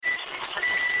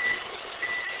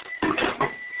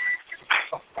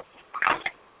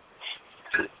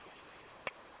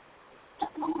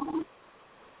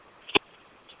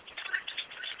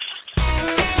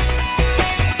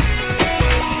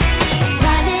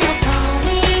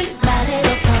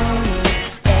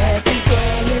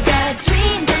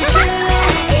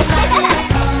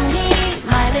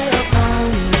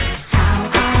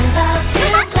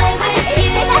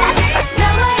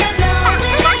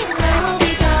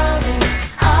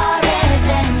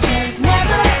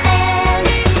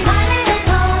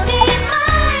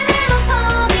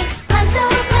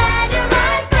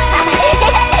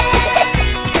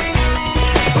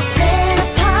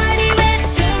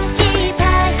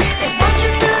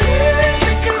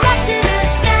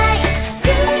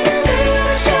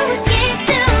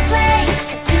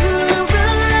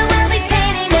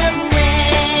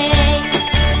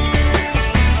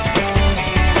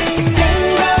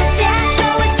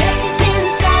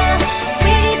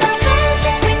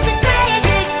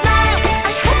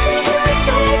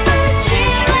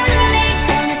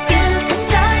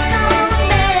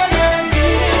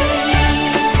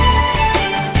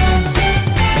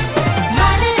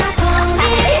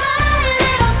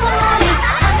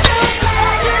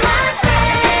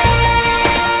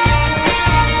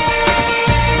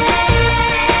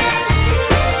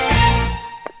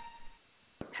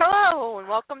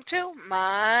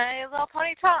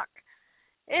Pony Talk.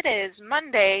 It is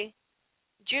Monday,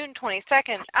 June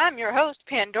 22nd. I'm your host,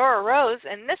 Pandora Rose,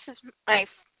 and this is my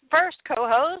first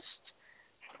co-host.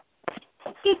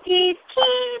 This is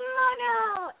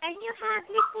Kimono, and you have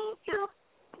listened to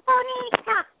Pony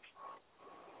Talk.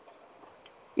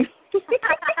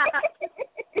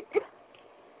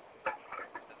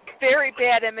 Very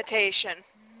bad imitation.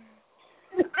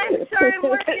 I'm sorry, I'm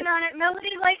working on it. Melody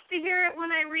likes to hear it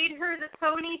when I read her the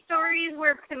pony stories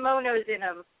where kimonos in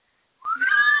them.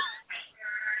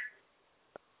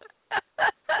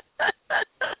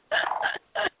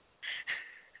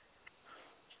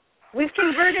 We've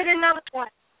converted another one.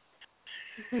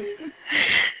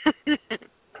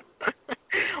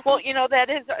 Well, you know, that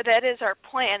is our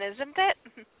plan, isn't it?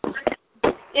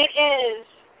 It is.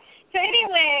 So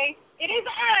anyway, it is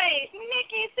I,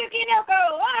 Nikki Tsukinoko.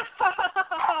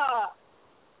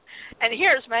 And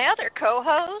here's my other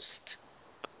co-host.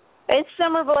 It's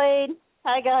Summerblade.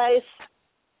 Hi, guys.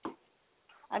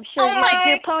 I'm sure you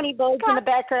hear pony boats in the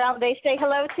background. They say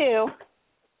hello, too.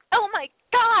 Oh, my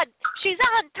God. She's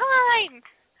on time.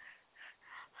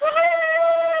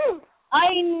 Woo!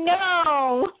 I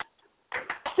know.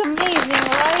 It's amazing,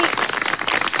 right?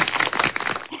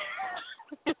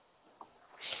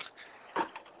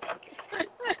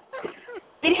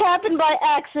 It happened by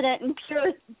accident and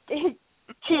pure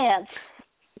chance.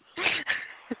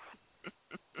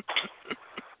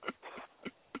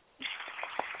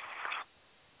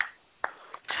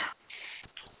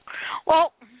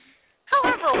 Well,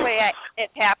 however way it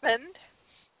happened,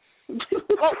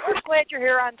 well, we're glad you're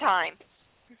here on time.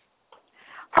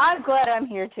 I'm glad I'm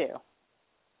here, too.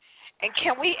 And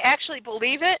can we actually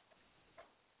believe it?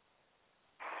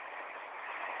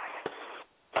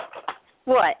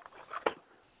 What?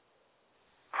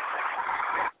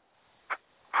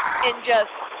 In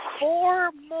just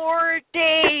 4 more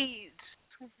days.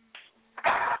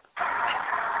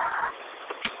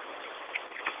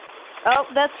 Oh,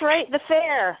 that's right, the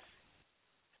fair.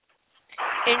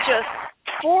 In just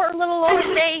 4 little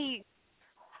old days.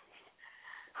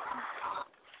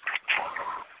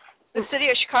 The city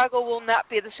of Chicago will not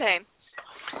be the same.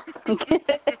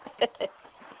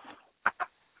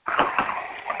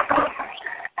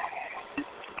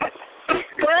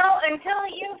 Well, until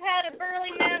you've had a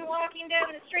burly man walking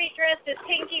down the street dressed as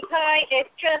Pinkie Pie,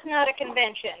 it's just not a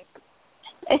convention.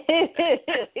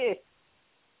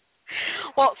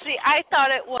 Well, see, I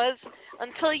thought it was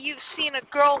until you've seen a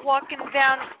girl walking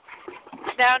down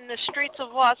the streets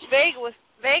of Las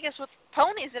Vegas with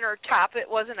ponies in her top. It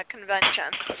wasn't a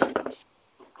convention.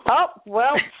 Oh,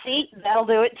 well, see, that'll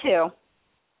do it, too.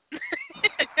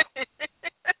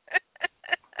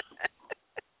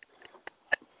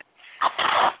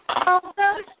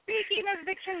 Although, speaking of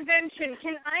the convention,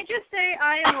 can I just say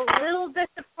I am a little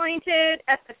disappointed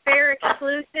at the fair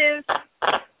exclusive?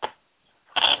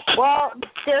 Well,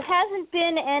 there hasn't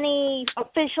been any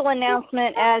official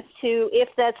announcement as to if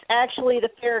that's actually the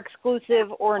fair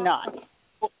exclusive or not.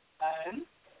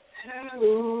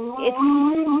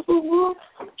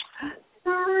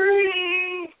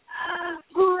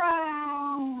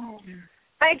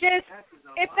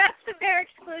 If that's the fair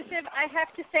exclusive, I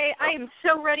have to say I am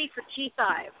so ready for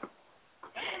T5.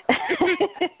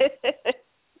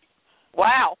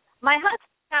 Wow. My husband,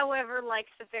 however,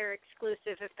 likes the fair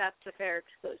exclusive if that's the fair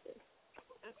exclusive.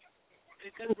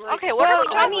 Okay, what are we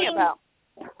talking about?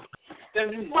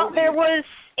 Well, there was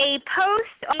a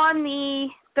post on the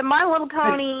My Little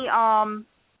Pony,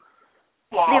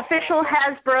 the official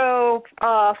Hasbro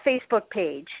Facebook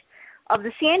page of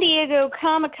the San Diego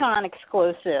Comic-Con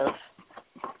exclusive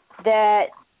that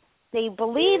they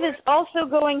believe is also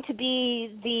going to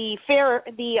be the fair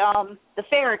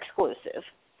exclusive.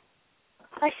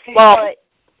 Well, but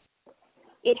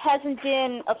it hasn't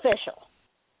been official.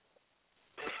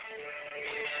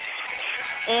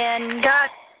 And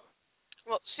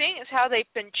well, seeing as how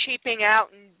they've been cheaping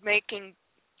out and making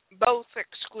both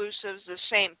exclusives the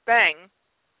same thing.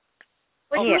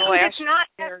 Which means it's not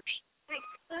exclusive.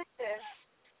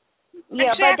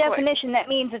 Yeah, exactly. By definition, that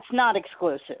means it's not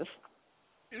exclusive.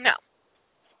 No.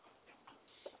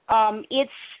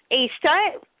 It's a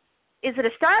style. Is it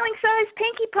a styling size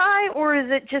Pinkie Pie, or is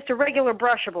it just a regular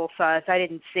brushable size? I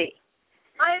didn't see.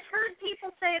 I've heard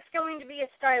people say it's going to be a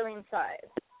styling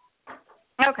size.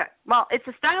 Okay. Well, it's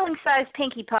a styling size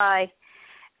Pinkie Pie,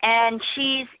 and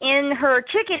she's in her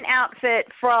chicken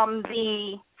outfit from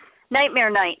the Nightmare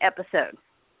Night episode.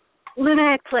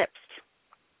 Luna Eclipse.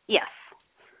 Yes.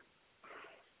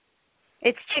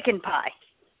 It's chicken pie.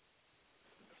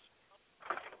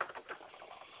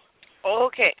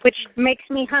 Okay. Which makes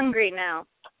me hungry now.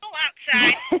 Go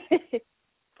outside.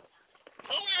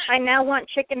 I now want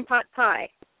chicken pot pie.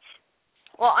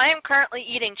 Well, I am currently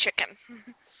eating chicken.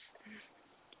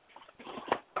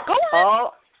 Go on.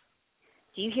 Oh,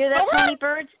 do you hear that, Pony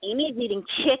Birds? Amy's eating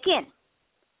chicken.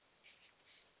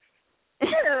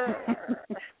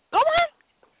 Go on.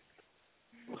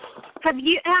 Have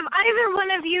either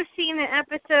one of you seen an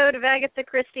episode of Agatha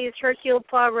Christie's Hercule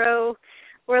Poirot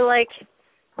where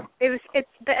the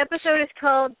episode is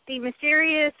called The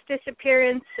Mysterious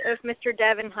Disappearance of Mr.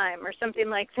 Davenheim or something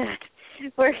like that,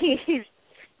 where he's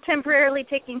temporarily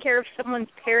taking care of someone's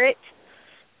parrot.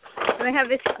 And they have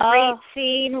this great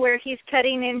scene where he's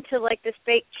cutting into this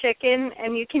baked chicken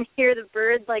and you can hear the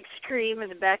bird scream in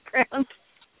the background.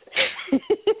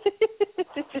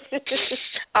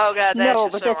 Oh God, that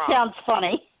sounds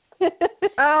funny.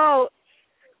 Oh,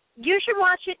 you should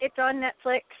watch it. It's on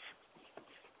Netflix.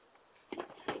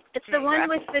 It's the one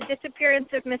with the disappearance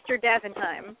of Mr.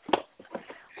 Davenheim.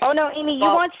 Oh no, Amy, you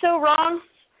weren't so wrong.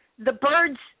 The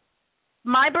birds,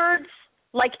 my birds,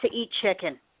 like to eat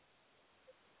chicken.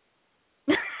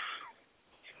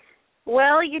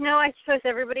 Well, I suppose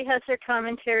everybody has their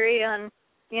commentary on,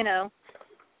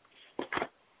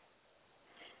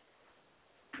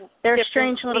 They're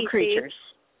strange little creatures.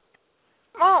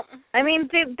 Well, I mean,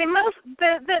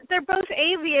 they're both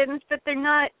avians, but they're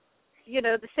not,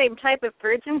 the same type of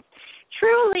birds. And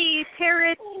truly,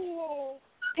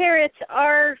 parrots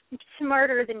are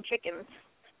smarter than chickens.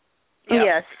 Yep.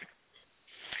 Yes.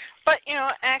 But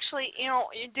actually,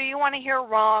 do you want to hear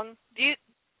wrong?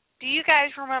 Do you guys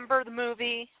remember the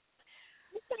movie?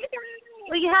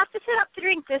 Well, you have to sit up to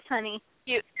drink this, honey.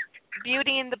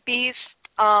 Beauty and the Beast.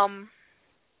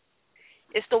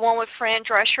 Is the one with Fran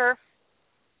Drescher?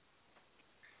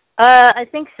 I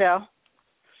think so.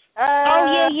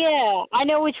 Yeah. I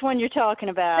know which one you're talking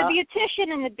about. The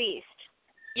Beautician and the Beast.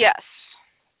 Yes.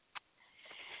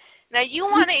 Now, you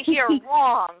want to hear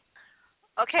wrong,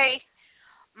 okay?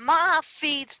 Ma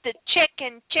feeds the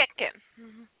chicken.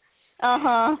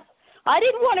 Uh-huh. I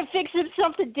didn't want to fix him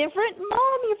something different.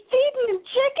 Mom, you're feeding him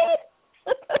chicken?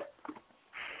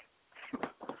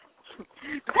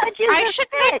 I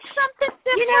should make something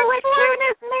different. You know what tuna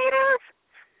is made of?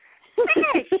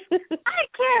 Fish. I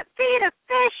can't feed a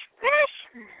fish.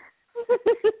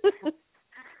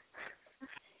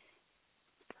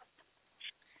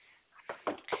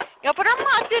 But our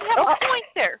mom did have a point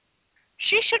there.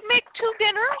 She should make 2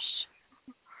 dinners.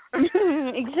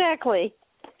 Exactly.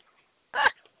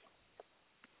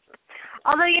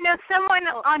 Although, someone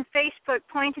on Facebook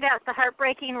pointed out the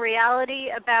heartbreaking reality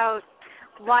about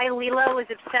why Lilo is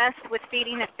obsessed with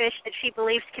feeding a fish that she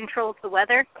believes controls the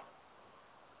weather.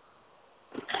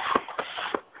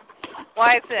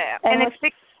 Why is that? And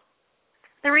it's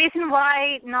the reason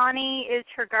why Nani is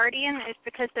her guardian is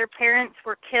because their parents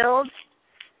were killed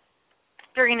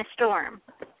during a storm,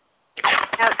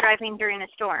 out driving during a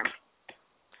storm.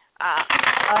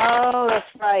 Oh,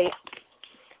 that's right.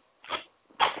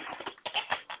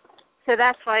 So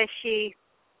that's why she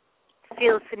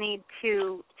feels the need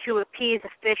to appease a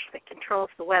fish that controls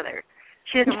the weather.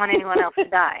 She doesn't want anyone else to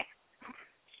die.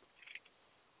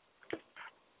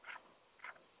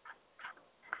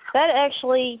 That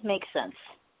actually makes sense.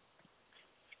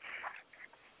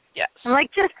 Yes. I'm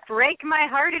just break my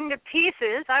heart into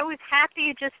pieces. I was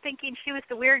happy just thinking she was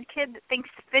the weird kid that thinks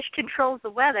the fish controls the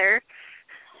weather.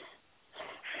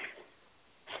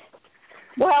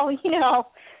 Well,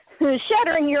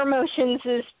 shattering your emotions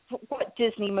is what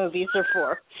Disney movies are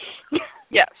for.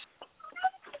 Yes.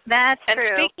 That's and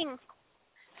true.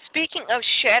 Speaking of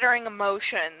shattering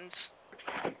emotions,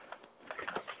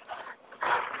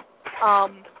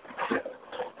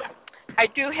 I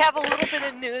do have a little bit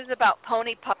of news about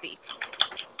Pony Puppy.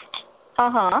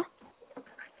 Uh-huh.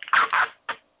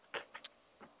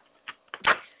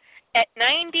 At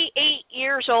 98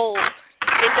 years old,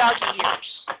 in doggy years,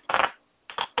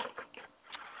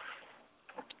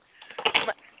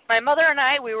 my mother and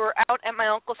I, we were out at my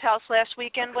uncle's house last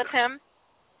weekend with him.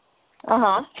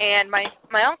 Uh-huh. And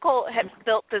my uncle had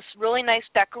built this really nice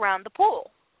deck around the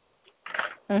pool.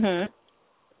 Mhm.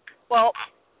 Well,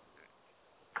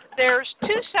 there's 2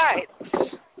 sides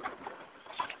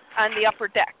on the upper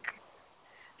deck.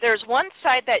 There's one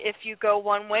side that if you go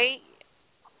one way,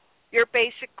 you're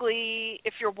basically,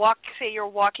 if you're you're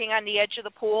walking on the edge of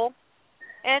the pool,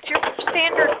 and it's your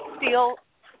standard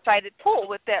steel-sided pool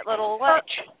with that little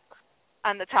ledge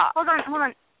on the top. Hold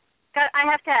on. I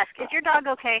have to ask, is your dog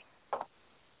okay?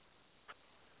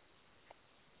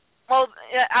 Well,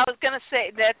 I was going to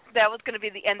say that was going to be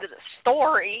the end of the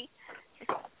story.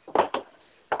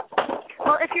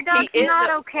 Well, if your dog's not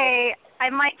okay, I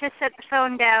might just set the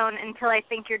phone down until I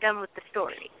think you're done with the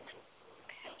story.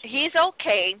 he's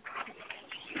okay.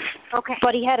 Okay.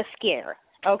 But he had a scare.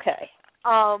 Okay.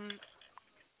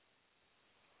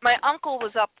 My uncle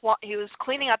was up. He was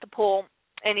cleaning out the pool,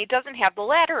 and he doesn't have the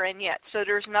ladder in yet, so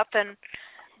there's nothing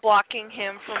blocking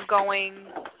him from going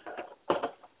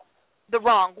the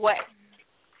wrong way.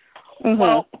 Mm-hmm.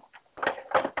 Well,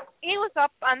 he was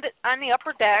up on the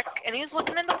upper deck, and he was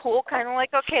looking in the pool, kind of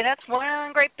like, okay, that's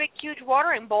one great big huge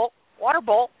water bowl.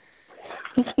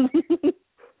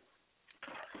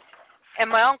 And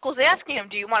my uncle's asking him,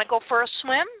 do you want to go for a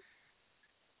swim?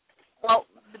 Well,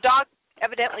 the dog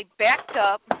evidently backed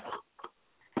up.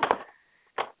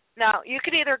 Now, you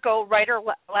could either go right or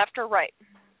left or right.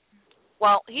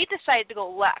 Well, he decided to go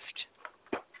left,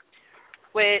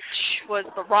 which was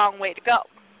the wrong way to go,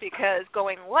 because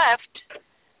going left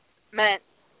meant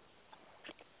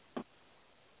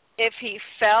if he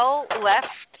fell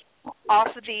left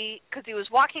off of because he was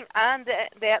walking on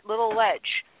that little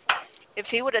ledge, if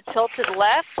he would have tilted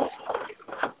left,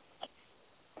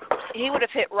 he would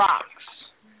have hit rocks.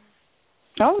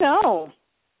 Oh, no.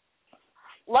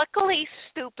 Luckily,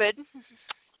 stupid,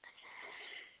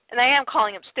 and I am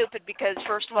calling him stupid because,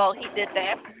 first of all, he did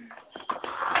that.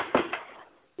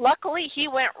 Luckily, he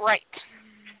went right.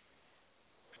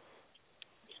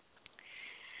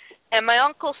 And my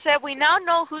uncle said, we now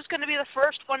know who's going to be the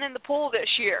first one in the pool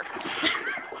this year.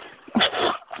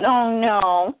 Oh,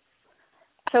 no.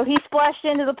 So he splashed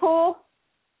into the pool?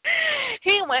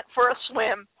 He went for a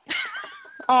swim.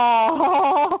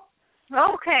 Oh.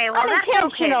 Okay, well,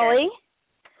 unintentionally.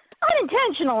 That's okay,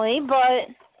 unintentionally, but,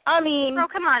 I mean... Oh,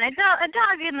 come on. A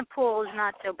dog in the pool is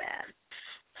not so bad.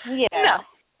 Yeah. No.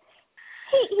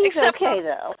 He's okay,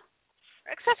 though.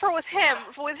 Except for with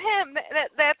him. With him,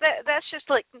 that's just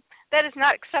like, that is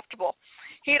not acceptable.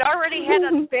 He had already had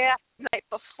a bath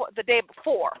the day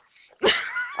before.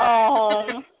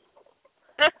 Oh.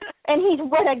 And he's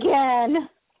wet again.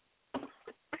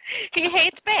 He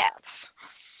hates baths.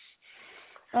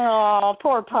 Oh,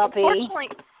 poor puppy. Unfortunately,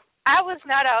 I was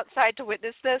not outside to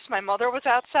witness this. My mother was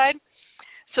outside,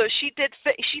 so she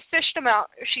fished him out.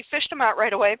 She fished him out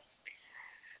right away,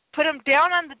 put him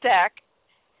down on the deck,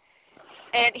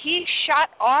 and he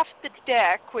shot off the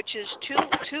deck, which is two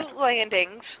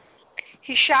landings.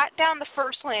 He shot down the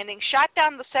first landing, shot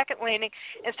down the second landing,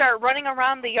 and started running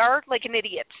around the yard like an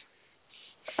idiot.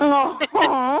 Oh.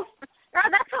 Oh,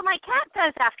 that's what my cat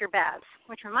does after baths,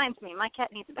 which reminds me, my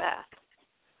cat needs a bath.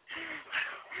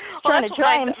 Trying to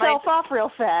dry himself off real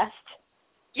fast.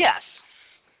 Yes.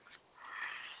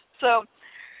 So,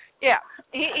 yeah,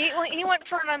 he went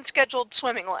for an unscheduled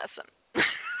swimming lesson.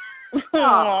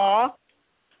 Aww.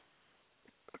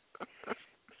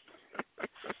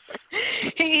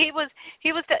 He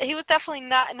was definitely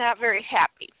not very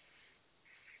happy.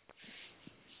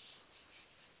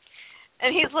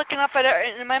 And he's looking up at her,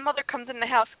 and my mother comes in the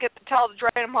house to get the towel to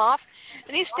dry him off,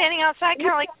 and he's standing outside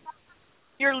kind of like,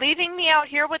 you're leaving me out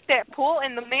here with that pool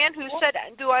and the man who said,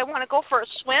 do I want to go for a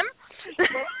swim?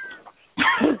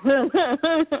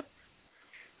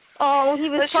 Oh, he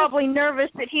was probably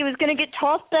nervous that he was going to get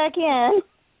tossed back in.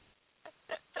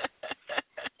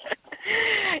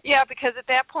 Yeah, because at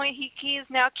that point he is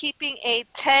now keeping a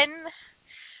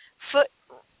 10-foot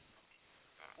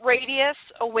radius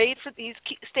away from. He's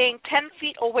staying 10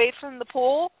 feet away from the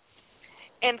pool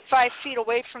and 5 feet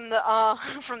away from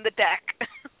the deck.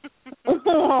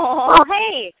 Well,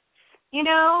 hey,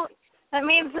 that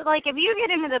means that, like, if you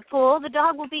get into the pool, the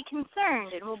dog will be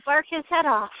concerned and will bark his head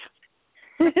off.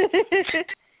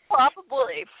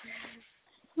 Probably.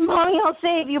 Mommy, I'll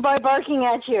save you by barking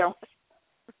at you.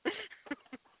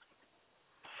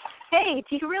 Hey,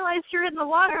 do you realize you're in the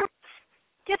water?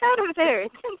 Get out of there.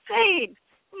 It's insane.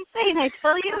 Insane, I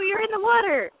tell you, you're in the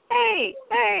water.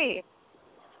 Hey.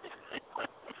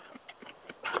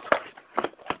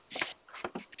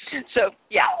 So,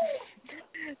 yeah.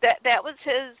 That was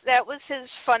his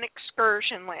fun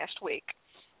excursion last week.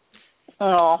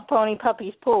 Oh, Pony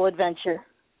Puppy's pool adventure.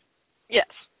 Yes.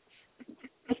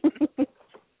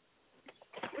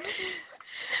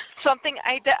 Something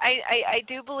I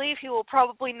do believe he will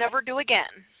probably never do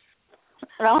again.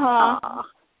 Uh-huh.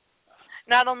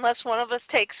 Not unless one of us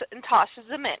takes it and tosses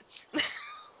him in.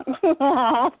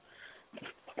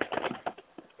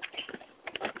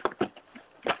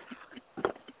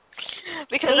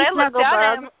 Because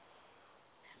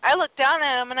I looked down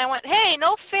at him and I went, hey,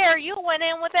 no fair, you went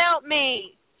in without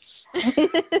me.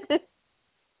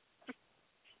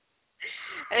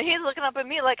 And he's looking up at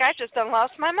me like I just done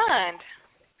lost my mind.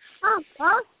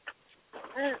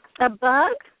 A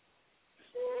bug?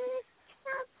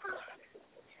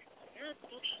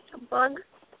 A bug?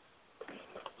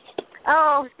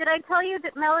 Oh, did I tell you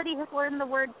that Melody has learned the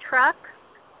word truck?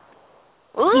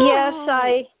 Ooh. Yes,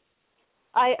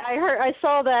 I heard. I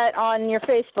saw that on your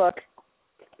Facebook.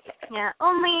 Yeah,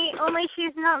 only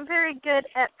she's not very good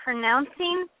at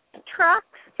pronouncing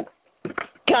trucks.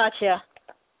 Gotcha.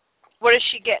 What is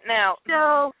she getting out?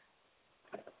 So,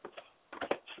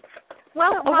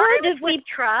 well, it rhymes with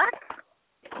truck.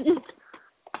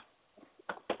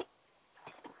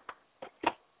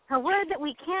 A word that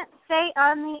we can't say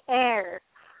on the air.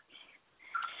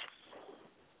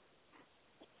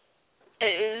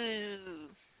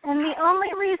 And the only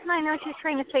reason I know she's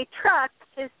trying to say truck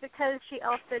is because she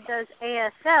also does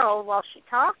ASL while she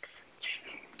talks.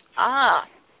 Ah.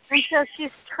 And so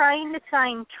she's trying to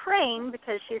sign train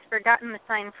because she's forgotten the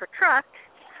sign for truck.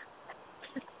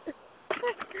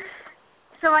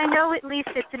 So I know at least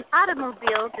it's an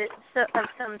automobile of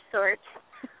some sort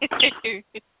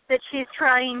that she's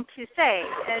trying to say.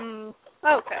 And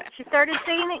okay. She started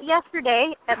saying it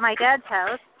yesterday at my dad's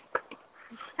house.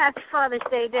 Happy Father's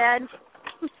Day, Dad.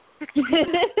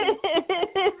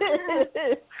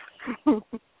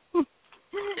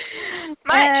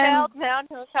 My child now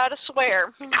knows how to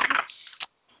swear.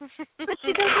 But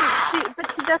she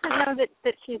doesn't know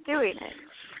that she's doing it.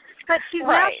 But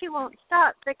Right. now she won't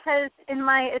stop because in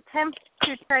my attempt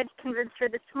to try to convince her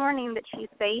this morning that she's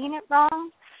saying it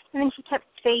wrong, and then she kept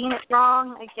saying it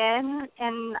wrong again,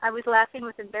 and I was laughing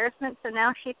with embarrassment, so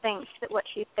now she thinks that what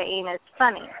she's saying is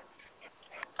funny.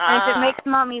 And if it makes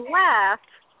Mommy laugh,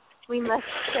 we must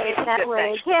say it that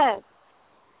way again.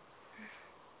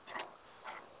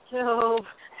 So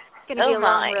it's going to be a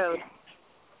long road.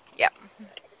 Yep.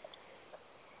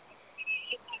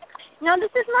 No,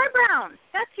 this is my brown.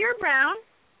 That's your brown.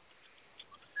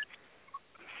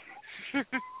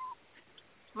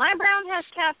 My brown has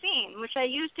caffeine, which I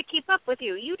use to keep up with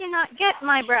you. You do not get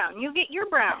my brown. You get your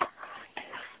brown.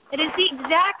 It is the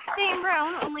exact same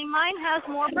brown, only mine has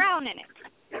more brown in it.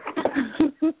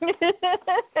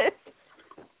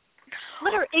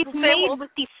 Literally, it's made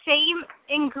with the same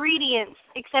ingredients,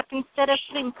 except instead of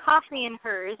putting coffee in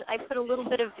hers, I put a little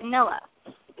bit of vanilla.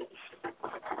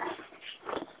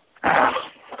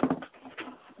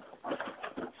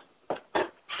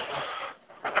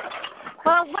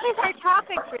 Well, what is our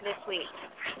topic for this week?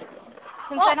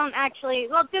 Since I don't actually...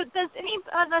 Well, does any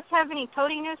of us have any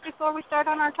Cody news before we start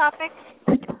on our topic?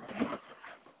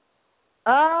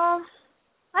 I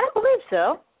don't believe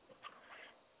so.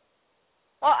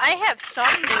 Well, I have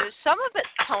some news. Some of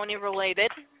it's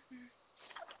pony-related.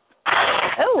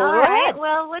 Oh, all right.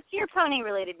 Well, what's your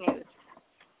pony-related news?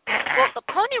 Well, the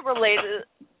pony-related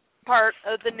part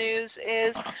of the news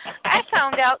is I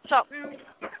found out something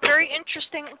very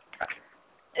interesting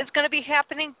is going to be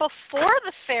happening before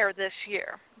the fair this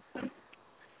year.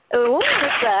 Oh,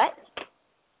 what's that?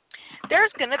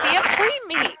 There's going to be a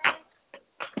pre-meet.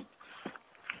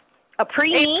 A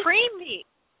pre-meet? A pre-meet.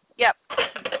 Yep.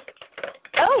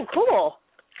 Oh, cool.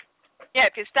 Yeah,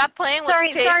 if you stop playing with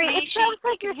Sorry, Tasty, it sounds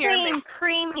like you you're can hear saying me.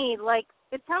 preemie, like,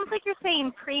 it sounds like you're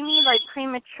saying preemie, like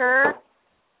premature.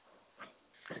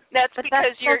 That's but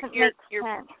because that you're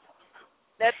sense.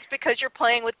 That's because you're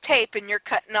playing with tape and you're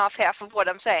cutting off half of what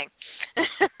I'm saying.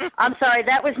 I'm sorry,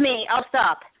 that was me. I'll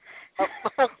stop.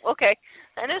 Oh, okay.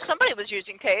 I knew somebody was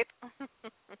using tape.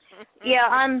 Yeah,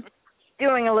 I'm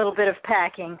doing a little bit of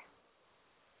packing.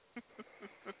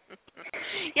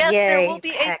 Yes, Yay, there will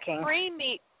be packing. a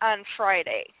pre-meet on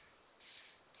Friday.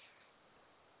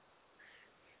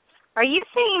 Are you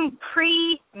saying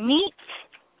pre-meet?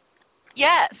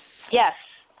 Yes. Yes.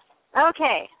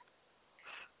 Okay.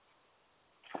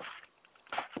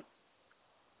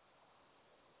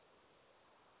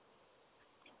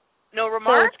 No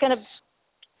remarks?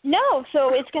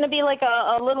 So it's gonna be like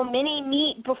a little mini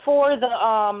meet before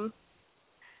the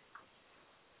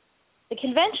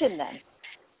convention then.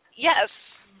 Yes.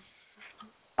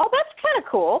 Oh, that's kind of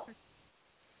cool.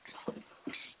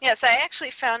 Yes, I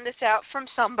actually found this out from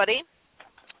somebody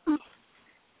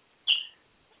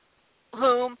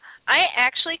whom I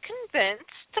actually convinced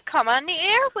to come on the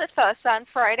air with us on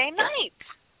Friday night.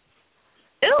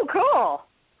 Oh, cool.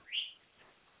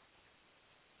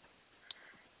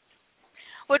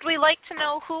 Would we like to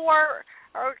know who our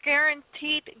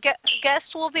guaranteed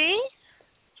guest will be?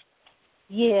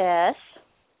 Yes.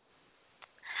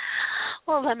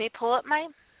 Well, let me pull up my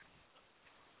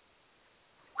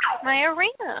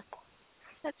arena.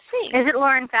 Let's see. Is it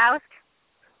Lauren Faust?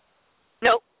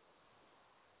 Nope.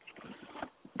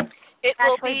 It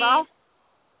will Ashley be. Ball?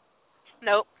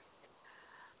 Nope.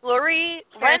 Lori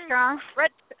Strong?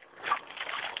 Red.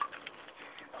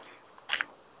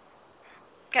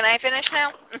 Can I finish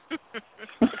now?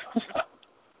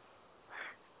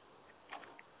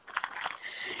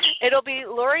 It'll be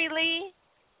Lori Lee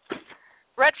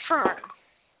Redfern.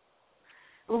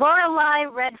 Lorelei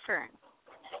Redfern.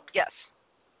 Yes.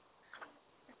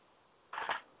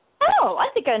 Oh, I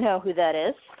think I know who that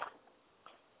is.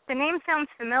 The name sounds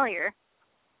familiar.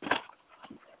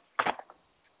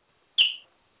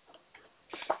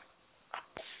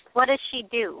 What does she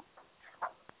do?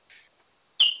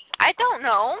 I don't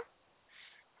know.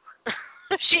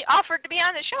 She offered to be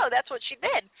on the show. That's what she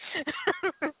did.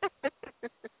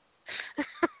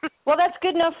 Well, that's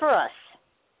good enough for us.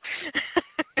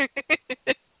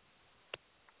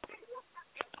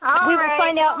 We will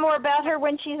find out more about her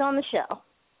when she's on the show.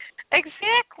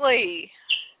 Exactly.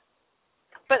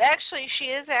 But actually, she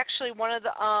is actually one of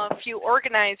the few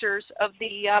organizers of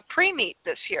the pre-meet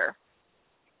this year.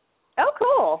 Oh,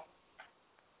 cool.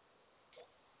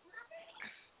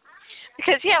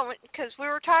 Because we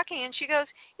were talking, and she goes,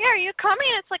 "Yeah, are you coming?"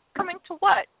 It's like, coming to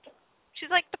what? She's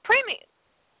like, the pre-meet.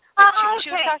 Oh,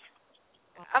 she was talking,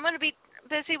 I'm going to be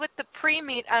busy with the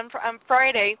pre-meet on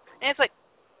Friday, and it's like,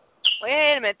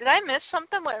 wait a minute, did I miss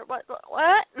something? What?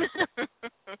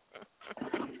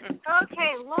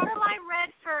 Okay, Lorelei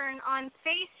Redfern on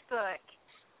Facebook.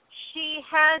 She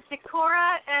has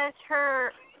Sakura as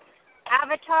her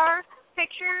avatar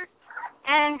picture,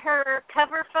 and her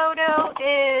cover photo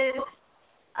is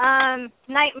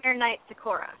Nightmare Night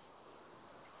Sakura.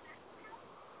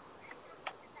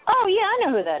 Oh, yeah, I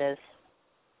know who that is.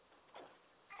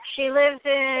 She lives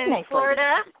in Nice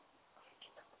Florida.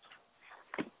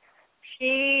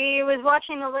 She was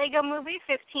watching the Lego movie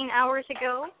 15 hours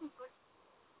ago.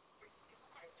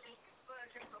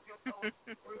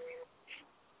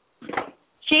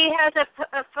 She has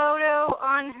a photo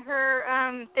on her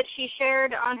that she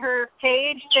shared on her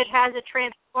page that has a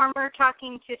transformer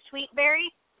talking to Sweetberry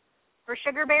or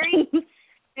Sugarberry.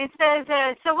 It says,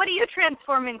 "So what do you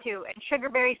transform into?" And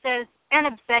Sugarberry says, "An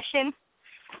obsession."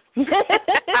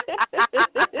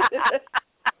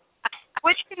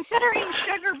 Which, considering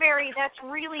Sugarberry,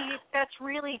 that's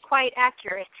really quite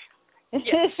accurate.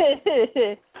 Yes.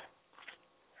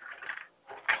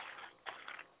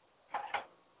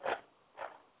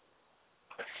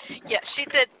 Yes, she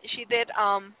did.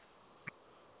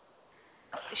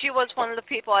 She was one of the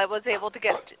people I was able to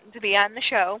get to be on the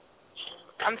show.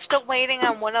 I'm still waiting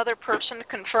on one other person to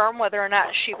confirm whether or not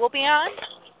she will be on.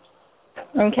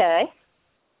 Okay.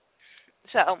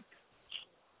 So.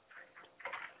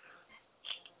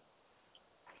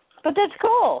 But that's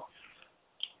cool.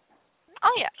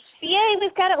 Oh, yes. Yay,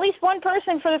 we've got at least one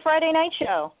person for the Friday night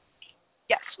show.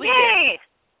 Yes, we Yay! did.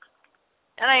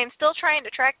 And I am still trying to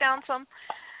track down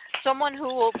someone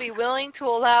who will be willing to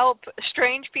allow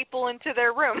strange people into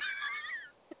their room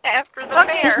after the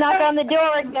fair. Just knock on the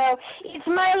door and go, "It's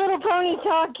My Little Pony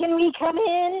talk. Can we come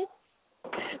in?"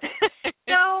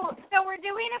 So we're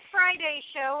doing a Friday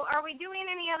show. Are we doing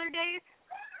any other days?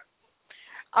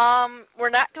 We're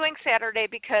not doing Saturday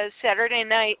because Saturday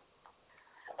night,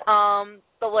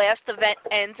 the last event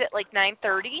ends at like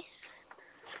 9:30.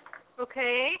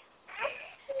 Okay.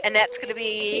 And that's going to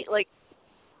be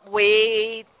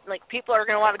people are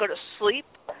going to want to go to sleep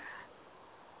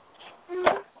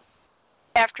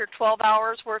after 12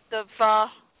 hours worth of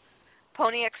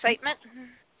pony excitement.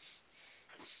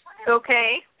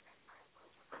 Okay.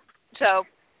 So,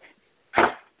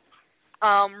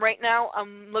 right now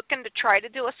I'm looking to try to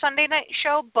do a Sunday night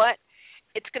show, but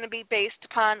it's going to be based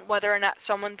upon whether or not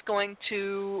someone's going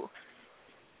to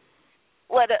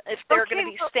if they're going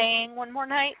to be staying one more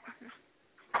night.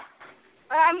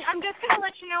 I'm just going to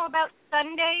let you know about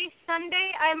Sunday.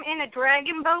 Sunday, I'm in a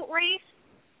dragon boat race,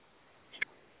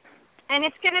 and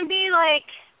it's going to be like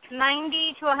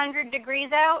 90 to 100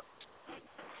 degrees out.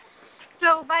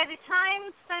 So by the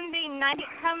time Sunday night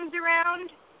comes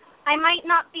around, I might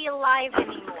not be alive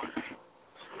anymore.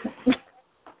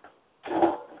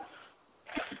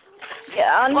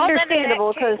 Yeah,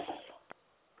 understandable, because...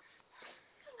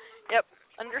 Yep,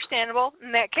 understandable.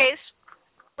 In that case,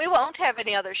 we won't have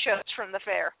any other shows from the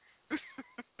fair.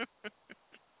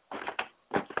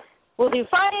 We'll do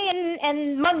Friday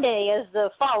and Monday as the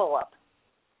follow-up.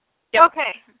 Yep.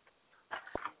 Okay.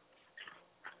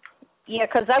 Yeah,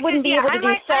 because I wouldn't be able to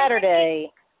do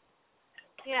Saturday.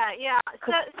 Yeah.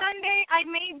 Sunday, I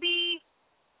may be,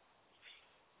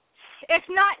 if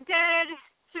not dead,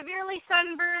 severely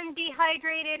sunburned,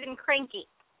 dehydrated, and cranky.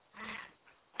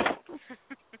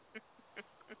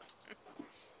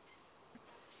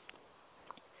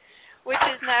 Which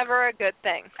is never a good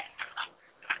thing.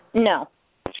 No.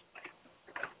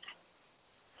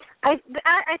 I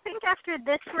think after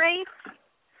this race,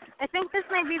 I think this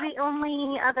might be the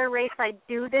only other race I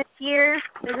do this year.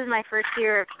 This is my first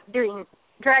year of doing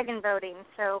dragon boating.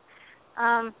 So,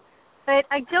 but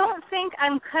I don't think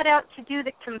I'm cut out to do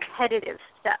the competitive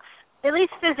stuff, at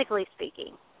least physically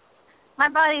speaking. My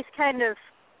body's kind of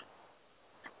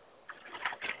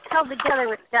held together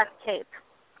with duct tape.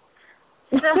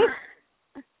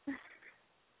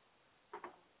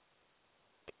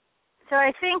 So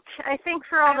I think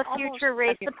for all the future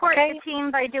race, support the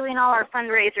team by doing all our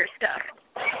fundraiser stuff.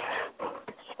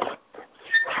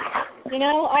 You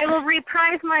know, I will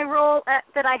reprise my role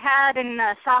that I had in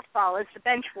softball as the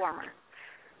bench warmer.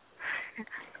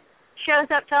 Shows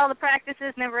up to all the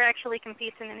practices, never actually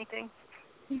competes in anything.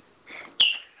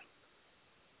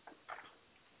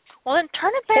 Well, then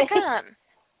turn it back on.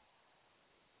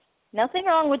 Nothing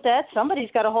wrong with that. Somebody's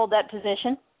got to hold that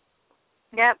position.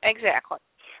 Yep, exactly.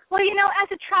 Well, you know, as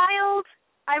a child,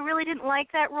 I really didn't like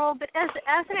that role, but as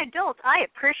an adult, I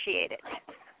appreciate it.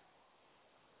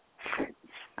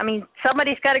 I mean,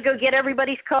 somebody's got to go get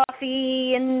everybody's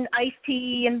coffee and iced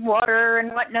tea and water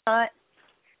and whatnot.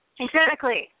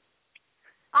 Exactly.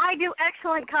 I do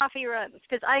excellent coffee runs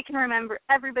because I can remember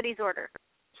everybody's order.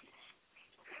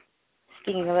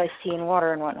 Speaking of iced tea and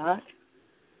water and whatnot.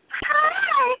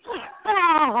 Hi.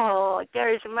 Oh,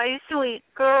 there's my sweet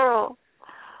girl.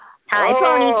 Hi,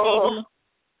 Pony baby.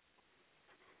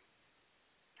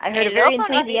 I heard a very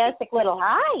enthusiastic little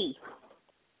hi.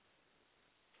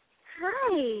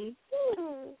 Hi.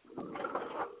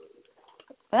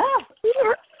 Ah.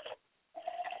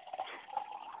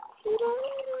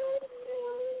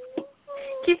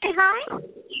 Did you say hi?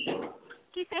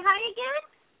 Did you say hi again?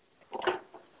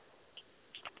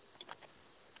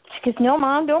 Because no,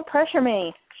 Mom, don't pressure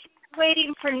me.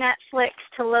 Waiting for Netflix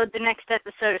to load the next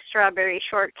episode of Strawberry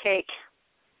Shortcake.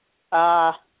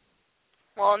 Well,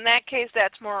 in that case,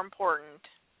 that's more important.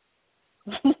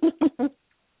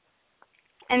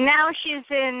 And now she's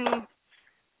in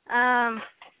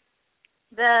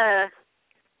the,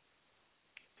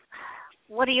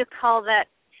 what do you call that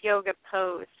yoga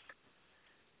pose?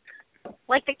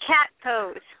 Like the cat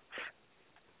pose.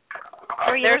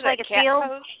 Where you There's look like a cat seal.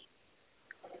 pose?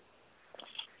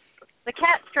 The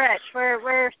cat stretch,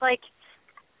 where it's like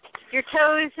your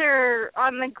toes are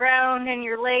on the ground and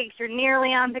your legs are nearly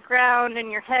on the ground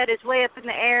and your head is way up in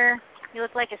the air. You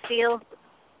look like a seal.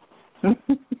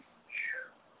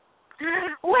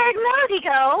 Where'd Mosey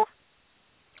go?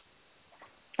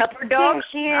 Help her dog. There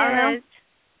she is.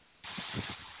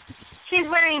 She's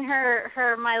wearing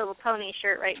her My Little Pony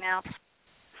shirt right now.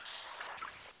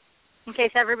 In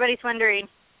case everybody's wondering.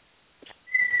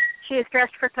 She is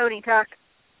dressed for Pony Talk.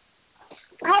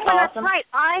 Oh, awesome. That's right.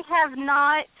 I have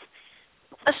not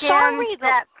scanned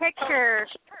that picture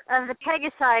of the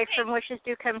Pegasi from Wishes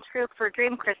Do Come True for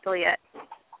Dream Crystal yet.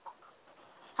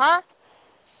 Huh?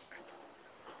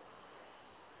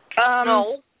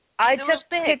 No. I took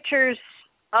pictures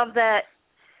of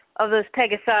those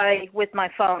Pegasi with my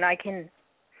phone. I can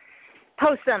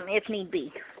post them if need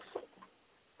be.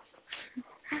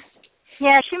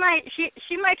 Yeah, she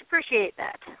might appreciate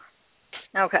that.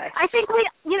 Okay. I think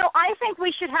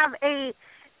we should have a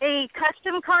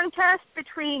custom contest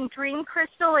between Dream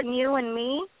Crystal and you and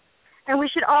me, and we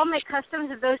should all make customs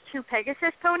of those two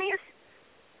Pegasus ponies,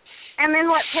 and then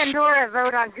let Pandora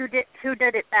vote on who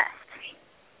did it best.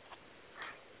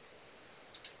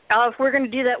 If we're going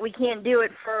to do that, we can't do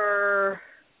it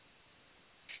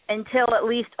until at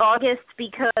least August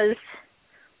because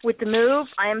with the move,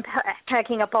 I am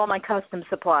packing up all my custom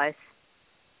supplies.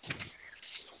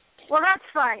 Well, that's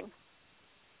fine.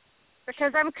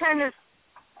 Because I'm kind of,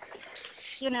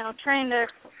 trying to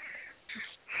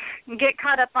get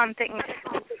caught up on things,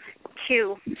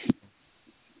 too.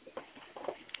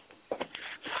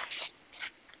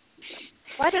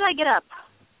 Why did I get up?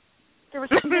 There was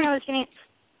something I was going to...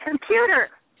 Computer!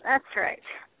 That's right.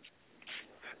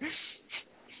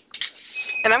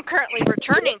 And I'm currently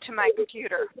returning to my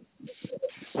computer.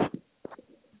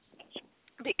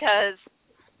 Because...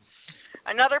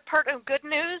 another part of good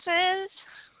news is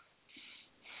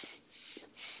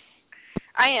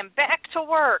I am back to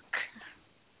work.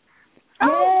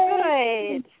 Oh,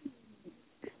 good.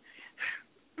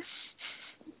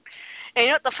 And you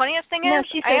know what the funniest thing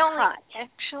is? I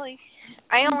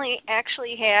only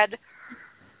actually had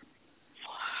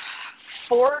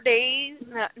 4 days,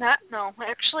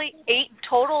 8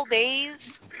 total days.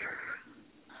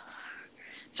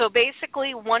 So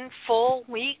basically 1 full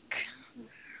week.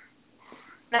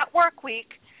 Not work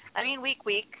week. I mean week.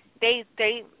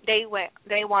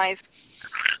 Day-wise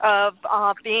of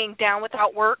being down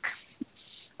without work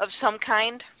of some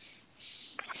kind.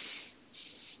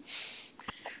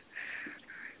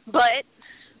 But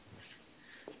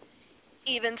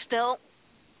even still,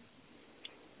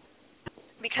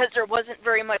 because there wasn't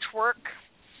very much work,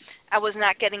 I was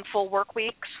not getting full work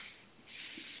weeks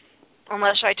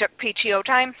unless I took PTO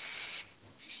time.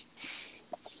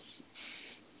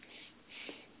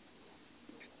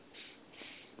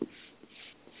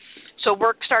 So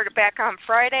work started back on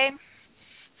Friday.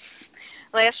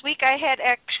 Last week I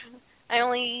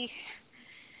only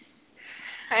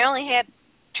had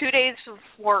 2 days of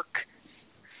work,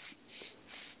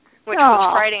 which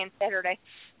was Friday and Saturday.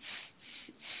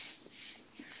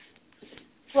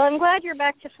 Well, I'm glad you're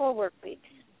back to full work weeks.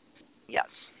 Yes.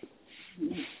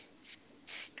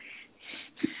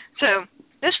 So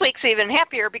this week's even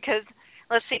happier because,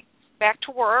 let's see, back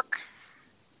to work,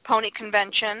 pony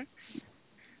convention.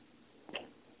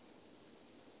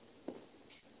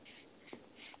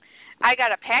 I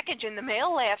got a package in the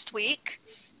mail last week.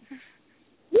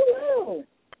 Woo-hoo.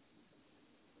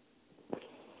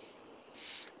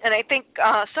 And I think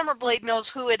Summerblade knows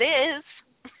who it is.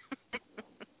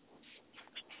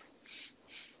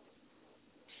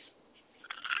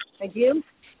 I do?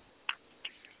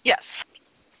 Yes.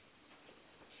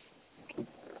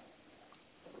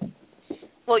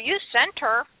 Well, you sent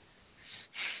her.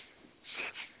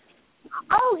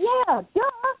 Oh, yeah. Duh.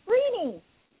 Greetings.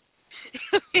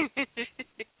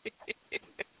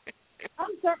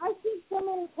 I'm sorry. I've seen so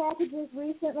many packages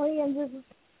recently and just...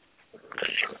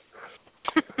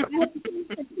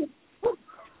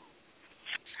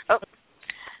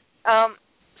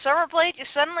 Summerblade, you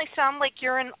suddenly sound like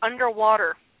you're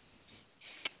underwater.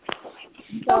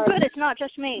 Oh, good. It's not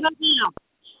just me.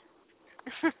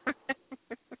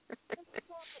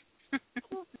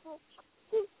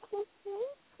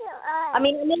 I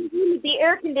mean, I'm in the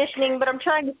air conditioning, but I'm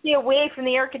trying to stay away from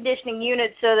the air conditioning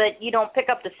unit so that you don't pick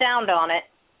up the sound on it.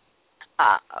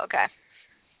 Okay.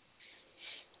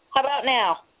 How about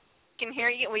now? Can hear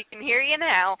you. We can hear you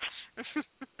now.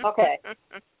 Okay.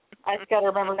 I just got to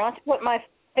remember not to put my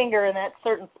finger in that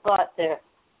certain spot there.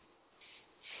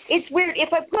 It's weird.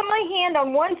 If I put my hand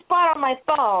on one spot on my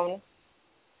phone,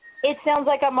 it sounds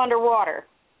like I'm underwater.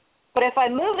 But if I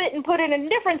move it and put it in a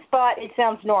different spot, it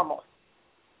sounds normal.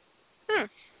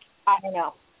 I don't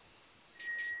know.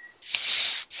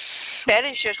 That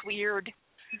is just weird.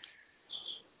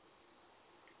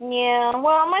 Yeah,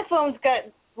 well, my phone's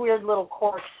got weird little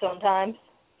quirks sometimes.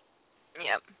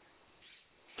 Yep.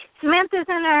 Samantha's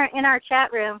in our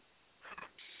chat room.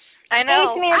 I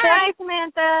know. Hey, Samantha. Hi. Hi,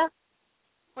 Samantha.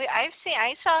 Wait,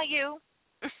 I saw you.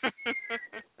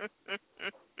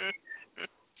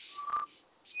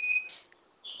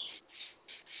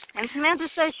 And Samantha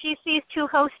says she sees two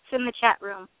hosts in the chat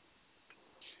room.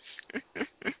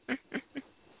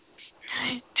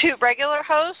 Two regular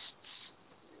hosts?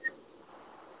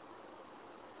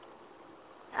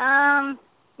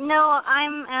 No,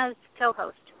 I'm as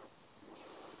co-host.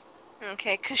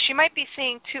 Okay, because she might be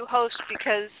seeing two hosts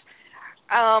because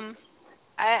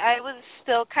I was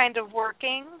still kind of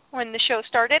working when the show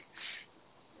started.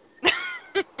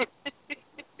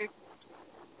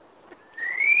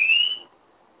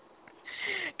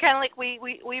 Kind of like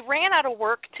we ran out of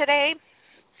work today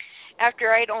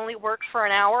after I'd only worked for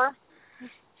an hour.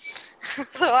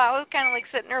 So I was kind of like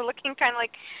sitting there looking kind of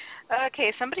like,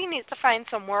 okay, somebody needs to find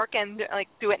some work and like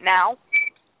do it now.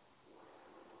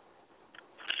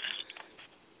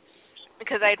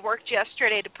 Because I'd worked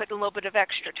yesterday to put a little bit of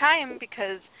extra time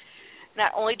because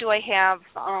not only do I have,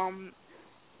 I'm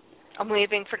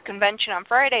leaving for the convention on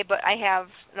Friday, but I have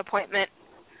an appointment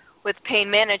with pain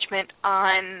management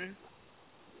on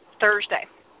Thursday.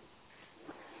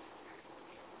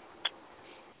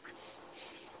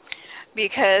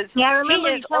 Because I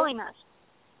remember you telling us.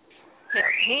 Yeah,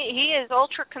 he is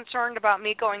ultra concerned about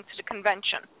me going to the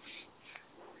convention.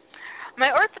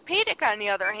 My orthopedic, on the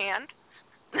other hand,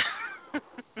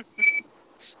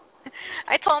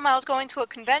 I told him I was going to a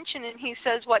convention, and he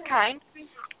says, "What kind?"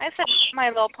 I said, "My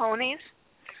Little Ponies."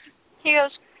 He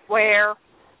goes, "Where?"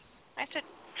 I said,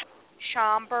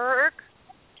 "Schaumburg."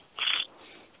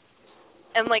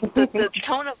 And like the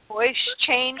tone of voice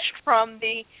changed from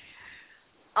the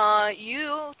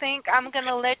you think I'm going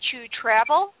to let you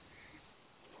travel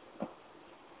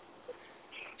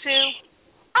to,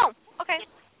 oh, okay,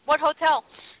 what hotel?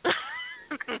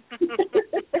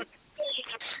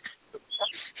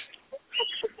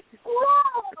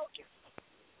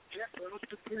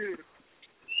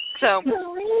 So,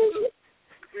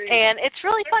 and it's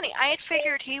really funny. I had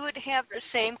figured he would have the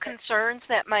same concerns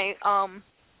that my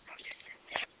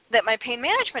pain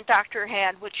management doctor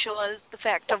had, which was the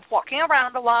fact of walking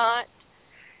around a lot.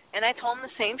 And I told him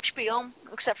the same spiel,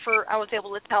 except for I was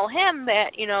able to tell him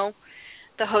that, you know,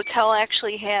 the hotel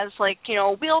actually has, like, you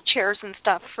know, wheelchairs and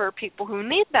stuff for people who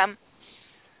need them.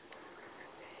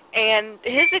 And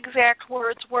his exact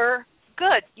words were,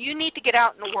 "Good, you need to get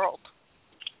out in the world."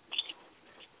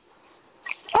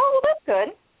 Oh, well, that's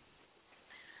good.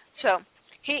 So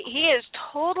he is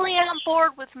totally on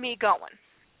board with me going.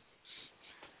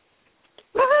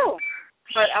 Woohoo!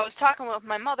 But I was talking with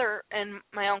my mother and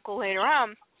my uncle later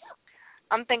on.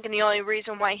 I'm thinking the only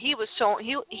reason why he's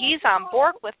on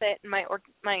board with it and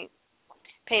my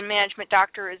pain management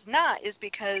doctor is not is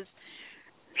because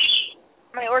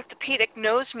my orthopedic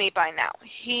knows me by now.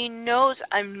 He knows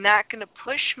I'm not going to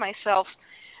push myself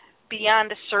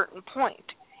beyond a certain point.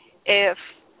 If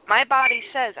my body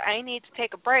says I need to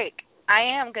take a break, I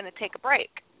am going to take a break.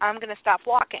 I'm going to stop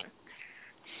walking.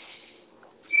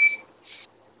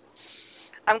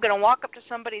 I'm going to walk up to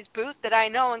somebody's booth that I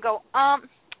know and go,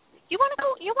 you want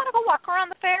to go walk around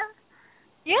the fair?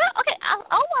 Yeah, okay,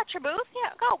 I'll watch your booth.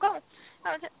 Yeah, go. 10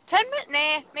 minutes,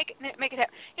 nah, make it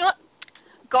happen. You know what?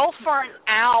 Go for an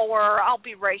hour. I'll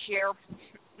be right here.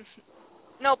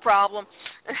 No problem.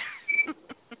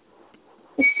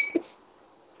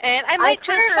 And I might just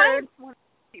find one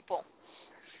people.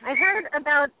 I heard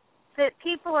about that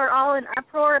people are all in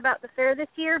uproar about the fair this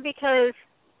year because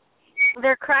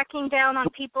they're cracking down on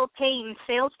people paying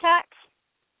sales tax.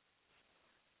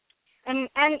 And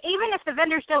even if the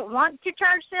vendors don't want to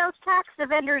charge sales tax, the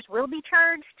vendors will be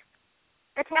charged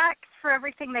a tax for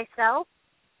everything they sell.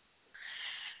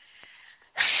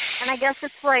 And I guess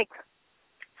it's like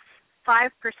 5%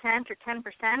 or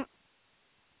 10%.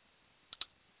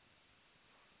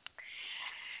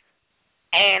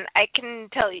 And I can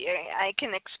tell you, I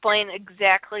can explain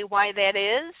exactly why that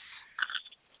is.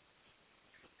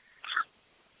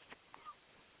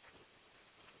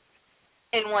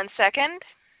 In 1 second.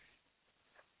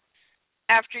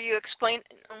 After you explain.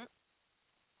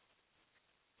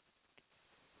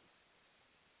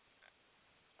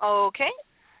 Okay.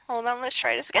 Hold on, let's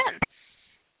try this again.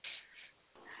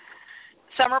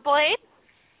 Summerblade?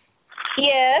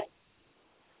 Yes.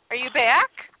 Are you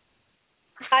back?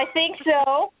 I think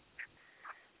so.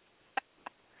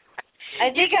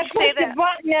 I think I pushed a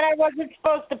button that I wasn't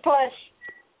supposed to push.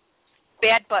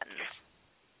 Bad buttons.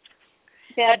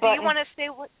 Bad do you want to say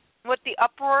what the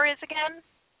uproar is again?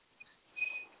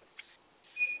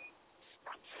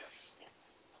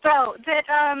 So that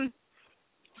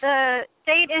the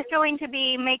state is going to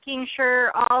be making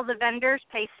sure all the vendors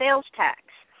pay sales tax.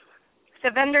 So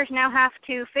vendors now have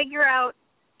to figure out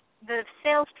the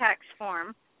sales tax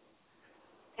form,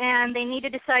 and they need to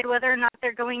decide whether or not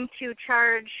they're going to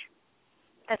charge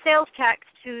a sales tax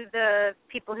to the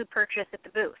people who purchase at the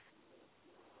booth,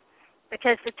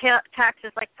 because the tax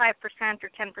is like 5% or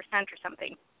 10% or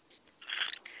something.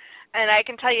 And I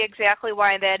can tell you exactly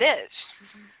why that is.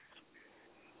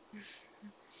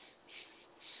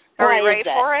 Are you ready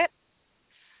for it?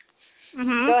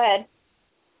 Mm-hmm. Go ahead.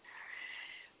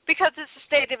 Because it's the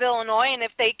state of Illinois, and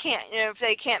if they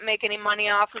can't make any money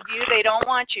off of you, they don't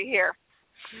want you here.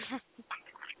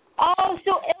 Oh,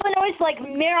 so Illinois is like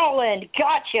Maryland.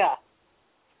 Gotcha.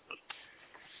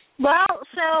 Well,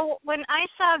 so when I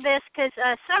saw this, because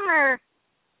Summer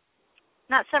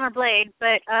Blade,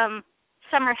 but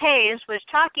Summer Hayes was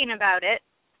talking about it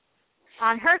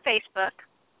on her Facebook.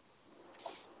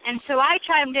 And so I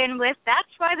chimed in with, that's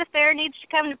why the fair needs to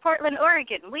come to Portland,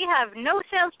 Oregon. We have no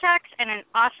sales tax and an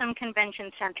awesome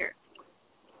convention center.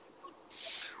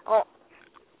 Well,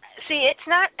 see, it's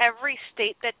not every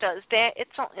state that does that.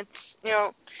 It's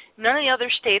none of the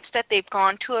other states that they've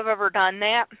gone to have ever done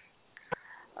that.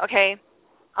 Okay,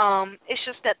 it's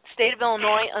just that the state of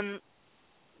Illinois,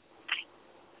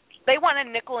 they want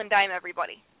to nickel and dime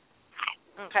everybody.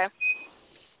 Okay,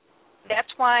 that's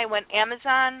why when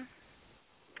Amazon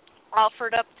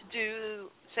offered up to do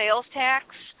sales tax,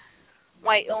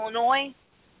 why Illinois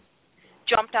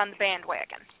jumped on the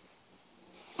bandwagon.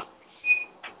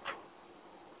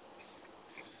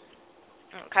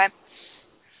 Okay.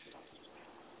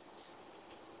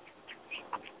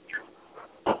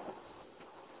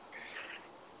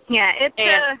 Yeah, it's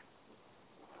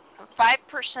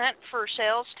 5% for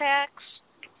sales tax.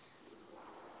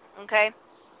 Okay.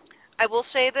 I will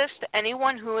say this to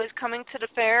anyone who is coming to the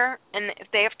fair, and if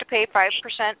they have to pay 5%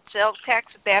 sales tax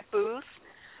at that booth,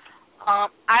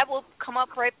 I will come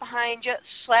up right behind you,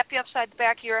 slap you upside the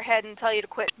back of your head, and tell you to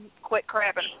quit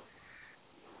crabbing.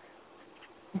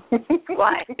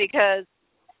 Why? Because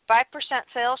 5%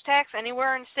 sales tax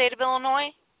anywhere in the state of Illinois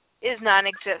is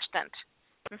non-existent.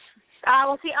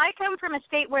 Well, see, I come from a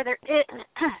state where there is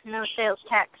no sales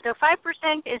tax, so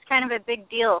 5% is kind of a big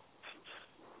deal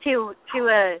to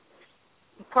a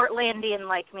Portlandian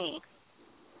like me.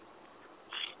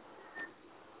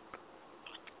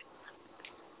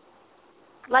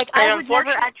 Like, I would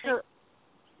never actually...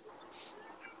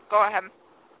 Go ahead.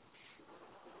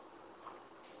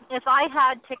 If I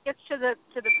had tickets to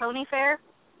the pony fair,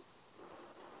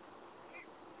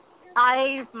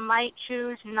 I might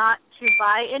choose not to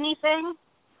buy anything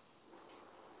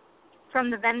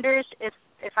from the vendors if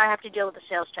I have to deal with the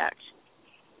sales tax.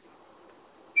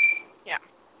 Yeah.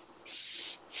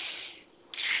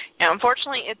 Yeah,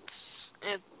 unfortunately,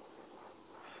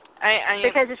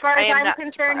 because as far as I'm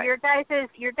concerned,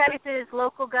 surprised. your guys'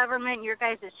 local government, your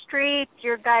guys' streets,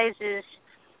 your guys'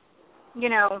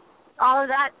 all of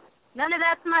that, none of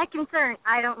that's my concern.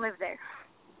 I don't live there.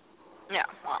 Yeah,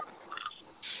 well.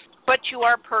 But you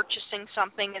are purchasing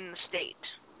something in the state.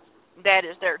 That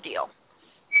is their deal.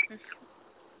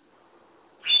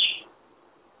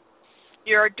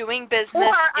 You're doing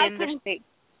business in the state.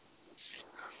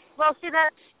 Well, see,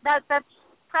 that's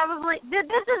probably... This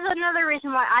is another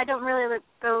reason why I don't really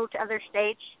go to other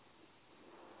states.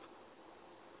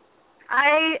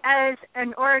 I, as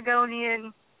an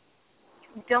Oregonian,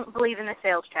 don't believe in the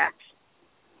sales tax.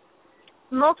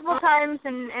 Multiple times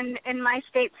in my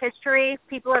state's history,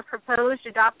 people have proposed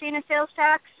adopting a sales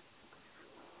tax.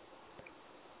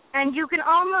 And you can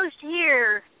almost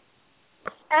hear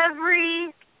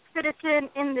every citizen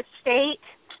in the state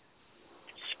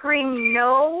scream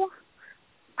no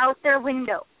out their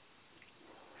window.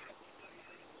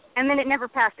 And then it never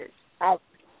passes.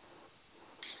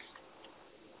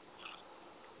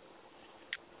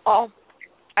 Oh,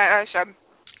 I said,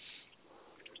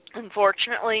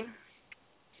 unfortunately,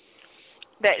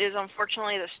 that is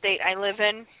unfortunately the state I live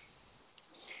in,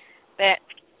 that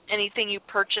anything you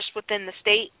purchase within the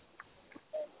state,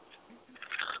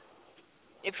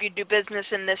 if you do business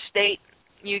in this state,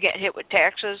 you get hit with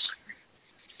taxes.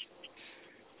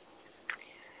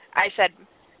 I said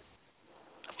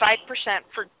 5%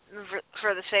 for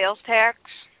the sales tax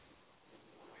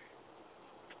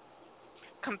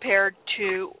compared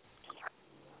to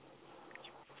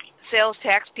sales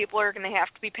tax people are going to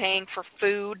have to be paying for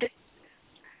food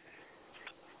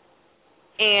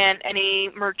and any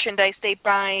merchandise they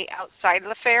buy outside of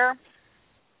the fair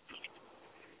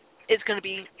is going to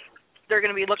be, they're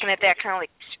going to be looking at that kind of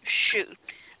like, shoot,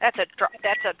 that's a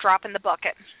drop in the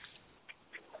bucket.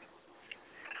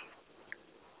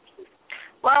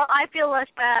 Well, I feel less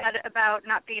bad about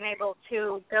not being able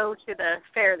to go to the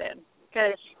fair then,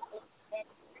 because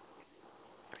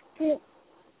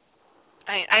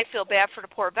I feel bad for the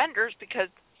poor vendors, because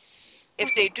if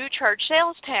they do charge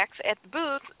sales tax at the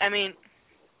booth, I mean,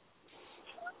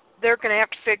 they're going to have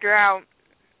to figure out,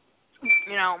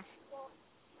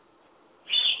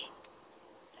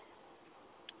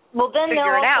 well, then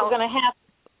they're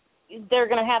they're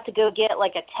going to have to go get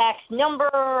like a tax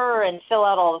number and fill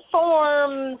out all the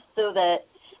forms so that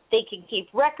they can keep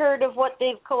record of what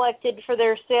they've collected for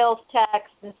their sales tax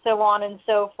and so on and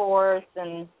so forth,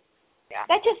 and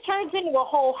that just turns into a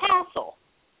whole hassle.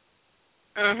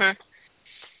 Mhm.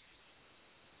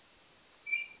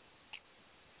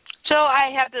 So I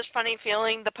have this funny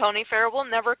feeling the pony fair will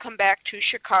never come back to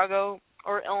Chicago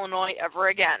or Illinois ever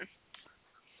again.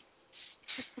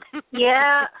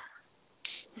 Yeah.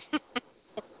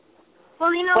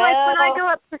 Well, like when I go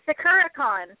up to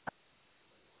SakuraCon,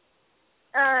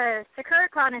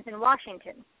 SakuraCon is in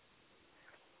Washington.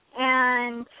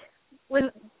 And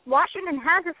when Washington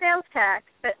has a sales tax,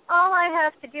 but all I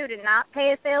have to do to not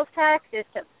pay a sales tax is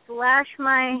to flash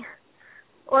my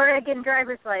Oregon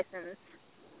driver's license,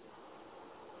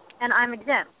 and I'm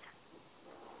exempt.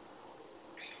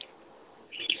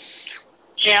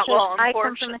 Yeah, well, I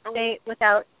come from a state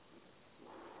without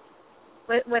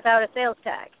a sales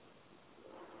tax.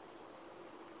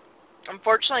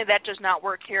 Unfortunately, that does not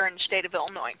work here in the state of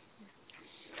Illinois.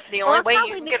 The only way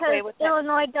you can get away with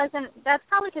that's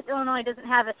probably because Illinois doesn't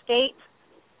have a state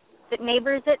that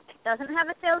neighbors it doesn't have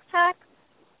a sales tax.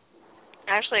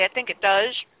 Actually, I think it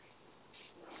does.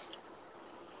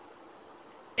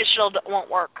 It still won't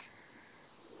work.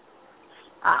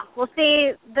 Well,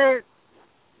 see, their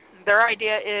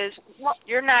idea is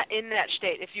you're not in that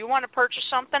state. If you want to purchase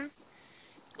something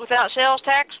without sales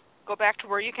tax, go back to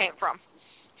where you came from.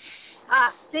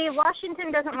 See,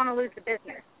 Washington doesn't want to lose the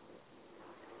business.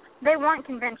 They want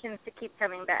conventions to keep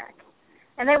coming back.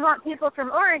 And they want people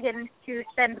from Oregon to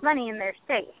spend money in their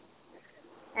state.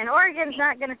 And Oregon's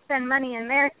not going to spend money in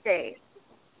their state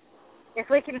if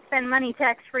we can spend money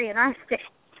tax-free in our state.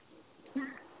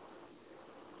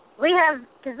 We have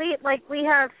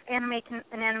an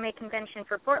anime convention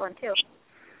for Portland, too.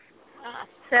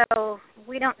 So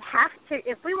we don't have to,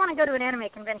 if we want to go to an anime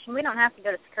convention, we don't have to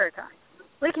go to SakuraCon.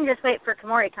 We can just wait for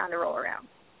KomoriCon to roll around.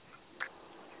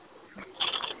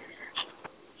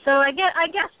 So I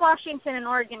guess Washington and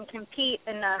Oregon compete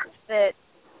enough that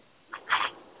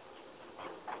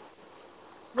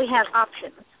we have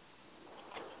options.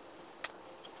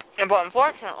 But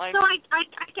unfortunately, so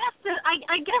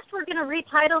I guess we're gonna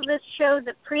retitle this show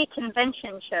the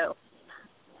Pre-Convention Show.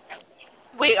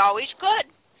 we always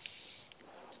could.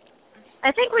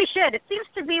 I think we should. It seems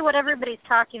to be what everybody's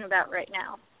talking about right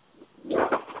now.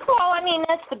 Well, I mean,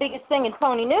 that's the biggest thing in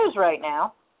pony news right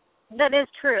now. That is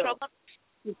true.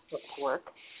 Work.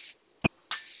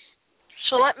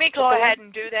 So let me go ahead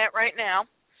and do that right now.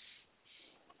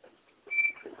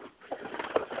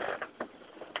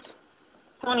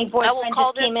 Pony boyfriend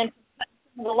just came in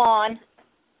from the lawn.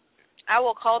 I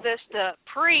will call this the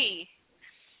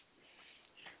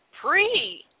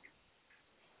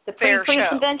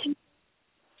pre-convention.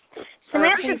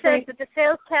 Samantha says that the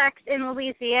sales tax in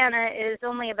Louisiana is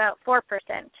only about 4%.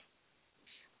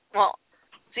 Well,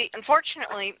 see,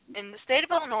 unfortunately, in the state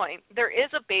of Illinois, there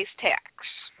is a base tax.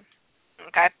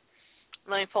 Okay?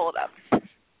 Let me pull it up.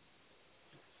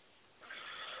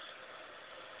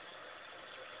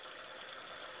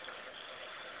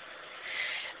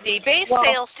 The base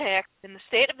sales tax in the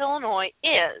state of Illinois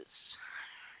is,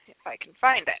 if I can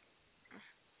find it.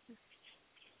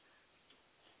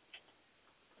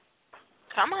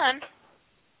 Come on.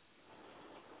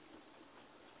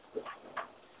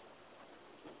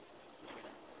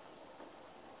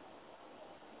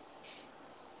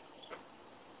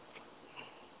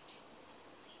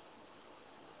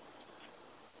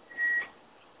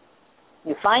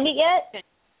 You find it yet?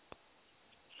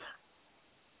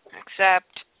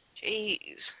 Except,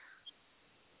 jeez.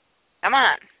 Come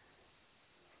on.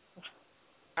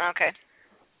 Okay.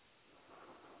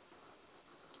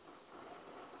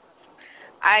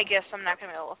 I guess I'm not going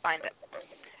to be able to find it.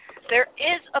 There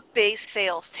is a base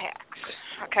sales tax,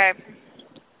 okay?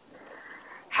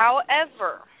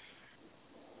 However,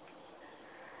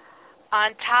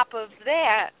 on top of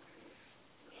that,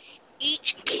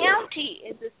 each county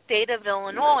in the state of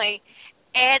Illinois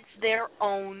adds their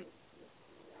own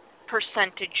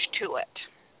percentage to it.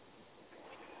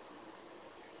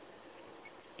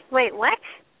 Wait, what?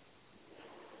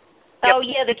 Yep. Oh,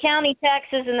 yeah, the county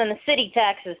taxes and then the city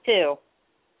taxes, too.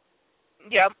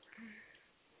 Yep.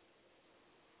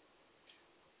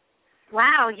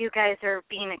 Wow, you guys are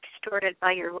being extorted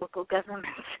by your local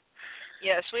governments.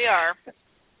 Yes, we are.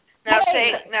 Now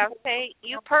say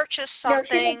you purchase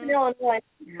something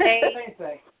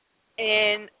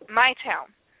in my town,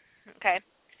 okay?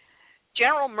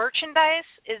 General merchandise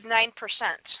is 9%.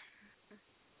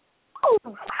 Oh,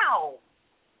 wow.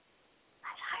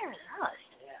 That's higher than us.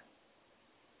 Yeah.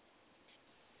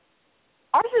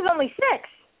 Ours is only 6.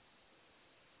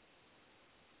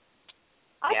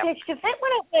 I pitched a fit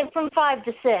when it went from 5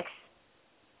 to 6.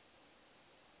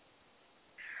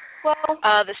 Well,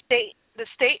 the state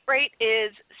rate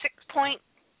is 6.25%.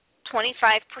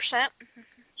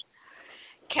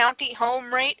 County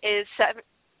home rate is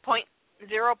 0.75%.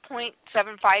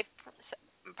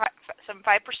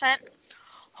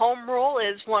 Home rule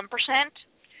is 1%.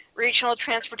 Regional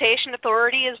Transportation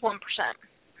Authority is 1%.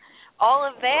 All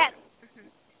of that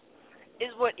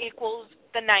is what equals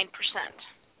the 9%.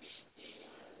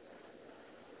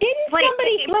 Didn't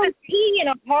somebody blow tea in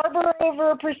a harbor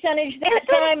over a percentage that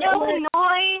time? Isn't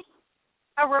Illinois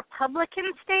a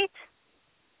Republican state?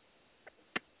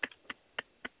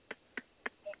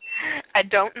 I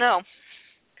don't know.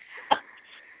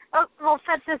 Oh, well,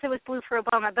 Fed says it was blue for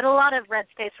Obama, but a lot of red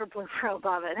states were blue for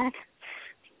Obama.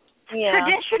 Yeah.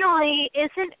 Traditionally,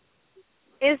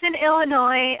 isn't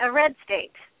Illinois a red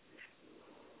state?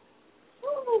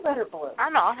 Oh, better blue. I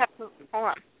don't know. I'll have to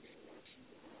hold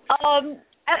on.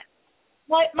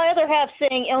 My other half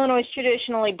saying Illinois is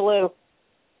traditionally blue.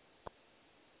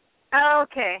 Oh,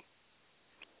 okay.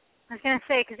 I was going to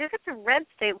say, because if it's a red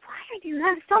state, why do you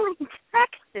have so many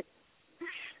taxes?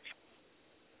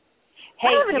 Hey, I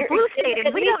live in a blue state,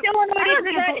 and we don't...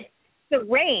 The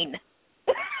rain.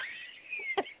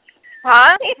 Huh?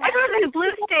 I live in a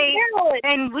blue state,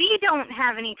 and we don't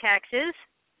have any taxes.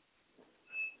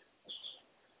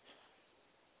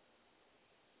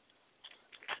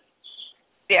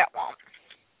 Yeah, it won't.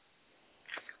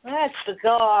 That's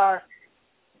bizarre.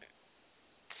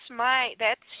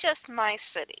 That's just my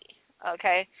city,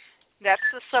 okay? That's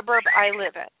the suburb I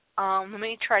live in. Let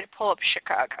me try to pull up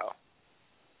Chicago.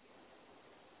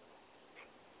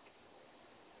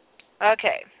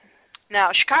 Okay.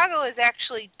 Now, Chicago is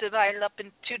actually divided up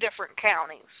in 2 different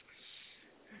counties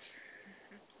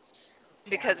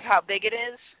because of how big it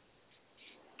is.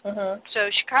 Uh-huh.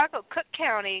 So Chicago Cook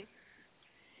County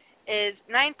is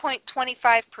 9.25%.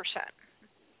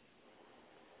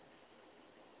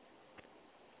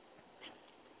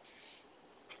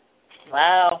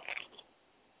 Wow.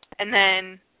 And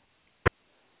then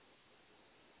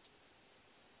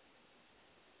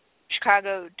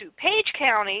Chicago DuPage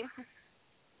County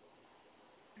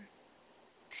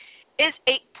is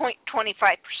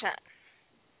 8.25%.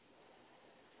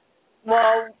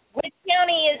 Well, which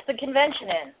county is the convention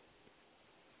in?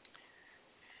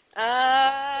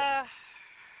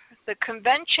 The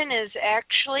convention is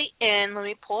actually in, let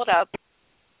me pull it up.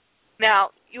 Now,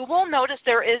 you will notice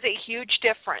there is a huge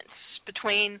difference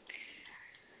between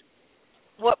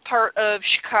what part of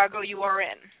Chicago you are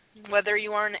in, whether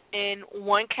you are in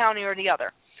one county or the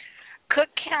other. Cook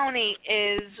County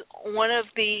is one of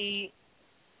the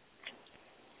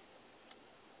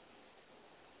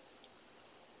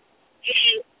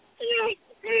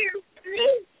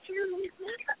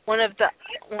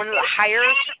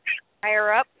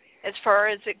higher up as far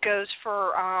as it goes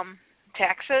for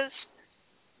taxes.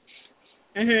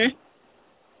 Mhm.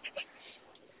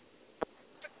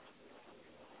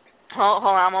 Hold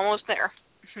on, I'm almost there.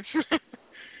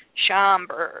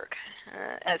 Schaumburg,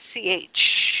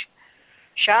 SCH.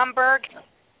 Schaumburg.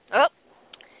 Oh,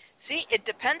 see, it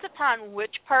depends upon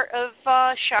which part of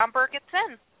Schaumburg it's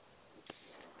in.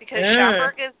 Because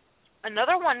Schaumburg is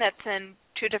another one that's in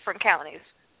two different counties.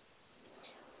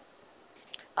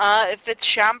 If it's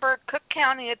Schaumburg, Cook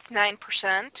County, it's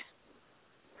 9%.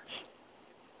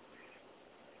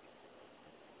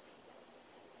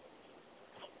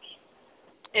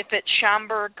 If it's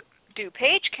Schaumburg,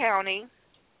 DuPage County,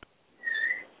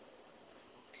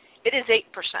 it is 8%.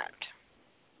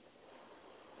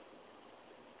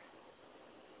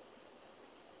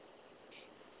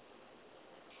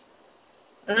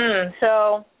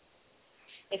 So,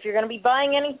 if you're going to be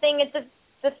buying anything at the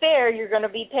fair, you're going to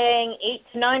be paying 8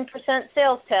 to 9%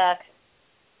 sales tax.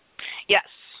 Yes.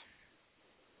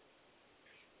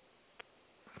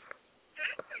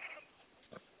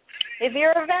 If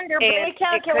you're a vendor, bring a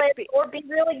calculator or be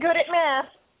really good at math.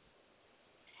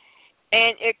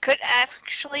 And it could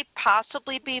actually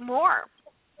possibly be more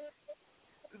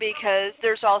because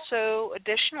there's also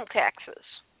additional taxes.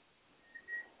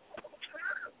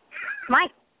 My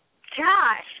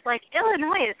gosh, like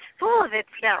Illinois is full of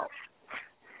itself.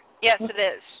 Yes, it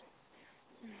is.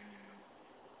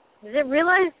 Does it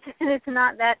realize that it's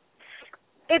not that?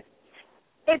 It's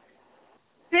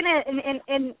been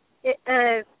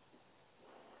a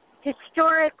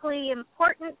historically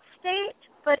important state,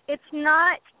 but it's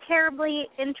not terribly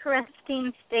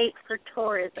interesting state for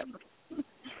tourism.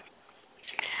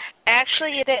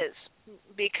 Actually, it is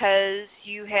because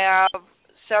you have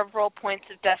several points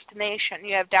of destination.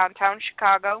 You have downtown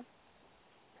Chicago.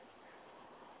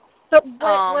 But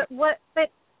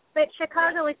But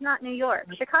Chicago is not New York.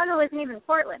 Chicago isn't even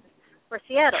Portland or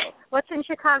Seattle. What's in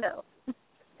Chicago?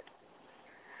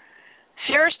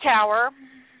 Sears Tower,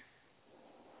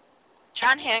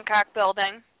 John Hancock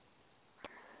Building,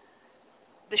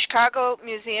 the Chicago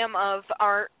Museum of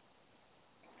Art.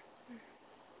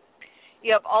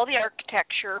 You have all the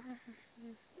architecture.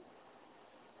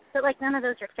 But, like, none of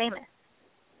those are famous.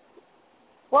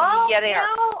 Well, yeah, they are.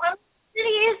 The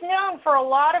city is known for a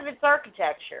lot of its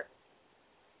architecture.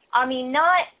 I mean,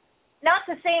 not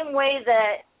the same way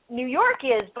that New York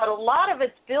is, but a lot of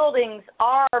its buildings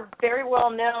are very well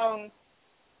known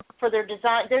for their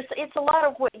design. It's a lot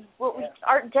of what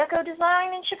Art Deco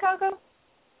design in Chicago.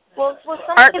 Well,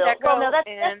 some Art of Deco. No, that's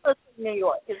New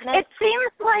York, isn't it? It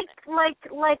seems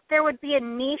like there would be a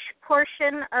niche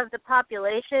portion of the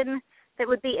population that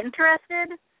would be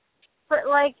interested, but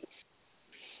like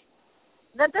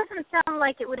that doesn't sound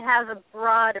like it would have a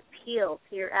broad appeal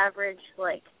to your average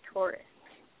like tourist.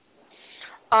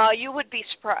 You would be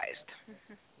surprised.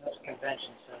 Most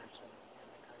convention centers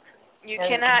in the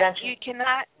country. You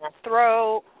cannot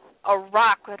throw a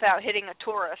rock without hitting a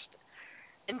tourist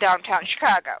in downtown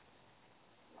Chicago.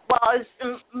 Well, as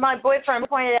my boyfriend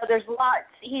pointed out, there's lots.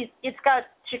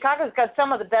 Chicago's got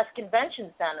some of the best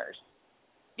convention centers.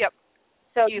 Yep.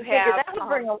 So you figure that would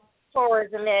bring a lot of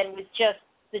tourism in with just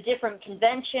the different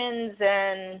conventions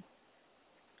and.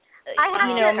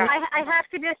 I have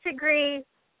to disagree.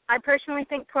 I personally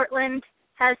think Portland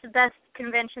has the best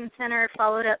convention center,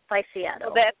 followed up by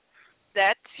Seattle. Well,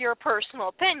 that's your personal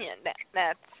opinion.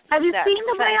 Have you seen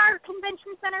the way our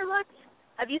convention center looks?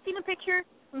 Have you seen a picture?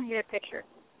 Let me get a picture.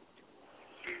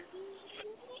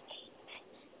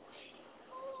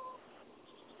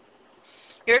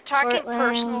 You're talking Portland.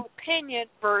 personal opinion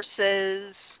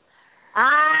versus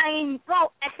popular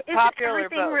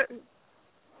vote.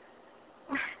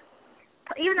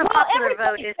 Even a popular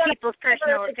vote is people's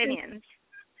personal opinions.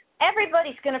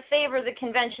 Everybody's going to favor the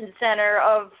convention center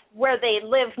of where they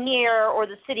live near or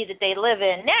the city that they live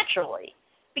in naturally.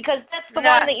 because that's the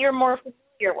one that you're more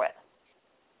familiar with.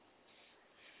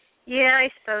 Yeah, I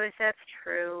suppose that's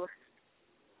true.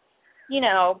 You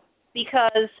know,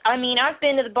 because, I mean, I've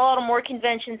been to the Baltimore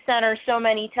Convention Center so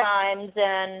many times,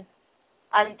 and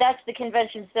that's the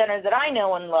convention center that I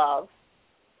know and love.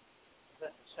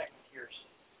 That's the second-tier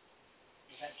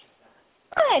convention center.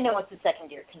 I know it's a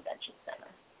second-tier convention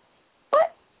center.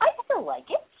 But I still like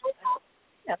it.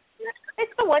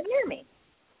 It's the one near me.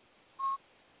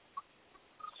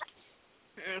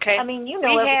 Okay. I mean, you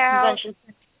know every convention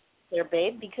center there,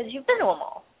 babe, because you've been to them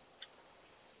all.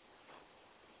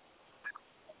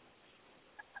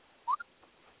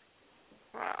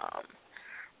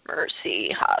 Mercy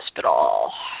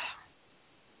Hospital.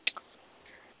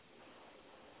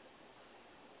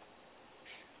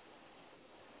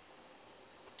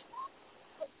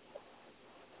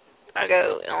 I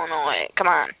go, Illinois. Come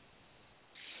on.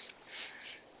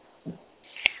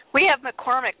 We have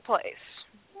McCormick Place.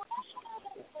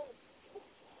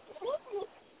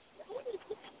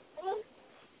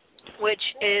 Which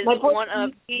is one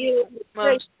of the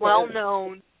most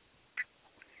well-known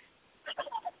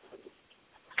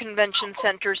convention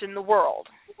centers in the world.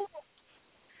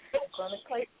 McCormick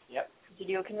Place? Yep. Did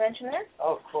you do a convention there?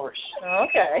 Oh, of course.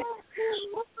 Okay.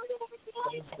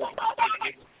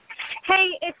 Hey,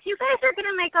 if you guys are going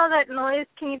to make all that noise,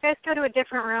 can you guys go to a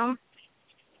different room?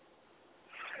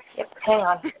 Yep, hang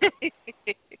on.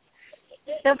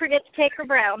 Don't forget to take her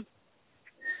brown.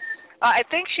 I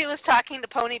think she was talking to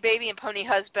Pony Baby and Pony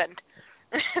Husband.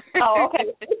 Oh, okay.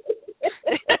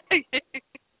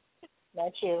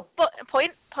 Not you.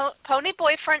 Pony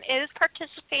Boyfriend is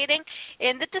participating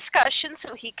in the discussion,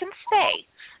 so he can stay.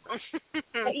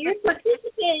 You're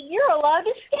participating. You're allowed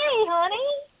to stay, honey.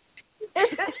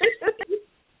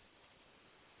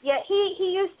 Yeah,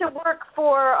 he used to work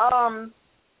for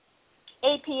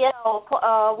APL,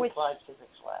 which Applied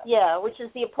Physics Lab. Yeah, which is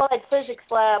the Applied Physics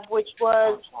Lab, which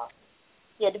was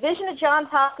division of Johns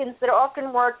Hopkins that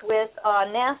often worked with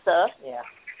NASA. Yeah.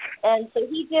 And so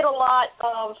he did a lot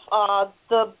of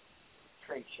the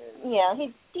trade shows. Yeah,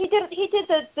 he did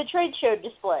the trade show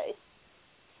displays.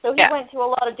 So he went to a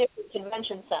lot of different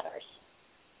convention centers.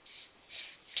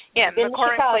 Yeah,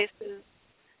 McCormick Place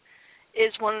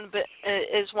is one of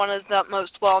the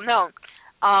most well known.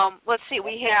 Let's see,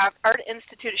 we have Art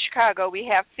Institute of Chicago, we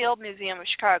have Field Museum of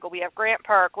Chicago, we have Grant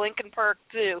Park, Lincoln Park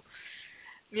Zoo,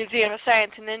 Museum of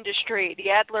Science and Industry, the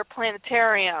Adler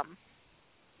Planetarium.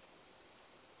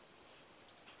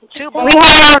 We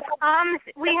have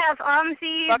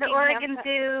OMSI, the Oregon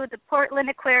Zoo, the Portland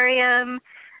Aquarium,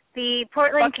 the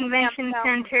Portland Convention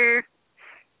Center,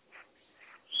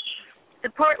 the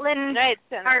Portland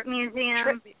Art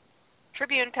Museum,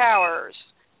 Tribune Towers,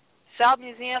 South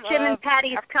Museum Jim of and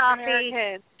Patty's African Coffee.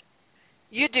 Americans.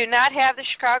 You do not have the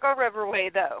Chicago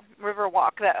Riverwalk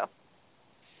though.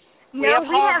 No,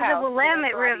 we have the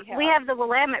Willamette River. We have the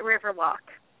Willamette Riverwalk.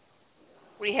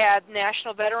 We have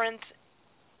National Veterans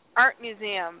Art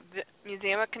Museum,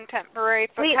 Museum of Contemporary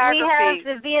Photography.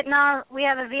 We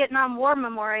have a Vietnam War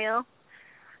Memorial,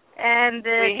 and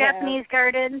the Japanese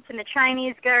Gardens and the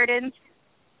Chinese Gardens.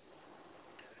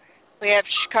 We have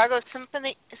Chicago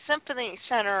Symphony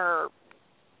Center.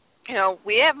 You know,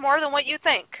 we have more than what you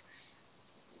think.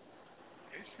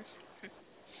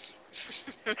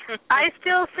 I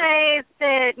still say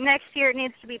that next year it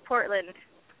needs to be Portland.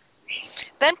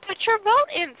 Then put your vote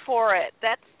in for it.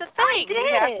 That's the thing. I did.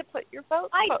 You have to put your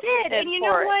vote in. I did, and you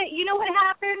know for what? You know what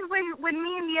happened when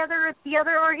me and the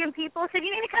other Oregon people said you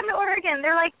need to come to Oregon.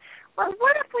 They're like, well,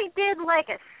 what if we did like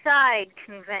a side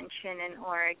convention in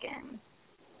Oregon,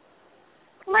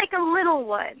 like a little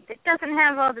one that doesn't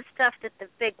have all the stuff that the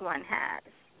big one has?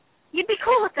 You'd be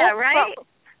cool with that, right?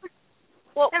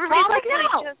 Well, everybody's like,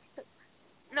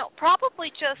 no.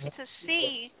 Probably just to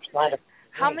see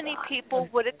how many people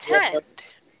would attend.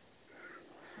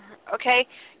 Okay,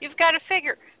 you've got to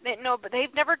figure. But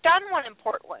they've never done one in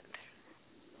Portland.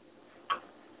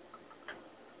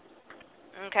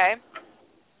 Okay.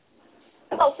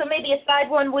 Oh, so maybe a side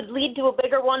one would lead to a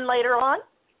bigger one later on?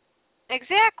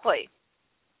 Exactly.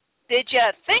 Did you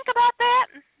think about that?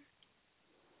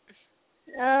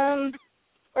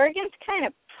 Oregon's kind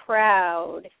of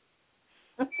proud.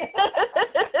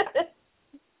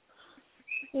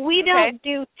 We don't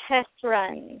do test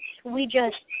runs. We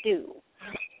just do.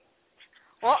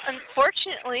 Well,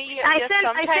 unfortunately, I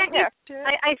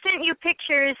sent you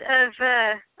pictures of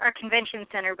our convention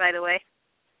center, by the way.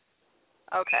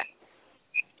 Okay.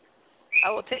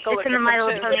 I will take a look. It's in the My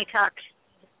Little Pony Talk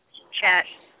chat,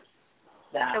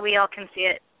 so we all can see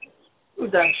it. Who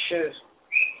done shoes?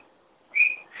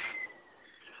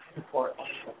 In Portland.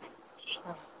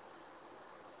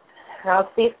 I'll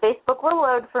see if Facebook will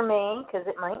load for me, because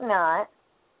it might not.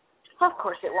 Of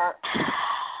course it won't.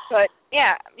 But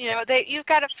yeah, you've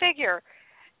got to figure,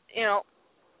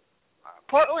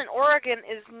 Portland, Oregon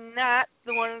is not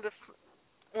one of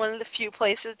the few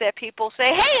places that people say,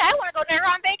 "Hey, I want to go there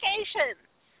on vacation."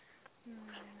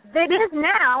 It is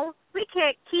now. We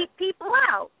can't keep people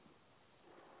out.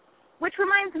 Which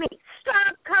reminds me,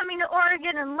 stop coming to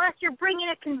Oregon unless you're bringing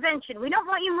a convention. We don't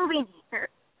want you moving here.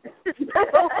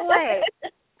 Go away.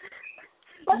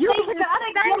 You can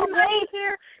spend money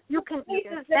here. You can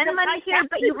spend money here,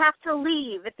 but you have to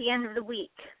leave at the end of the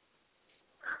week.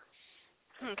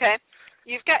 Okay,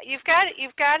 you've got to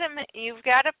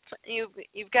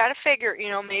figure.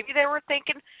 Maybe they were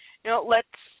thinking, let's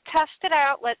test it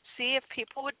out. Let's see if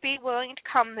people would be willing to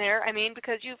come there. I mean,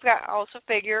 because you've got to also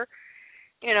figure,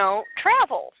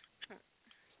 travel.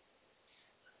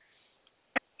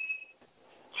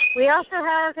 We also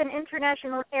have an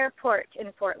international airport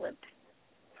in Portland.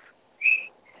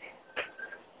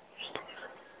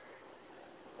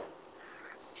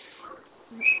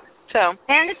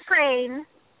 And a train,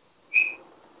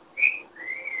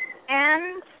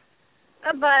 and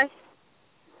a bus,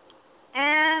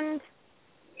 and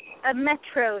a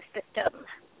metro system.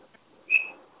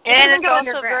 And it's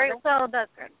also very... It's all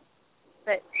underground.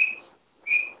 But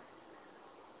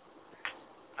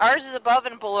ours is above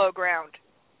and below ground.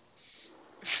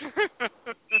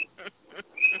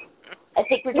 I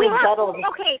think we're doing better.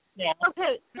 Okay.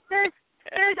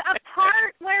 There's a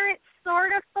part where it's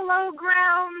sort of below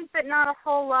ground, but not a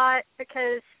whole lot,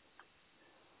 because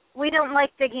we don't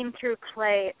like digging through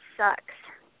clay. It sucks.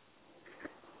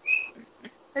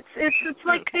 It's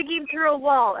like digging through a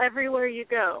wall everywhere you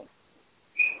go.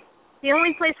 The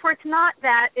only place where it's not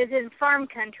that is in farm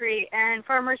country, and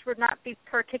farmers would not be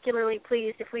particularly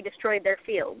pleased if we destroyed their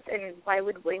fields, and why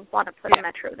would we want to put a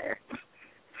metro there?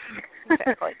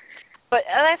 Exactly. But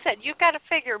as I said, you've got to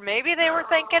figure, maybe they were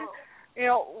thinking,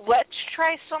 let's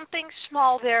try something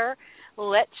small there.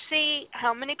 Let's see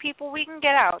how many people we can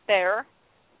get out there.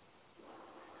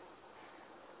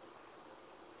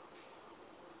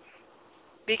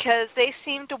 Because they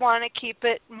seem to want to keep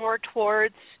it more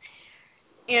towards,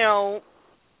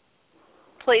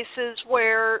 places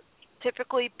where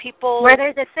typically people... Where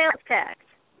there's a sales tax.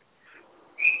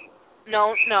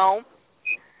 No.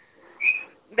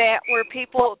 That where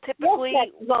people typically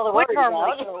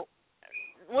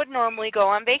would normally go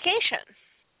on vacation.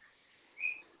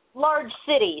 Large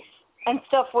cities and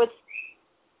stuff with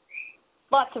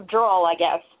lots of drawl, I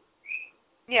guess.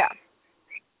 Yeah.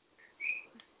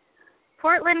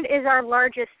 Portland is our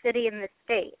largest city in the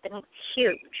state, and it's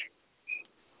huge.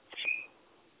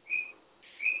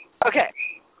 Okay.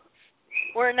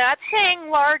 We're not saying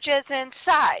large as in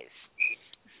size.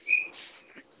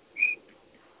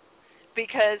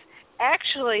 Because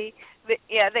actually,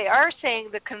 they are saying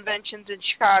the convention's in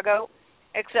Chicago,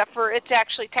 except for it's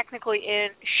actually technically in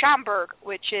Schaumburg,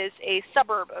 which is a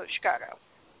suburb of Chicago.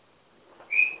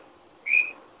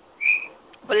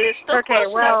 But it is still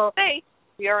close enough to say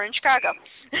we are in Chicago.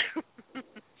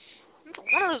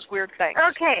 One of those weird things.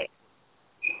 Okay.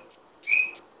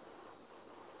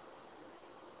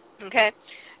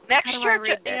 Next year,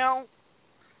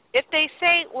 if they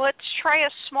say, let's try a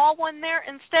small one there,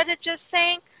 instead of just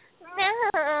saying,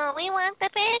 no, we want the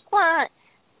big one,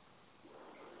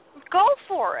 go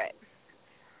for it.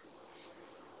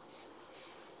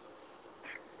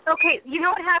 Okay, you know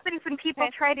what happens when people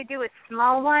try to do a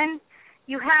small one?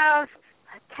 You have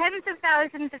tens of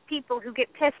thousands of people who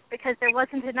get pissed because there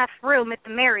wasn't enough room at the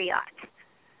Marriott.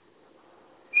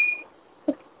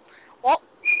 Well,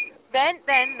 then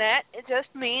that it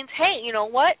just means, hey, you know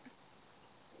what?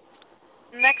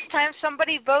 Next time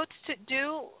somebody votes to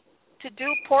do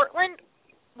Portland,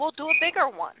 we'll do a bigger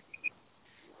one.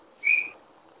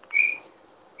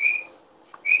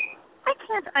 Why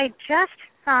can't I just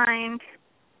find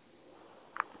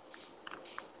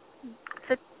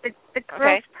the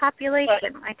gross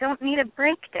population? I don't need a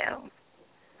breakdown.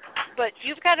 But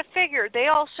you've got to figure, they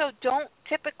also don't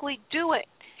typically do it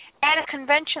at a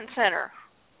convention center.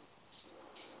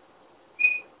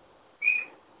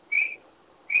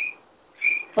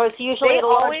 So it's usually at a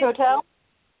large hotel?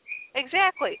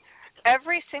 Exactly.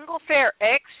 Every single fair,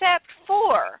 except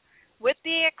for, with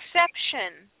the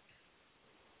exception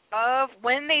of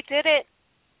when they did it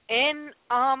in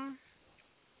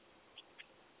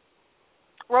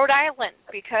Rhode Island,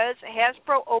 because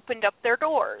Hasbro opened up their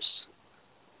doors.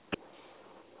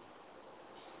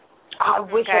 I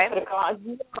wish I could have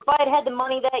gone. If I had had the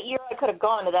money that year, I could have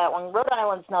gone to that one. Rhode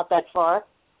Island's not that far.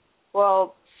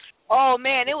 Well, Oh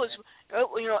man, it was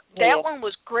that one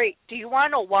was great. Do you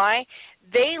want to know why?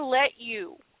 They let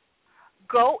you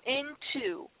go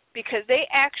into, because they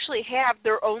actually have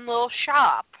their own little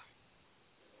shop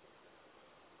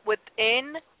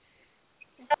within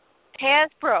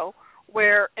Hasbro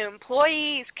where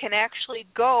employees can actually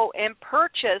go and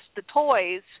purchase the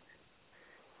toys.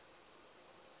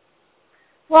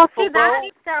 Well, see,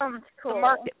 that sounds cool. The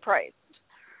market price.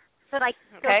 But I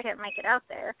still can't make it out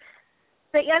there.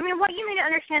 But I mean, what you need to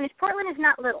understand is Portland is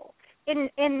not little. In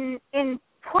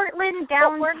Portland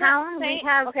downtown, we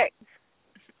have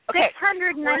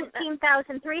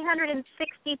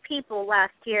 619,360 people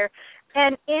last year,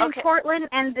 and in Portland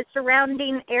and the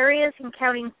surrounding areas, and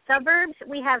counting suburbs,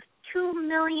 we have 2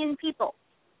 million people.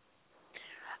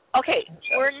 Okay,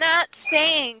 we're not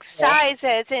saying size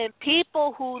as in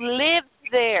people who live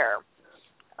there.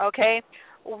 Okay,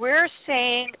 we're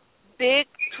saying big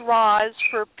draws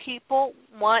for people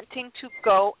wanting to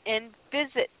go and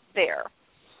visit there.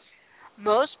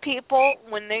 Most people,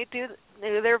 when they do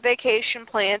their vacation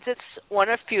plans, it's one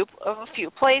of a few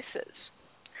places.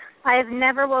 I have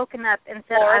never woken up and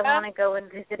said Florida, I want to go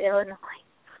and visit Illinois.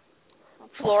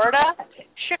 Florida,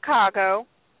 Chicago,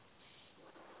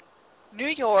 New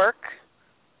York,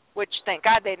 which thank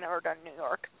God they've never done New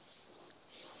York.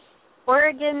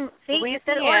 Oregon, see, you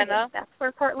said Louisiana. Oregon. That's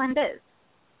where Portland is.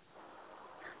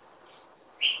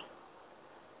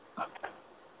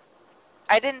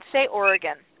 I didn't say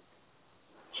Oregon.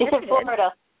 She said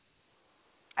Florida.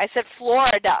 I said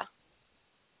Florida.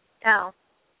 Oh.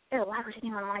 Ew, why would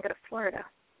anyone want to go to Florida?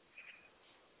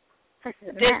 This is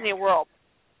a Disney mess. World.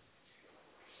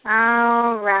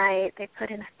 Oh, right. They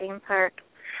put in a theme park.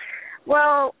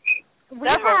 Well, we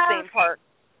have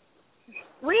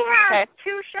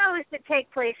two shows that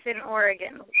take place in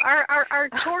Oregon. Our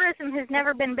tourism has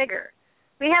never been bigger.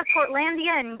 We have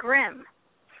Portlandia and Grimm.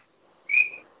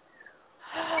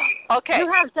 Okay.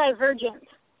 You have Divergent.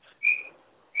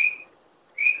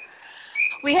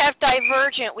 We have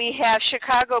Divergent. We have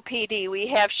Chicago PD. We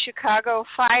have Chicago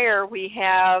Fire. We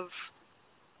have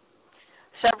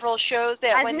several shows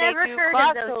that when they do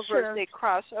crossovers, they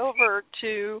cross over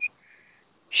to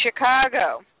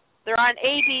Chicago. They're on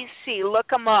ABC. Look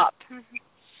them up.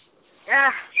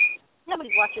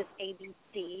 Nobody watches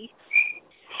ABC.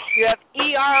 You have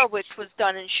ER, which was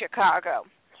done in Chicago.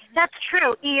 That's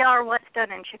true. ER was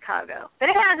done in Chicago. But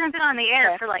it hasn't been on the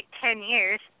air for like 10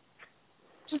 years.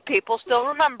 People still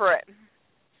remember it.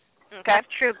 Okay. That's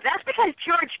true. That's because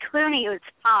George Clooney was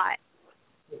hot.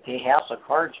 The House of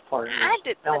Cards part of I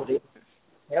did.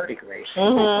 Very great.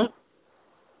 Mm-hmm.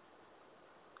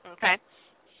 Okay.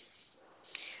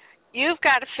 You've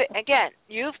got to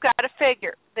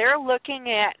figure. They're looking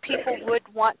at people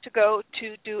would want to go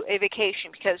to do a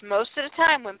vacation, because most of the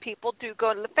time when people do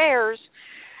go to the fairs,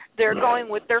 they're going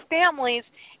with their families,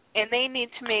 and they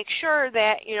need to make sure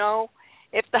that,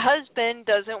 if the husband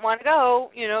doesn't want to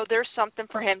go, there's something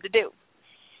for him to do.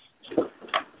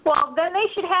 Well, then they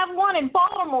should have one in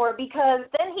Baltimore, because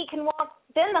then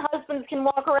the husbands can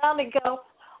walk around and go,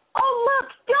 oh,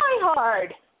 look, Die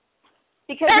Hard.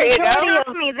 Because there you go. Die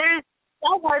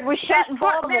Hard was shot in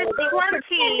Baltimore. They were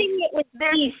pretending it was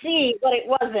DC, but it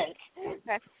wasn't.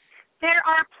 Okay. There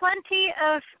are plenty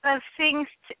of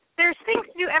things. There's things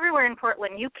to do everywhere in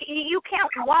Portland. You can't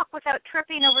walk without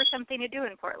tripping over something to do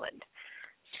in Portland.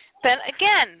 Then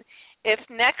again, if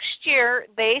next year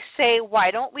they say,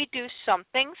 why don't we do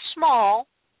something small,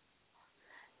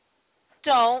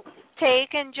 don't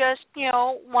take and just,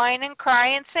 whine and cry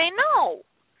and say no.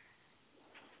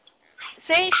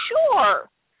 Say sure.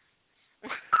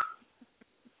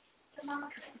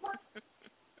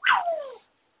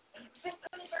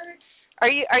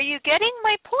 Are you getting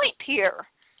my point here?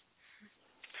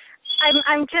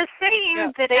 I'm just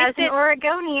saying that as an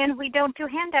Oregonian, we don't do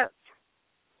handouts.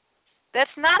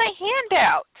 That's not a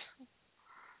handout.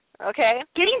 Okay?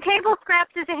 Getting table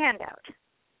scraps is a handout.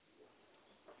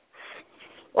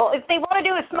 Well, if they want to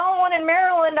do a small one in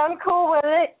Maryland, I'm cool with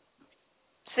it.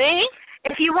 See?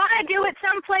 If you want to do it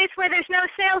someplace where there's no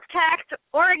sales tax,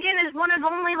 Oregon is one of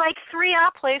only like 3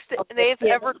 places that they've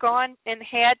ever gone and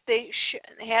had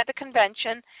a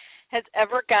convention has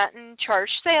ever gotten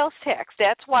charged sales tax.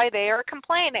 That's why they are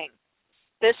complaining.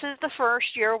 This is the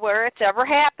first year where it's ever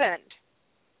happened.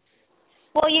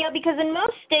 Well, yeah, because in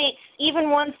most states,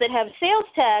 even ones that have sales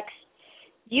tax,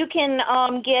 you can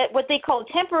get what they call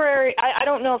temporary. I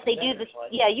don't know if they do this.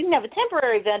 Yeah, you can have a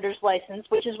temporary vendor's license,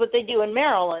 which is what they do in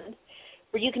Maryland,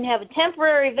 where you can have a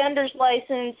temporary vendor's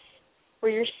license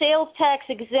where you're sales tax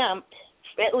exempt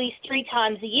at least 3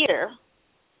 times a year.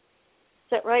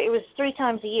 Is that right? It was 3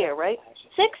 times a year, right?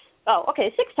 6? Oh,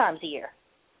 okay, 6 times a year.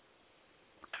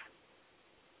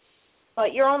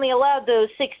 but you're only allowed those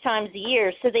 6 times a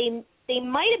year. So they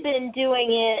might have been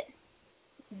doing it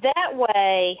that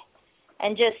way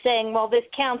and just saying, well, this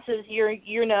counts as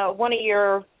one of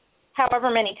your however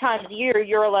many times a year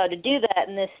you're allowed to do that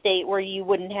in this state where you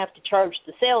wouldn't have to charge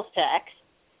the sales tax.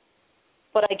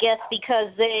 But I guess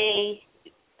because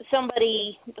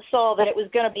somebody saw that it was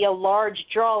going to be a large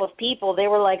draw of people, they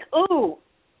were like, ooh,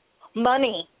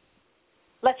 money.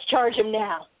 Let's charge them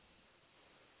now.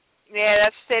 Yeah,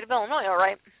 that's the state of Illinois, all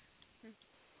right.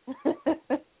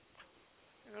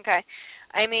 Okay.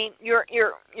 I mean, you're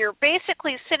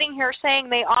basically sitting here saying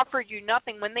they offered you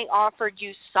nothing when they offered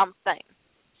you something.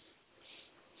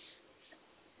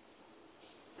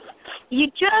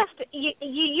 You'd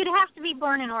have to be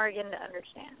born in Oregon to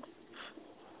understand.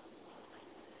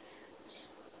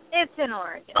 It's an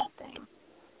Oregon thing.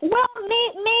 Well,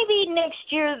 maybe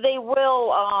next year they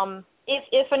will.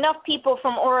 If enough people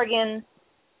from Oregon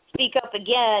speak up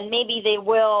again, maybe they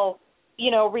will,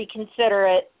 reconsider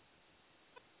it,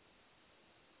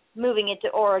 moving it to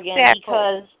Oregon,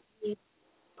 because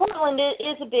Portland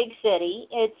is a big city.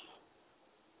 It's,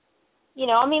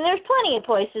 there's plenty of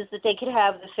places that they could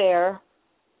have the fair.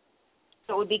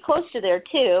 So it would be close to there,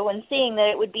 too, and seeing that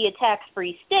it would be a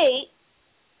tax-free state,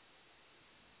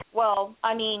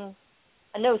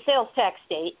 a no-sales tax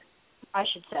state, I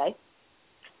should say,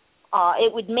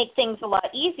 it would make things a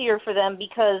lot easier for them,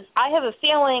 because I have a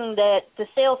feeling that the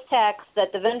sales tax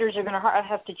that the vendors are going to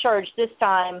have to charge this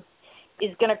time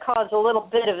is going to cause a little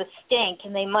bit of a stink,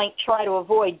 and they might try to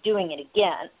avoid doing it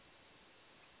again.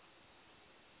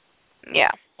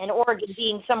 Yeah. And Oregon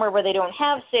being somewhere where they don't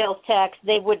have sales tax,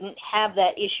 they wouldn't have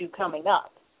that issue coming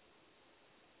up.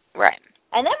 Right.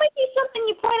 And that might be something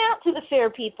you point out to the fair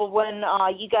people when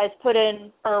you guys put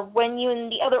in, or when you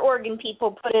and the other Oregon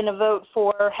people put in a vote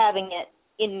for having it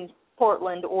in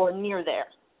Portland or near there.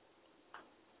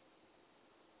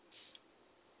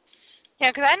 Yeah,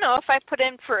 because I know if I put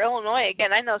in for Illinois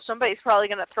again, I know somebody's probably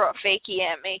going to throw a fakie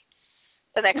at me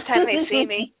the next time they see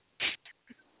me.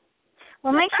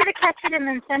 Well, make sure to catch it and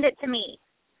then send it to me.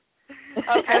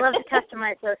 Okay. I love to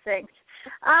customize those things.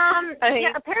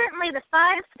 Apparently the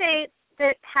 5 states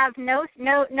that have no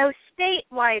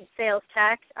statewide sales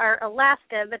tax are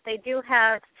Alaska, but they do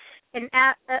have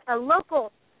a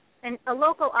local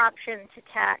option to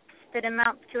tax that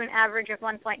amounts to an average of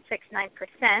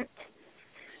 1.69%.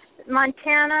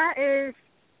 Montana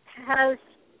has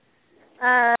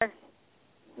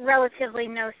relatively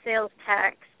no sales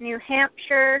tax. New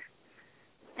Hampshire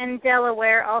and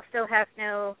Delaware also have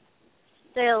no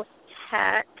sales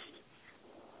tax.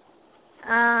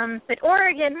 But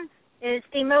Oregon is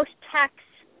the most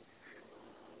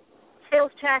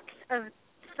sales tax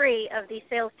free of the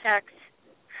sales tax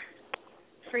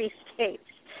free states,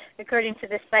 according to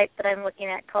this site that I'm looking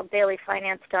at called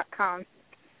dailyfinance.com.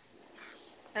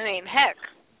 I mean, heck.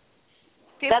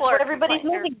 That's what everybody's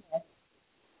moving with.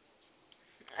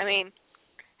 I mean,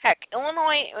 heck,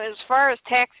 Illinois, as far as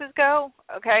taxes go,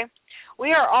 okay,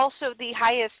 we are also the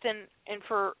highest in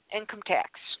for income tax.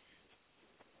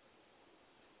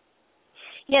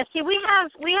 Yeah, see, we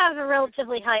have a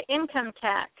relatively high income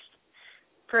tax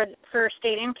for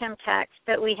state income tax,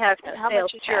 but we have no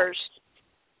sales tax. Yours?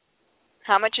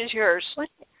 How much is yours? What?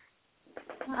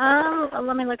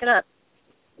 Let me look it up.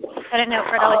 I don't know.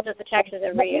 Fred always does the taxes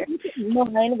every year.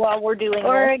 Mine while we're doing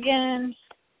Oregon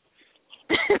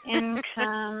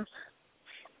income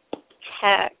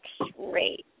tax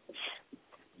rate.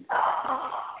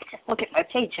 Look at my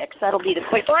paychecks. That'll be the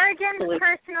quick. Oregon's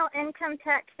personal income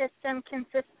tax system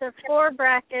consists of 4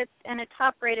 brackets and a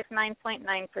top rate of 9.9%.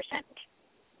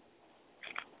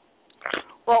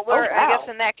 Well, I guess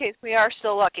in that case we are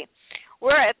still lucky.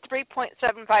 We're at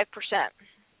 3.75%.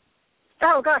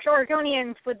 Oh gosh,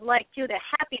 Oregonians would like you to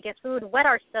happiness. We would wet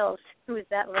ourselves. Who is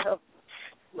that low?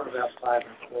 What about 5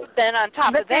 and 4? Then on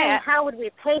top of that, then how would we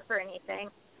pay for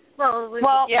anything? Well, we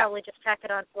would probably just tack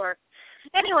it on 4.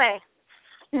 Anyway,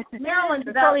 Maryland's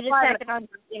probably just tack it on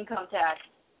income tax.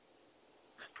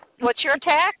 What's your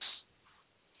tax?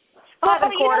 5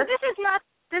 and 1/4.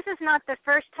 This is not the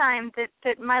first time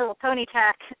that My Little Pony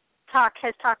Talk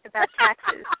has talked about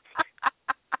taxes.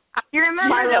 You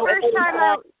remember the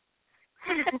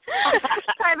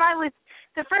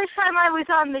first time I was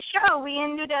on the show, we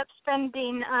ended up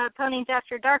spending Ponies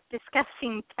After Dark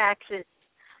discussing taxes.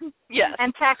 Yes.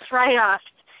 And tax write-offs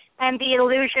and the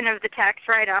illusion of the tax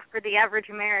write-off for the average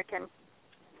American.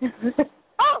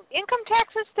 Oh, income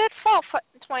taxes did fall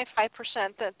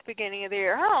 25% at the beginning of the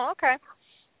year. Oh, okay.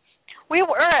 We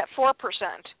were at 4%.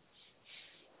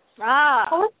 Ah.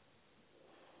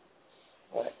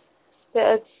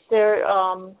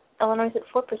 Illinois is at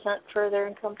 4% for their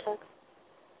income tax.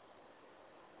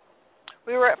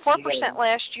 We were at 4%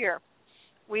 last year.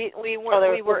 We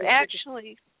were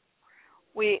actually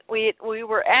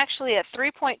at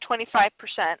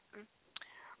 3.25%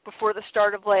 before the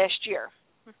start of last year.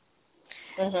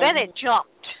 Mm-hmm. Then it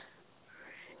jumped,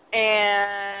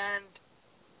 and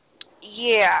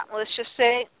yeah, let's just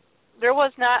say there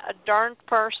was not a darn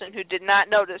person who did not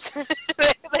notice.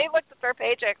 They looked at their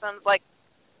paychecks and was like,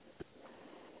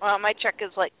 "Well, my check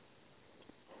is like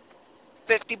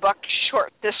 $50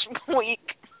 short this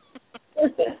week."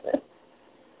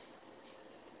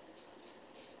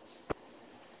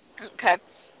 Okay.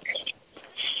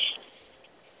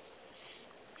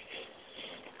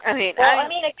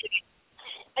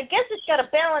 I guess it's got to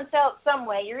balance out some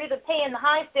way. You're either paying the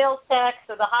high sales tax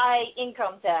or the high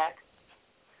income tax.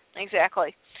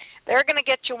 Exactly. They're going to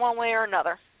get you one way or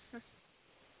another.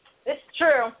 This is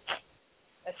true.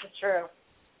 This is true.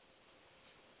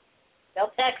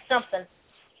 They'll tax something.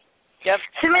 Yep.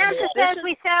 Samantha says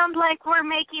we sound like we're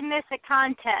making this a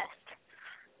contest.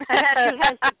 Who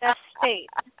has the best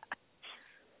state?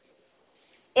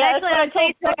 Yeah, actually, on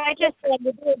Facebook,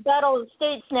 we're doing battle of the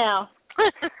states now.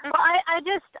 Well, I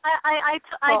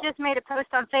just made a post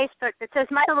on Facebook that says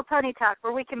My Little Pony Talk,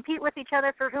 where we compete with each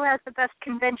other for who has the best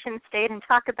convention state and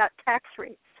talk about tax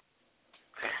rates.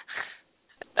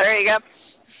 There you go.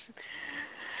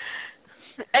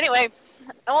 Anyway,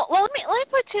 well, let me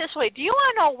put it this way. Do you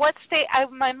want to know what state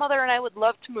my mother and I would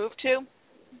love to move to?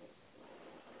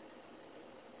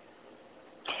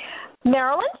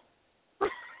 Maryland?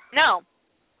 No.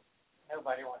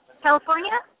 Nobody wants to know.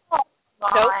 California? Nope.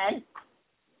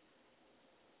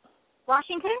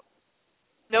 Washington?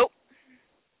 Nope.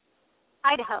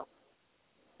 Idaho?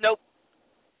 Nope.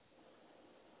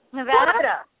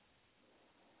 Nevada?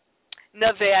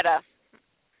 Nevada.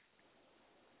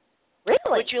 Really?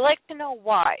 Would you like to know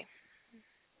why?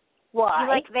 Why? You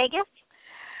like Vegas?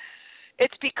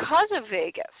 It's because of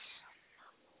Vegas.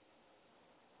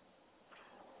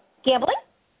 Gambling?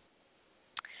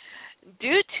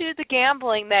 Due to the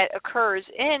gambling that occurs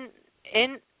in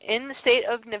the state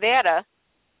of Nevada,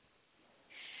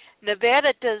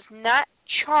 Nevada does not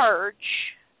charge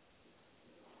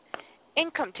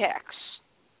income tax.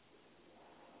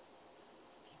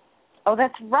 Oh,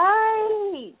 that's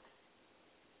right.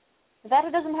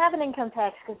 Nevada doesn't have an income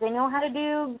tax because they know how to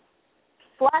do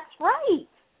flats right.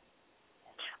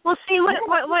 Well, see,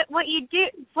 what you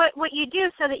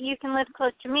do so that you can live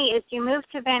close to me is you move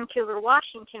to Vancouver,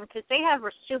 Washington, because they have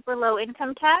a super low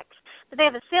income tax, but they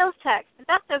have a sales tax. But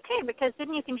that's okay because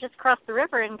then you can just cross the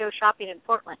river and go shopping in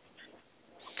Portland.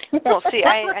 Well, see,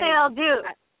 that's what they all do.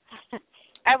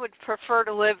 I would prefer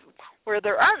to live where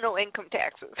there are no income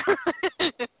taxes.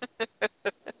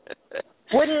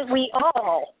 Wouldn't we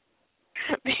all?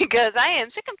 Because I am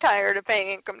sick and tired of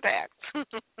paying income tax.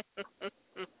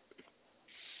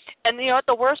 And you know what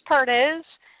the worst part is?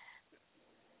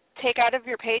 Take out of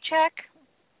your paycheck,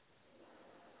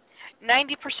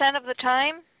 90% of the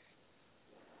time,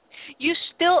 you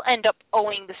still end up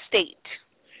owing the state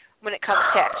when it comes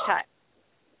tax time.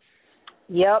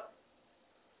 Yep.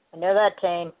 I know that,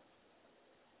 Tane.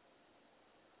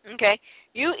 Okay.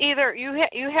 You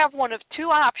have one of two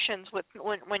options with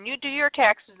when you do your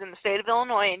taxes in the state of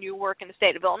Illinois and you work in the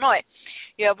state of Illinois.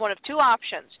 You have one of two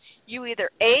options. You either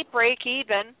A, break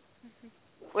even,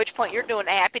 at which point you're doing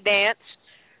a happy dance,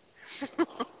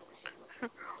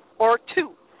 or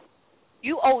two,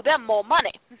 you owe them more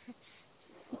money.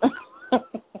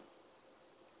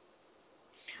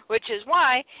 Which is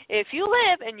why if you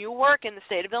live and you work in the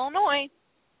state of Illinois,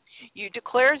 you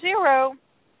declare zero.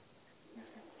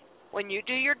 When you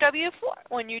do your W-4,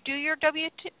 when you do your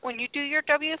W-2, when you do your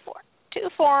W-4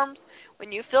 forms,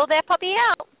 when you fill that puppy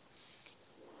out,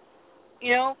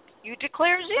 you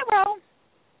declare zero,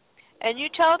 and you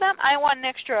tell them, I want an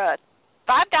extra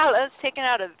 $5 taken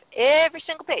out of every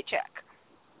single paycheck,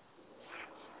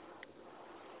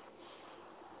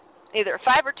 either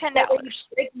 $5 or $10.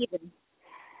 Break even.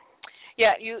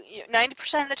 Yeah, you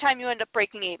 90% of the time you end up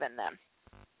breaking even then.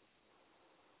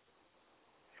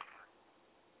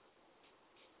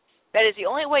 That is the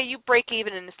only way you break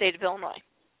even in the state of Illinois.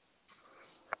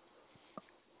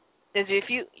 Is if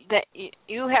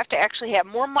you have to actually have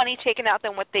more money taken out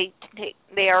than what they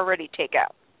already take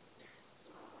out.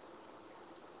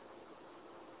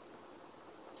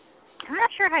 I'm not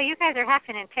sure how you guys are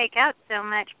having to take out so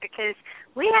much because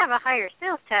we have a higher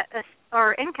sales tax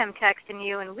or income tax than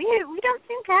you, and we don't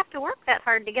seem to have to work that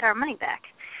hard to get our money back.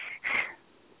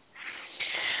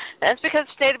 That's because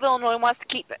the state of Illinois wants to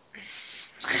keep it.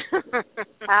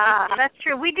 That's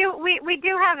true. We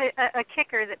do have a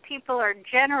kicker that people are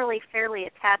generally fairly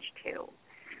attached to.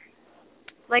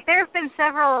 Like there have been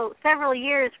several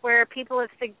years where people have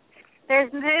there's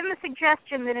been the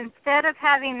suggestion that instead of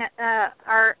having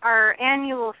our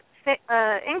annual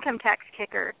income tax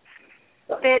kicker,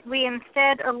 that we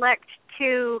instead elect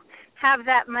to have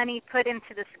that money put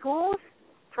into the schools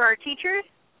for our teachers.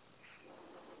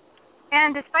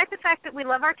 And despite the fact that we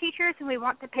love our teachers and we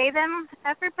want to pay them,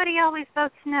 everybody always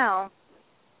votes no.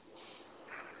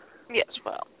 Yes,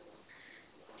 well.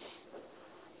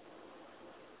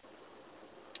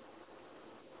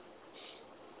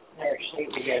 Actually,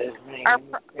 we got as many.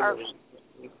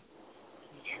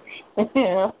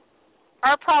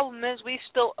 Our problem is we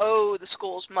still owe the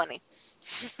schools money.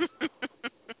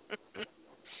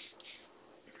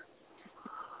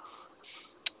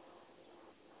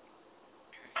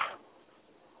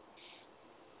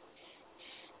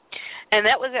 And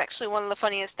that was actually one of the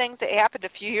funniest things that happened a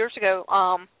few years ago.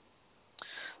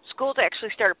 Schools actually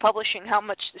started publishing how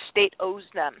much the state owes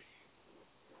them.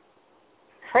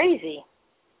 Crazy.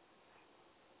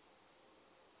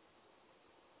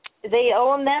 They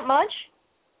owe them that much?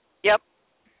 Yep.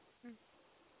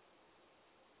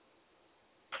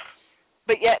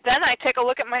 But yet, then I take a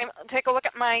look at my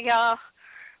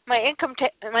my income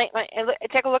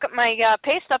take a look at my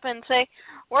pay stub and say,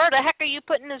 where the heck are you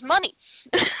putting this money?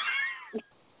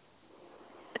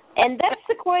 And that's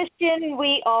the question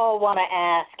we all want to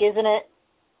ask, isn't it?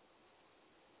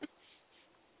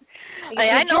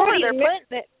 I know where they're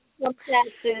putting it.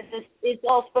 Taxes, it's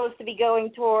all supposed to be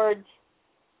going towards,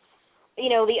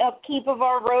 the upkeep of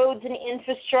our roads and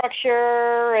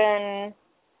infrastructure and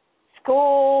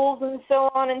schools and so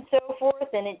on and so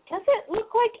forth, and it doesn't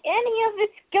look like any of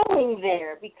it's going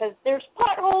there because there's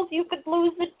potholes you could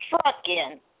lose a truck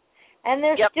in, and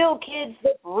there's still kids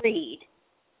that read.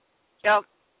 Yep.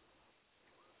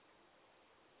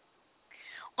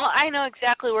 Well, I know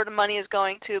exactly where the money is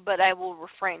going to, but I will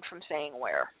refrain from saying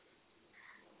where.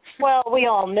 Well, we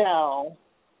all know.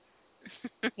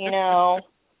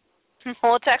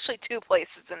 Well, it's actually two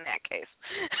places in that case.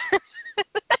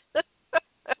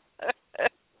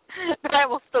 But I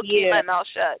will still keep my mouth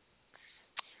shut.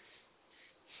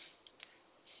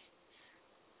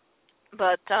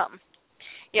 But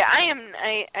yeah, I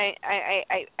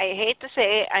hate to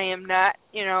say it, I am not,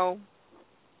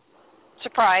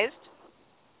 surprised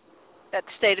that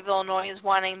the state of Illinois is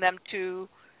wanting vendors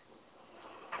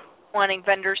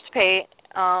to pay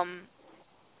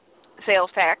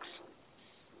sales tax.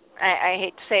 I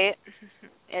hate to say it.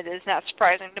 It is not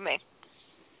surprising to me.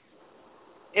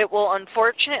 It will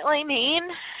unfortunately mean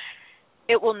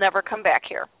it will never come back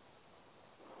here.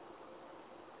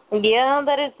 Yeah,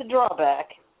 that is the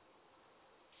drawback.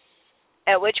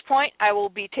 At which point I will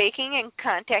be taking and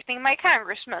contacting my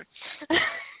congressman.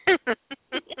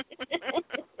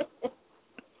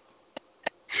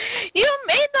 You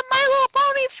made the My Little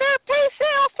Pony fair pay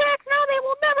sales tax. Now they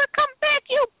will never come back,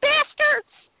 you bastards.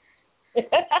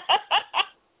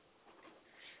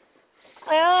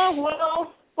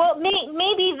 Well,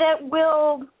 maybe that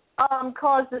will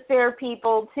cause the fair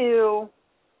people to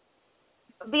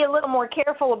be a little more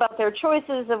careful about their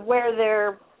choices of where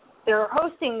they're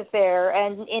hosting the fair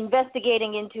and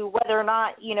investigating into whether or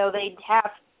not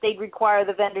they'd require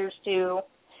the vendors to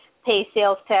pay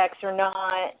sales tax or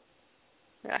not.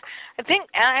 Yeah. I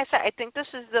think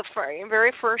this is the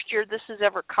very first year this has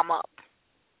ever come up.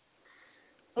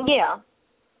 Yeah.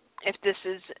 If this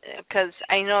is, because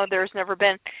I know there's never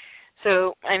been.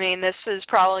 So, I mean, this is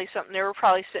probably something they were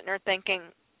probably sitting there thinking,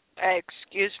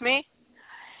 excuse me?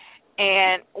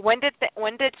 And when did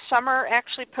Summer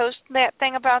actually post that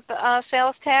thing about the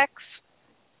sales tax?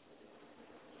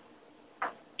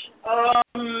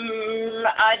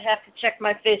 I'd have to check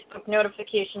my Facebook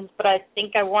notifications, but I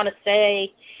think I want to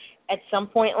say at some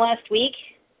point last week.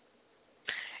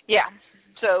 Yeah.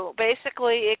 So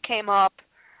basically, it came up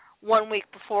 1 week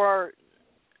before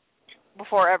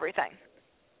everything.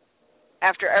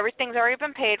 After everything's already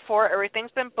been paid for, everything's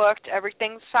been booked,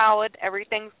 everything's solid,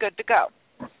 everything's good to go.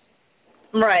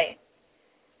 Right.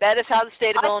 That is how the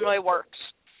state of Illinois works.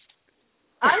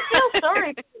 I feel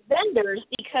sorry for the vendors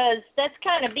because that's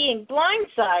kind of being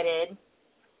blindsided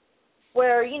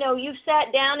where, you've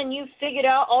sat down and you've figured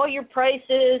out all your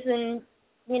prices and,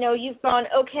 you've gone,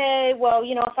 okay, well,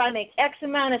 if I make X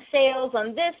amount of sales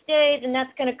on this day, then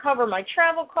that's going to cover my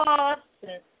travel costs.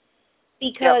 And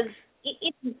because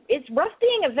it's rough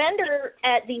being a vendor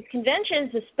at these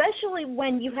conventions, especially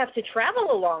when you have to travel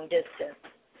a long distance.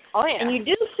 Oh, yeah. And you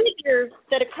do figure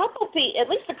that at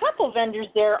least a couple vendors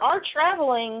there are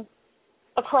traveling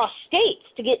across states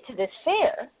to get to this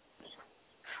fair.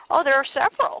 Oh, there are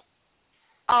several.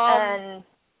 And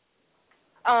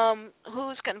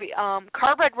who's going to be?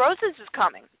 Carbred Roses is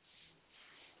coming.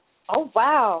 Oh,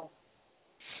 wow.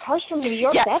 Cars from New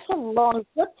York, yes. That's a long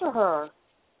trip for her.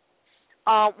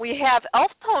 We have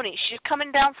Elf Pony. She's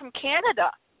coming down from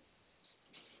Canada.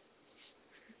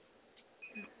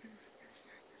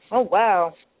 Oh,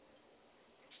 wow.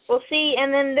 Well, see,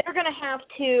 and then they're going to have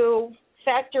to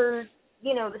factor,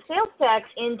 the sales tax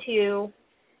into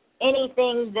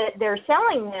anything that they're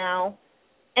selling now,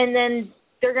 and then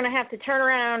they're going to have to turn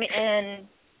around and,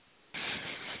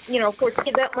 of course,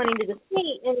 give that money to the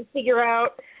state and figure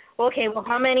out,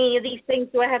 how many of these things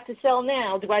do I have to sell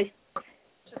now?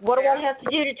 What do I have to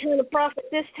do to turn a profit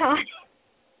this time?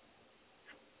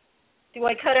 Do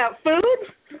I cut out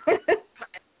food?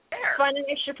 Find an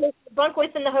extra place to bunk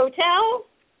with in the hotel?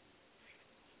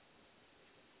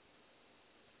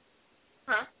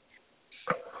 Huh?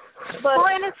 Well,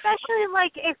 and especially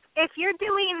like if you're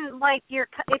doing like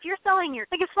if you're selling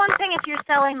it's one thing if you're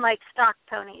selling like stock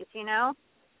ponies,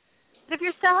 But if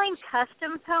you're selling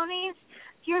custom ponies,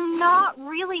 you're not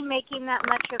really making that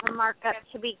much of a markup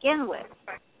to begin with.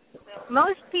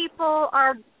 Most people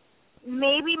are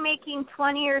maybe making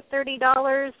 $20 or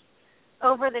 $30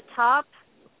 over the top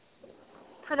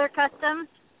for their customs.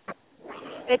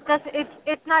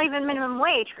 It's not even minimum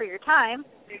wage for your time.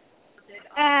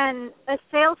 And a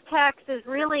sales tax is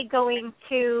really going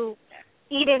to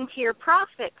eat into your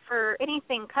profit for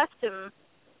anything custom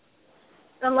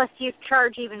unless you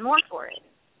charge even more for it.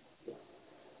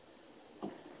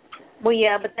 Well,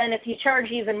 yeah, but then if you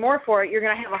charge even more for it, you're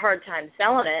going to have a hard time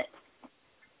selling it.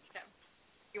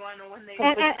 You want to know when they...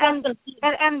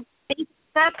 And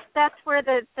that's where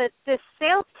the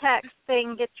sales tax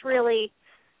thing gets really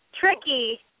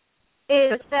tricky,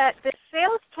 is that the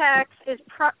sales tax it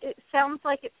sounds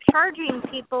like it's charging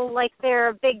people like they're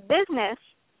a big business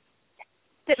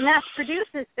that mass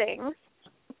produces things,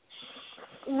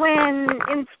 when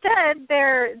instead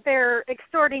they're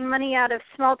extorting money out of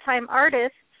small-time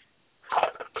artists.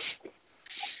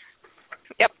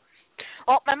 Yep.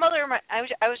 Well, my mother,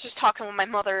 I was just talking with my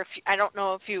mother. I don't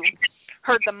know if you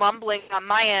heard the mumbling on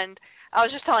my end. I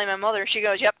was just telling my mother. She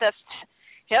goes, "Yep, that's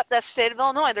the state of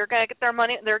Illinois. They're going to get their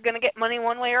money. They're going to get money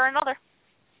one way or another."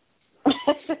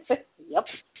 Yep.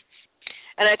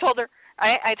 And I told her,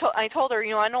 I told her,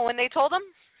 I know when they told them.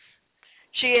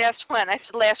 She asked when. I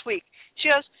said last week. She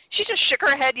goes, she just shook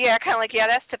her head. Yeah, kind of like, yeah,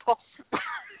 that's typical.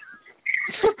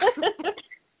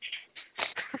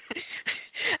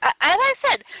 As I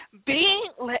said,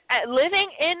 living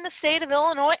in the state of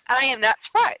Illinois, I am not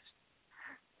surprised.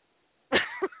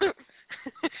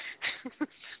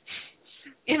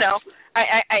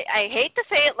 I hate to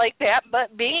say it like that,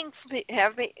 but being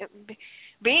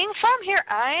from here,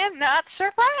 I am not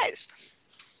surprised.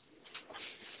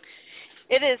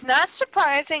 It is not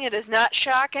surprising. It is not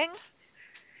shocking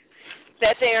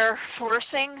that they are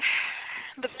forcing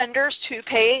the vendors to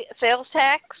pay sales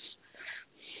tax.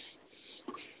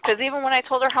 Because even when I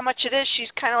told her how much it is,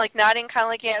 she's kind of like nodding, kind of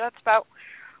like, yeah, that's about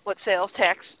what sales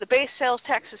tax. The base sales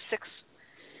tax is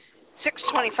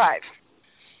 $6.25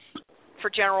 for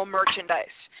general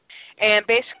merchandise, and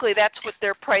basically that's what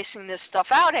they're pricing this stuff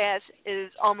out as,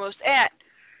 is almost at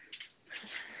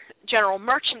general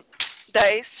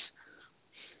merchandise.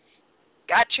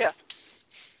 Gotcha.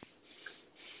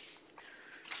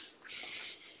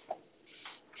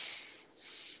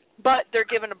 But they're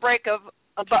given a break of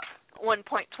about 1.25%.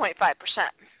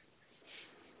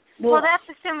 Well, that's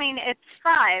assuming it's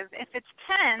 5. If it's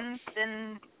 10,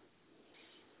 then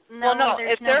no. Well, no.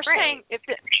 If they're saying 5%,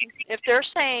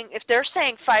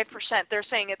 they're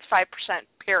saying it's 5%.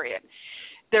 Period.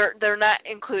 They're not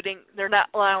including. They're not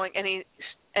allowing any.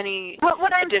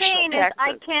 What I'm saying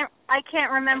taxes. is I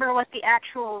can't remember what the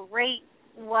actual rate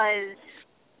was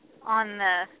on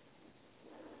the.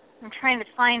 I'm trying to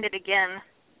find it again.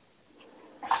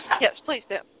 Yes, please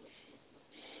do.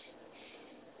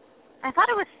 I thought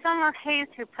it was Summer Hayes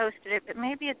who posted it, but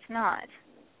maybe it's not.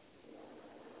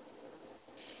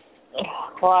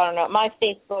 Well, I don't know. My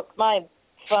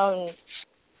phone,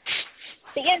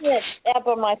 the internet app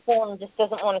on my phone just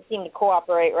doesn't want to seem to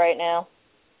cooperate right now.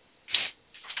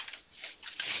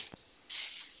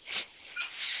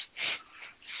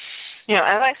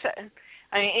 As I said,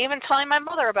 even telling my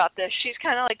mother about this, she's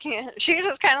kind of like, she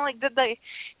just kind of like, that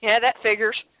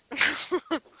figures.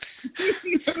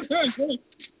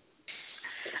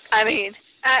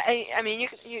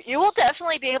 You will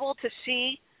definitely be able to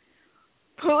see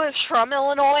who is from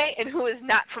Illinois and who is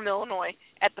not from Illinois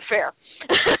at the fair.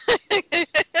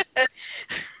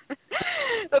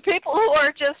 The people who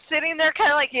are just sitting there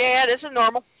kind of like, yeah, this is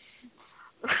normal,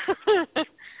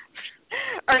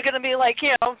 are going to be like,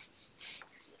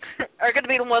 are going to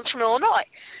be the ones from Illinois.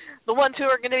 The ones who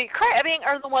are going to be crabbing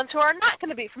are the ones who are not going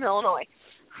to be from Illinois.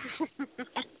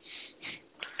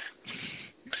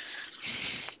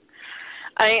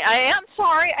 I am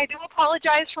sorry. I do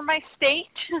apologize for my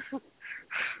state.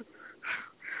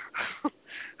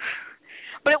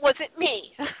 But it wasn't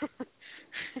me.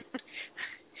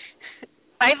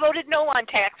 I voted no on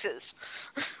taxes.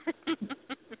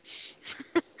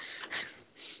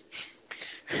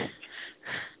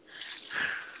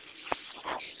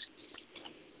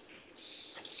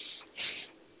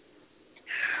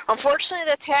 Unfortunately,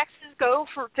 the taxes go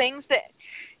for things that,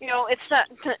 it's not,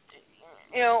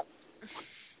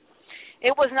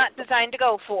 it was not designed to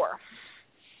go for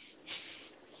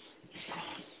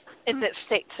in this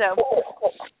state. So,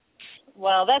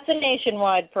 well, that's a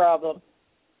nationwide problem.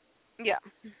 Yeah.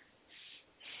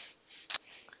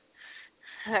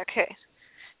 Okay.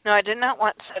 No, I did not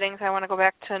want settings. I want to go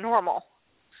back to normal.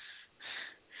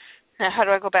 Now, how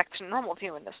do I go back to normal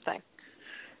view in this thing?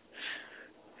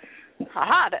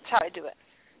 Aha, that's how I do it.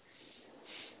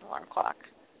 Alarm clock.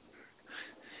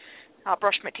 I'll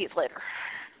brush my teeth later.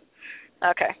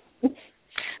 Okay.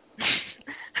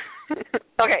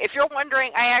 Okay, if you're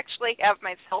wondering, I actually have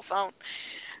my cell phone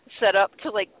set up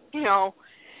to,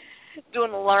 do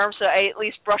an alarm so I at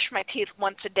least brush my teeth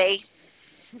once a day.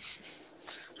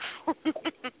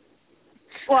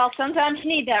 Well, sometimes you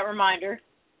need that reminder.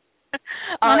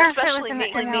 Especially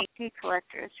me. NLP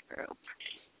collectors group.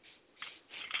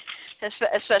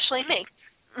 Especially me.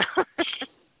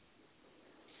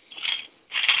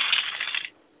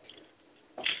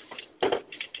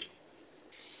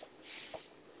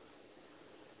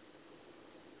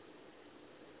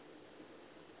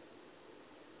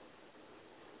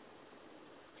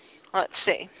 Let's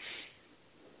see.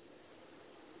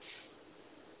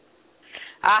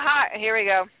 Aha, here we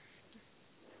go.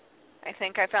 I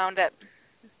think I found it.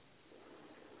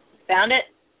 Found it?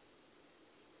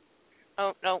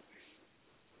 Oh, no.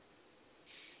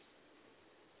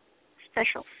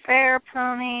 Special fair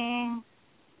pony.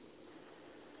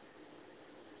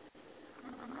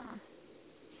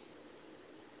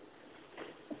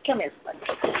 Come here, Spud.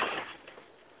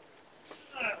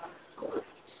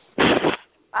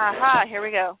 Aha, here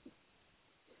we go.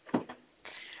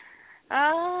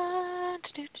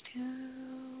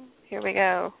 Here we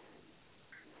go.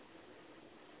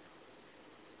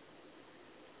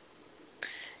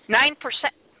 9%.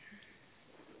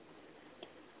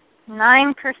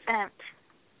 9%.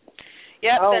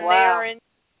 Yep. Oh, then wow. they are in.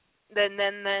 Then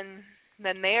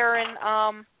they are in.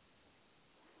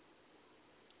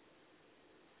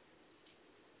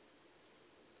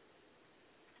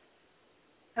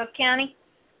 Cook County?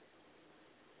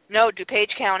 No,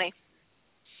 DuPage County.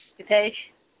 DuPage?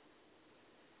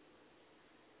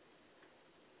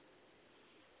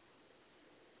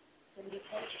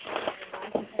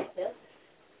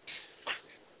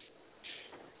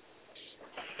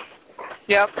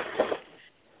 Yep.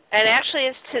 And actually,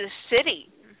 it's to the city.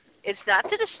 It's not to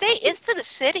the state. It's to the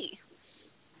city.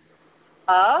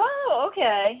 Oh,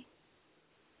 okay.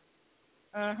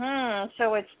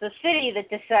 So it's the city that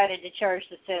decided to charge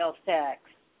the sales tax.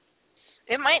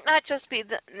 It might not just be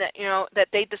that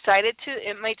they decided to.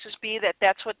 It might just be that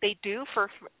that's what they do for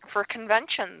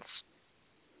conventions.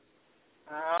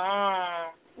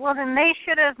 Oh. Well, then they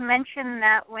should have mentioned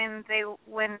that when they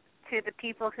went to the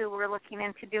people who were looking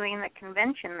into doing the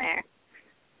convention there.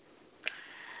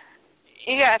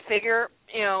 You gotta figure,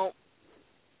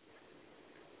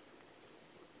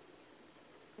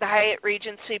 the Hyatt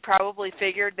Regency probably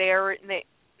figured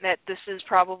that this is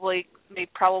probably, they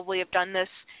probably have done this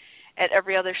at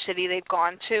every other city they've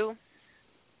gone to.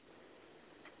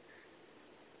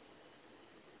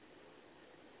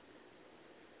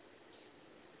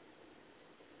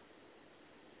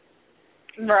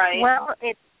 Right. Well,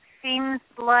 it seems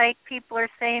like people are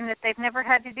saying that they've never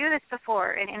had to do this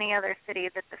before in any other city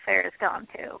that the fair has gone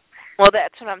to. Well,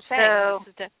 that's what I'm saying.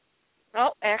 So, oh,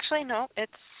 actually, no,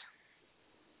 it's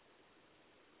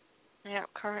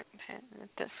current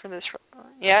for this.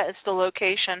 Yeah, it's the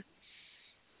location.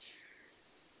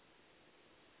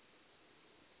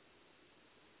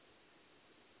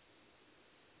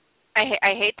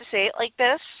 I hate to say it like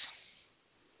this.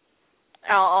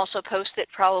 I'll also post it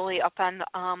probably up on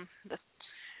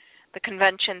the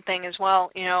convention thing as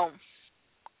well.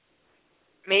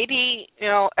 Maybe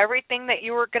everything that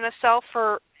you were going to sell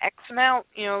for X amount,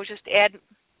 just add.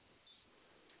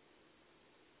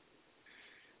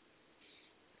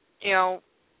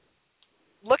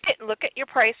 Look at your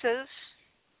prices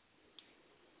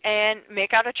and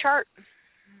make out a chart.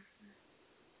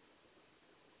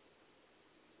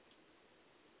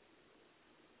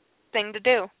 Thing to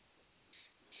do.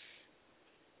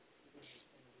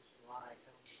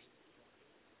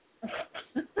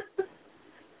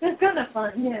 They're gonna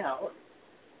find out.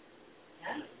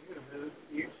 Yeah, you're gonna move.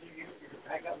 You're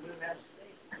back up moving out of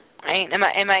state.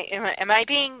 Am I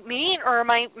being mean, or am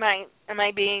I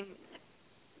being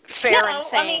fair in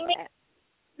saying that?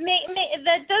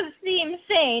 That does seem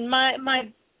sane.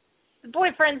 My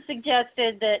boyfriend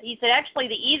suggested that he said actually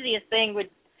the easiest thing would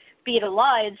be to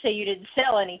lie and say you didn't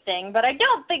sell anything, but I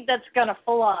don't think that's gonna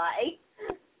fly.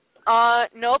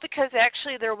 No, because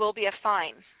actually there will be a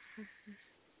fine.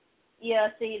 Yeah,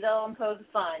 see, they'll impose a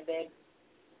fine, babe.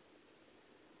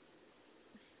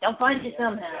 They'll find you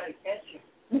somehow.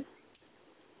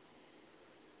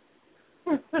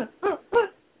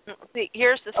 See,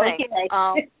 here's the thing.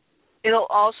 Okay. It'll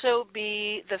also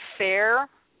be the fair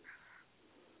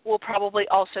will probably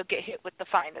also get hit with the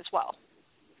fine as well.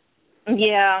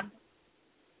 Yeah.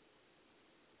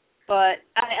 But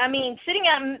I mean, sitting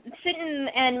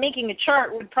and making a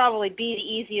chart would probably be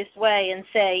the easiest way, and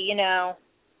say,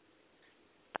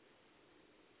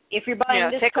 if you're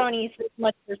buying this pony, this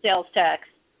much for sales tax,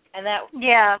 and that.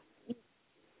 Yeah.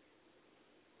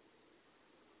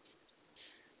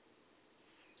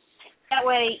 That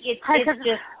way, it's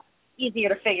just easier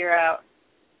to figure out.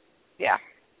 Yeah.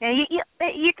 Yeah,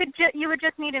 you would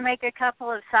just need to make a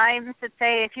couple of signs that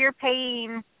say if you're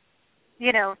paying,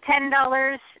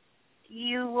 $10,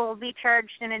 you will be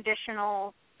charged an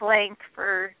additional blank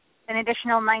for an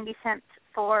additional 90 cents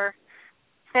for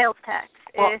sales tax.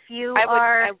 Well, if you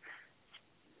I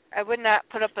would not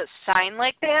put up a sign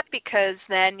like that, because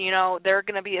then, they're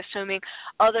going to be assuming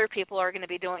other people are going to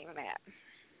be doing that.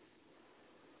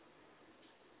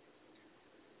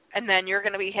 And then you're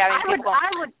going to be having people.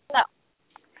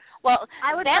 Well,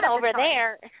 I would that over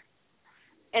there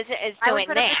is doing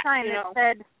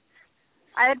that.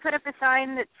 I would put up a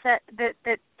sign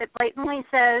that blatantly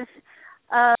says,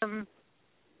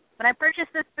 when I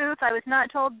purchased this booth, I was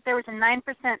not told there was a 9%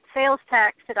 sales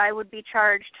tax that I would be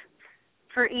charged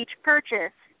for each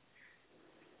purchase.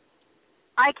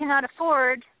 I cannot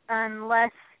afford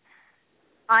unless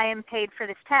I am paid for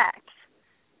this tax.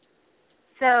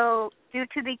 So, due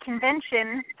to the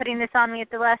convention putting this on me at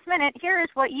the last minute, here is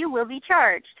what you will be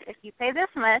charged. If you pay this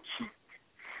much,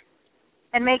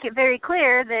 and make it very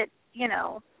clear that,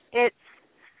 it's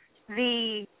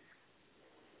the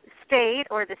state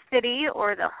or the city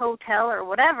or the hotel or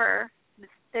whatever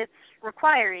that's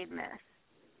requiring this.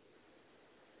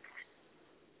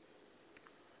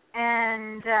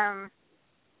 And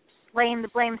laying the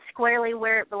blame squarely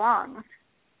where it belongs.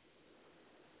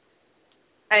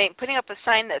 I mean, putting up a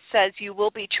sign that says you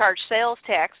will be charged sales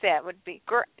tax, that would be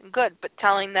good, but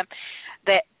telling them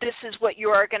that this is what you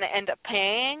are going to end up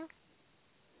paying,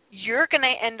 you're going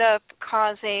to end up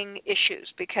causing issues,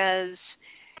 because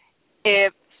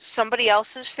if somebody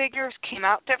else's figures came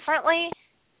out differently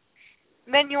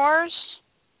than yours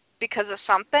because of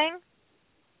something,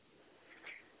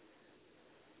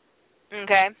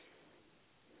 okay,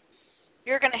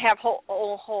 you're going to have a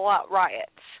whole lot riots.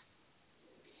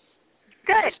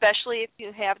 Good. Especially if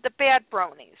you have the bad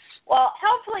bronies. Well,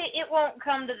 hopefully it won't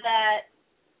come to that.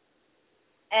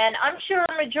 And I'm sure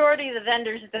a majority of the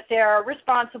vendors at the fair are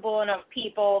responsible enough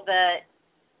people that,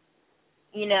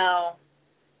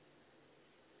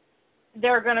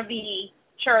 they're going to be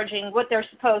charging what they're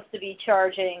supposed to be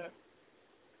charging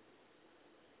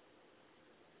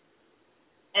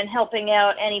and helping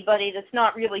out anybody that's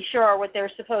not really sure what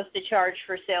they're supposed to charge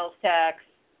for sales tax.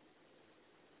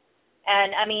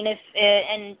 And I mean, if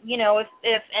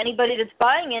anybody that's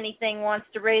buying anything wants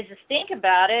to raise a stink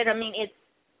about it, I mean, it's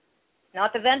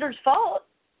not the vendor's fault.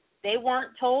 They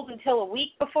weren't told until a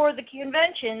week before the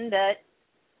convention that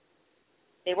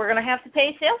they were going to have to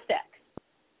pay sales tax.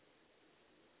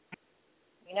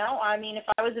 I mean, if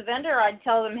I was a vendor, I'd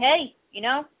tell them, hey,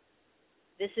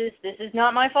 this is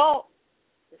not my fault.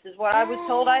 This is what I was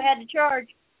told I had to charge.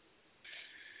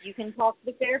 You can talk to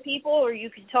the fair people, or you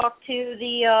can talk to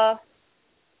the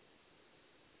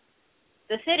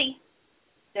city.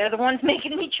 They're the ones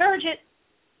making me charge it.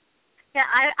 Yeah,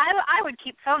 I would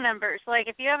keep phone numbers. Like,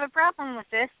 if you have a problem with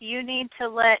this, you need to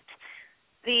let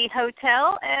the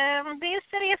hotel and the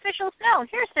city officials know.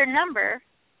 Here's their number.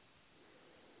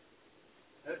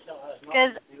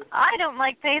 Because I don't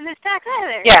like paying this tax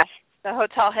either. Yeah, the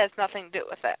hotel has nothing to do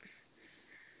with it.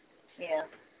 Yeah.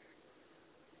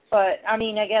 But, I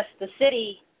mean, I guess the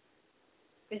city,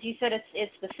 because you said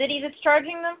it's the city that's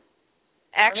charging them?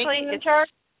 Actually,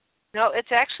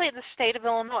 it's actually the state of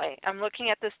Illinois. I'm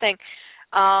looking at this thing.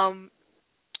 All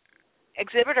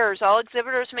exhibitors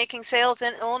making sales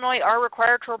in Illinois are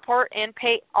required to report and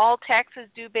pay all taxes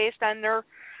due based on their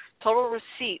total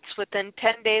receipts within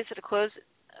 10 days of the close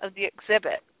of the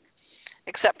exhibit.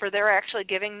 except for they're actually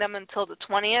giving them until the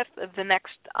 20th of the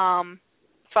next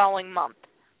following month.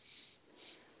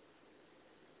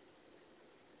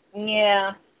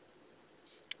 Yeah.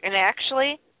 And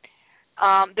actually,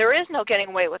 there is no getting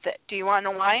away with it. Do you want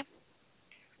to know why?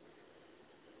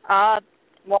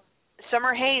 Well,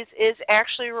 Summer Hayes is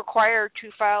actually required to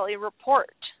file a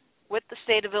report with the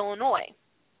state of Illinois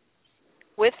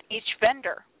with each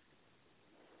vendor.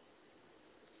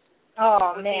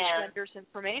 Oh, with man. Each vendor's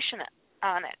information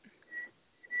on it.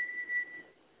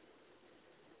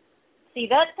 See,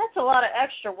 that's a lot of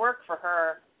extra work for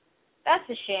her. That's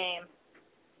a shame.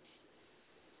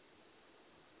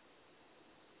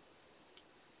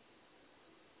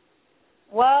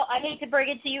 Well, I hate to break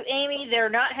it to you, Amy, they're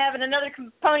not having another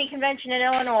pony convention in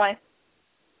Illinois.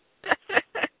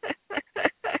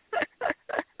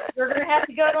 You're going to have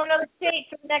to go to another state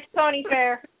for the next pony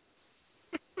fair.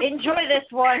 Enjoy this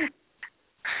one.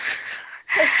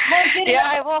 Yeah,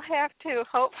 I will have to.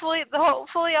 Hopefully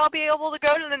I'll be able to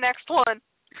go to the next one.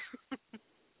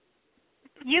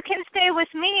 You can stay with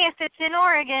me if it's in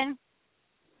Oregon.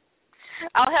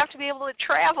 I'll have to be able to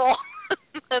travel.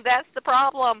 That's the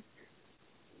problem.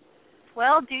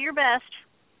 Well, do your best.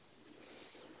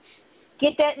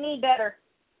 Get that knee better.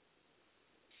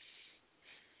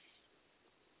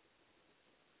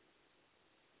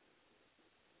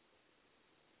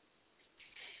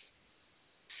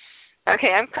 Okay,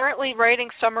 I'm currently writing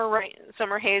Summer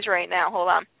Hayes right now. Hold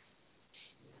on.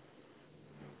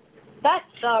 That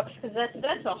sucks, because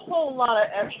that's a whole lot of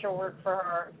extra work for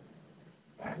her.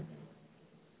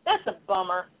 That's a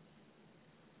bummer.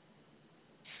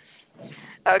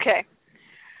 Okay.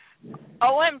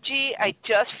 OMG, I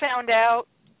just found out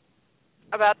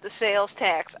about the sales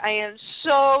tax. I am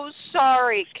so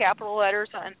sorry, capital letters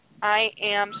on. I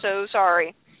am so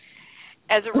sorry.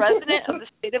 As a resident of the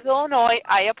state of Illinois,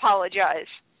 I apologize.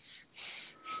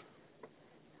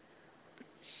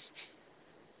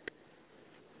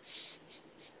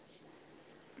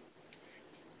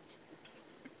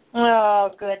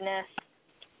 Oh, goodness.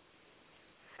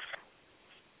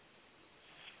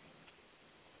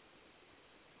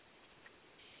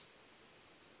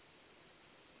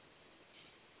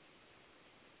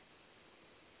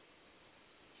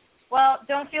 Well,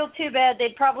 don't feel too bad.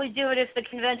 They'd probably do it if the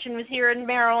convention was here in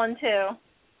Maryland, too.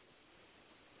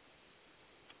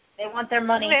 They want their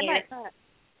money They here. might not.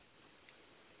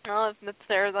 Oh, if it's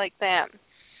there like that.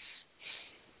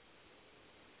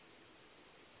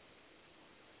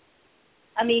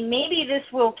 I mean, maybe this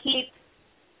will keep,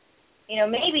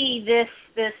 maybe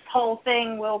this whole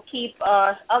thing will keep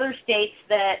other states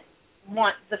that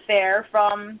want the fair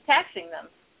from taxing them.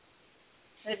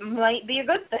 It might be a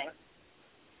good thing.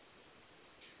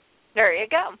 There you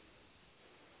go.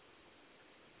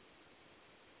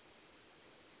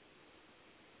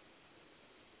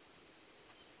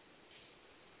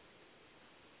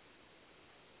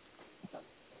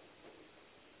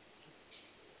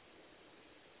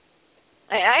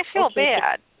 I feel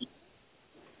bad.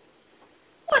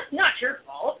 Well, it's not your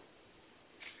fault.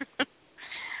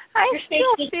 I Your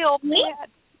still feel bad.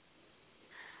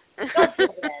 Don't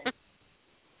feel bad.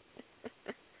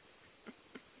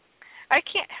 I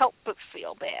can't help but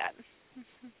feel bad.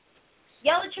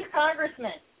 Yell at your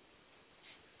congressman.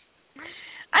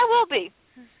 I will be.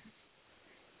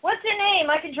 What's her name?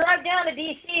 I can drive down to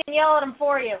D.C. and yell at him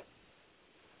for you.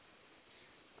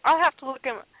 I'll have to look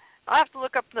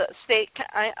up the state.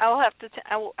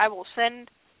 I will send.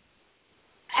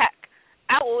 Heck,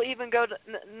 I will even go to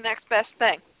the next best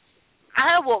thing.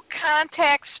 I will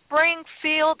contact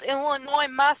Springfield, Illinois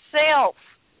myself.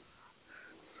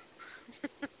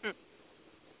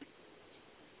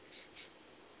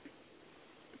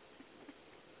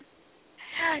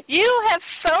 You have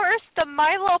forced the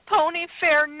Milo Pony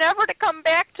Fair never to come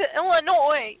back to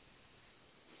Illinois.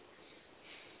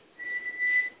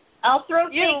 I'll throw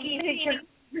Pinky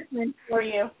pictures for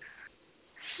you.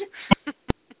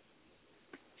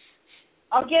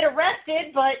 I'll get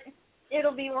arrested, but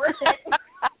it'll be worth it.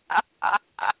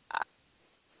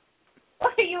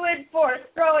 What are you in for?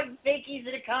 Throwing fakies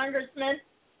at a congressman?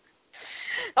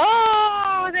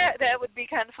 Oh, that would be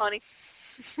kind of funny.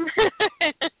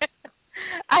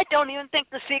 I don't even think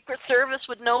the Secret Service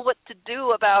would know what to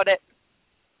do about it.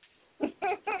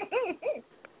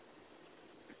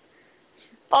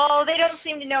 Oh, they don't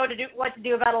seem to know what to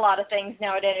do about a lot of things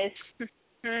nowadays.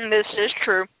 This is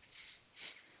true.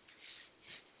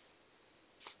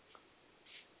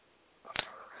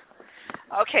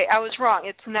 Okay, I was wrong.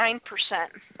 It's 9%.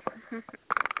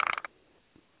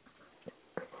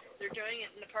 They're doing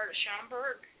it in the part of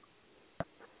Schaumburg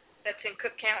that's in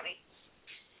Cook County.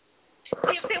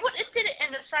 See, if they would have did it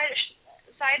in the side of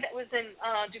side that was in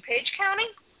DuPage County,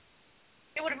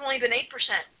 it would have only been 8%.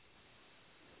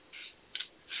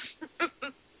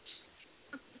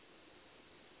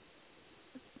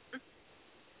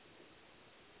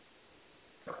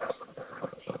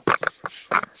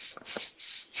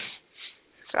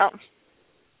 So,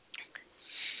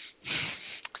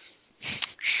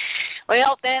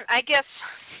 well, then I guess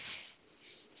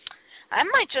I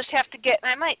might just have to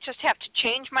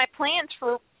change my plans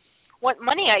for what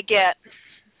money I get.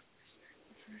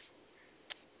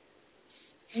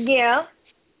 Yeah.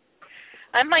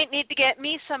 I might need to get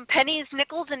me some pennies,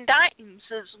 nickels, and dimes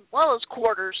as well as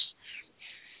quarters.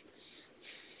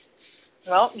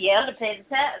 Well, yeah, to pay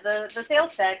the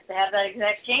sales tax to have that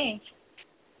exact change.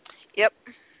 Yep.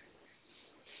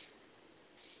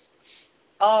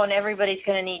 Oh, and everybody's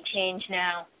going to need change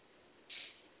now.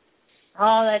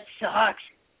 Oh, that sucks.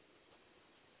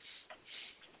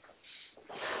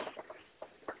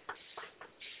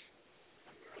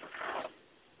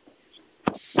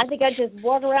 I think I'd just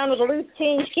walk around with a loose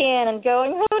change can and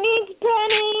going, who needs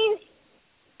pennies?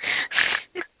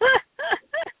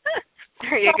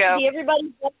 There you go. Be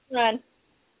everybody's best friend.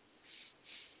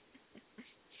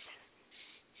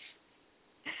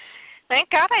 Thank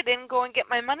God I didn't go and get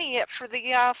my money yet for the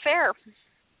fair.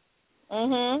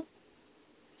 Mhm.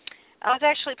 I was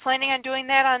actually planning on doing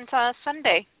that on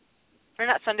Sunday. Or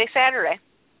not Sunday, Saturday.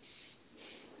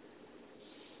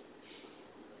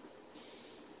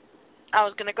 I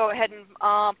was going to go ahead and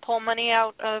pull money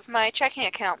out of my checking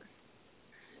account.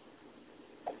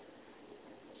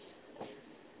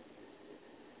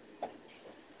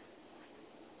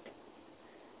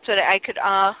 So that I could,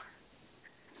 wow,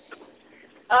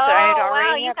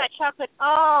 you got chocolate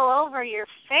all over your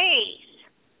face.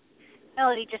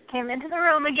 Melody just came into the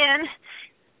room again,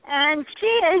 and she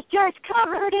is just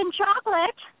covered in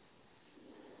chocolate.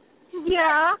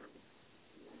 Yeah.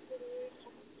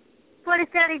 What is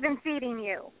that even feeding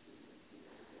you?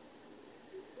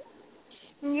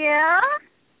 Yeah?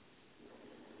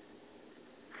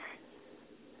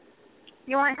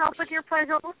 You want help with your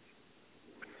puzzle?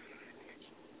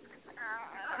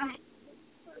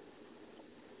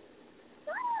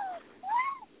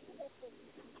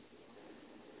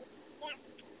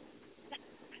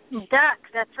 Duck,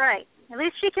 that's right. At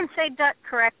least she can say duck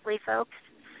correctly, folks.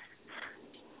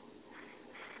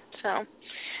 So,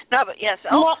 no, but yes,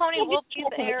 Elf Pony will be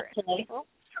there. Oh,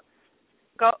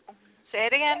 go, say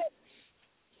it again.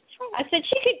 I said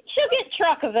she'll get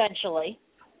truck eventually.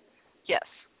 Yes.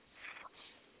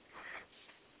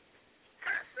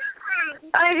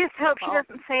 I just hope she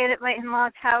doesn't say it at my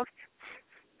in-laws' house.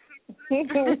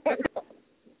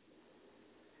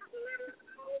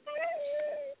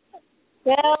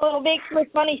 Well, it'll make for a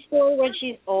funny story when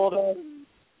she's older.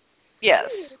 Yes.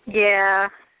 Yeah.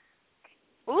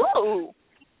 Ooh.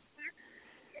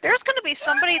 There's going to be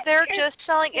somebody there just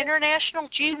selling international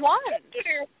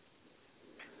G1s.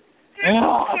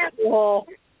 Oh.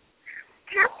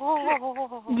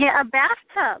 Yeah, a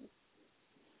bathtub.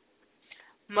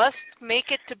 Must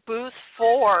make it to booth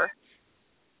 4.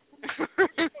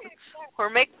 or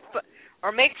make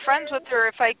friends with her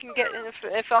if I can get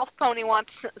if Elf Pony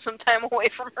wants some time away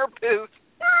from her booth.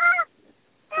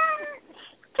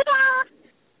 Ta-da!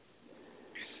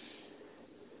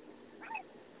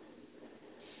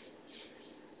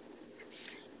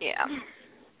 Yeah.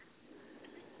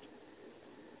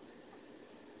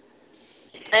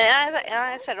 And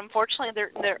I said, unfortunately,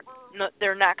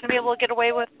 they're not going to be able to get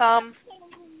away with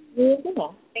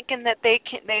thinking that they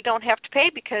don't have to pay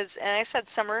because, and I said,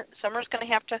 Summer's going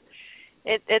to have to.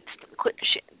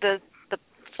 The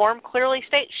form clearly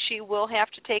states she will have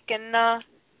to take and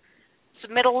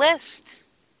submit a list.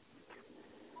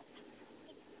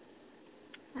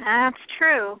 That's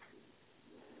true.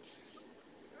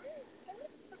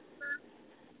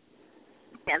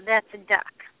 Yeah, that's a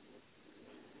duck.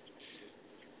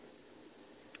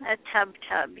 A tub,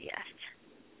 yes.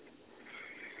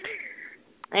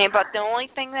 But the only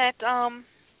thing that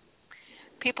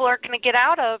people are going to get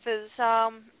out of is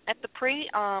at the pre-meet.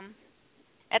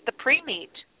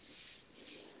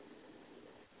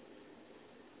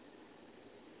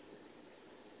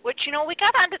 Which, we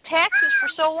got onto taxes for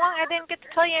so long, I didn't get to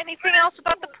tell you anything else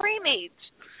about the pre-meet.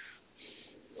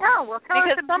 Oh, well, tell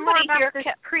us more about this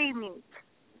pre-meet.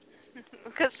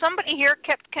 Because somebody here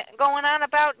kept going on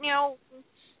about,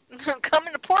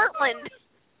 coming to Portland.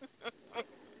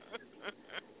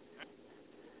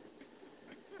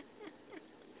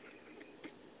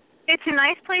 It's a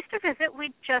nice place to visit.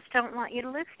 We just don't want you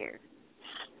to live here.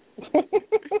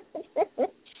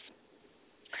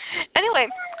 Anyway,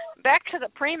 back to the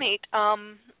pre-meet.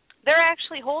 they're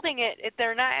actually holding it.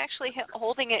 They're not actually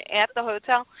holding it at the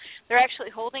hotel. They're actually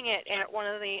holding it at one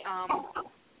of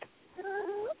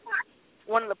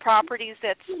the properties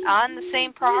that's on the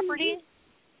same property.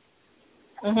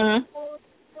 Mhm.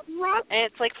 And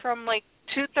it's like from like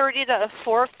 2:30 to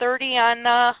 4:30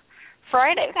 on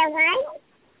Friday.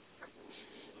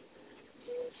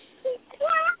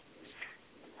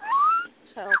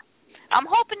 So I'm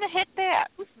hoping to hit that.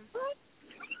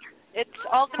 It's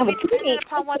all going to be dependent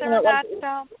upon whether or not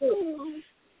the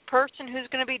person who's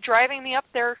going to be driving me up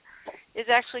there is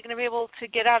actually going to be able to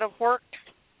get out of work,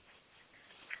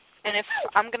 and if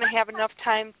I'm going to have enough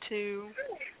time to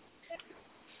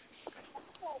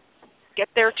get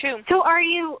there too. So are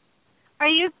you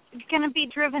going to be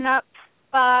driven up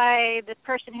by the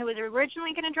person who was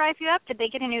originally going to drive you up? Did they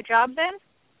get a new job then?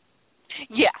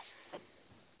 Yeah.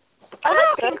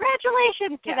 Oh,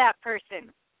 congratulations to that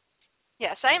person.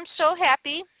 Yes, I am so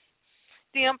happy.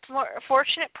 The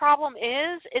unfortunate problem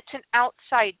is it's an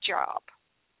outside job.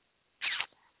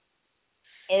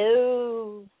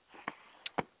 Oh.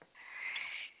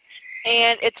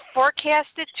 And it's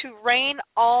forecasted to rain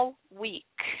all week.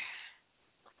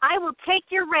 I will take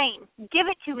your rain. Give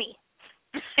it to me.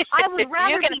 I would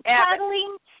rather be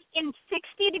paddling in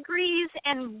 60 degrees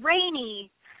and rainy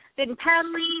than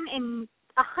paddling in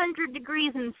 100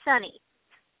 degrees and sunny.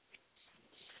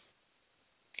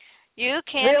 You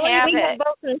can really? have we it. Have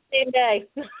both on the same day.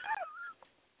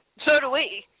 So do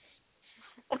we.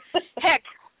 Heck,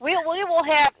 we will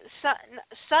have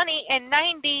sunny and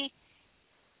 90,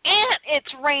 and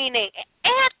it's raining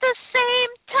at the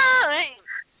same time.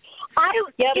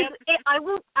 I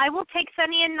will take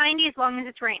sunny and 90 as long as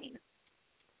it's raining.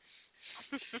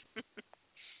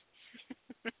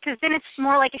 Because then it's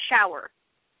more like a shower.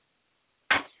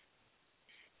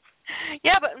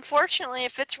 Yeah, but unfortunately,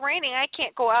 if it's raining, I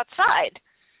can't go outside.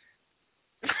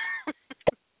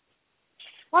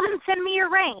 Well, then send me your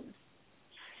rain.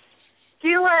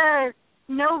 Do a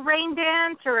no rain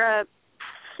dance or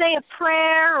say a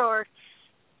prayer or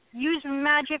use a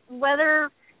magic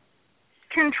weather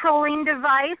controlling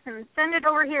device and send it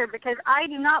over here because I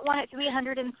do not want it to be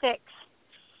 106.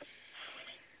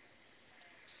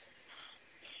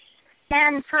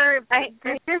 And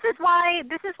this is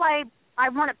why I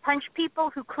want to punch people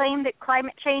who claim that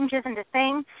climate change isn't a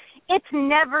thing. It's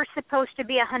never supposed to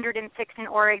be 106 in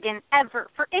Oregon, ever,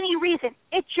 for any reason.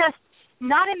 It just,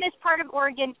 not in this part of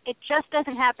Oregon, it just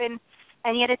doesn't happen,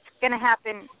 and yet it's going to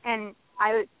happen. And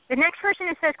the next person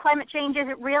who says climate change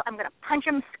isn't real, I'm going to punch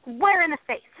them square in the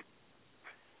face.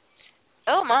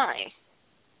 Oh, my.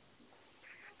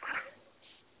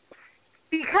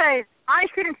 Because I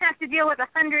shouldn't have to deal with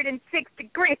 106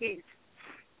 degrees.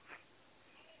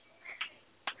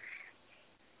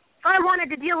 If I wanted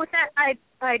to deal with that,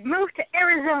 I'd move to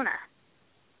Arizona.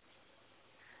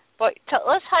 But tell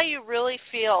us how you really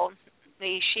feel,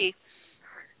 Nishi.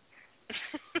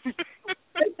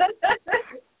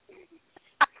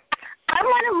 I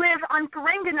want to live on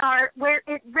Karanganar where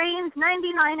it rains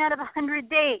 99 out of 100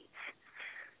 days.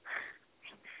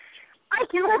 I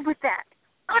can live with that.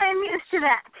 I'm used to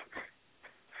that.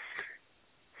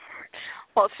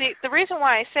 Well, see, the reason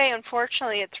why I say,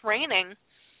 unfortunately, it's raining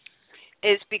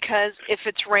is because if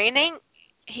it's raining,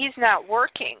 he's not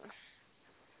working.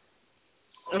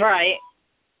 Right.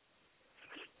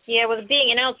 Yeah, with it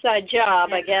being an outside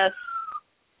job, I guess.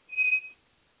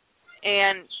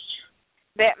 And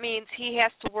that means he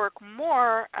has to work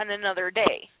more on another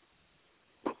day.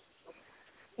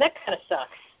 That kind of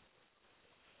sucks.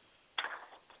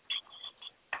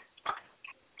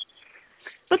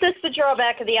 But that's the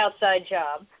drawback of the outside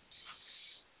job.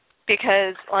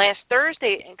 Because last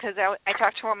Thursday, because I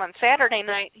talked to him on Saturday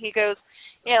night, he goes,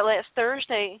 yeah, last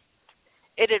Thursday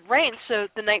it had rained, so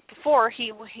the night before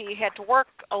he had to work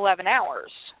 11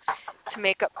 hours to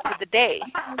make up for the day,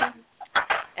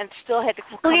 and still had to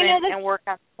come in and work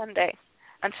on Sunday,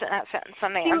 on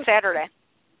Saturday.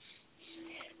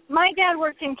 My dad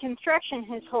worked in construction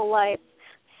his whole life,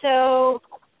 so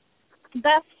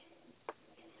that's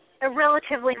a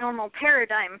relatively normal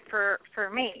paradigm for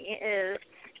me. Is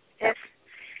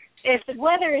if the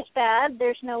weather is bad,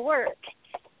 there's no work.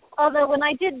 Although when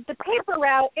I did the paper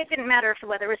route, it didn't matter if the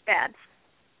weather was bad.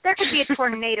 There could be a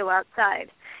tornado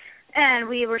outside, and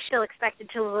we were still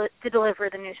expected to deliver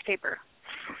the newspaper.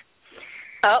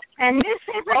 Oh. And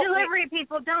newspaper delivery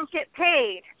people don't get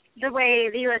paid the way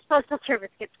the U.S. Postal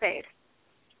Service gets paid.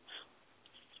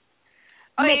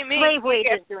 Oh, you mean slave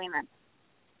wages doing that?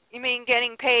 You mean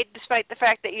getting paid despite the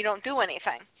fact that you don't do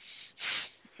anything?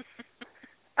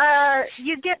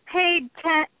 You get paid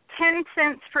 10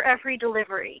 cents for every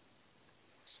delivery.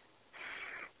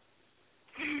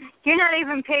 You're not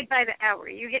even paid by the hour.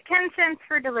 You get 10 cents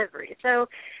for delivery. So,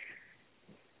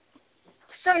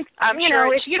 I'm you sure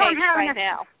know, it's if you don't changed have by enough,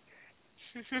 now.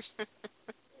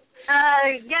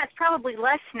 yeah, it's probably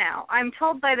less now. I was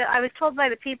told by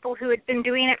the people who had been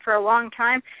doing it for a long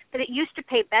time that it used to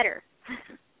pay better.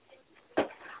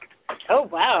 Oh,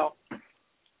 wow.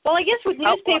 Well, I guess with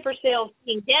newspaper sales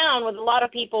being down, with a lot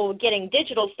of people getting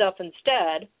digital stuff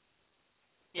instead.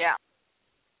 Yeah.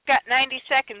 Got 90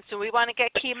 seconds. Do we want to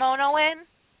get Kimono in?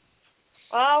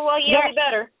 Oh, well, yeah, we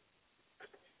better.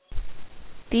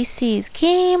 This is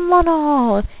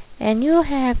Kimono, and you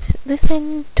have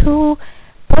listened to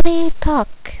Pony Talk.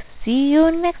 See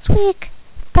you next week.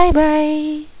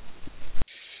 Bye-bye.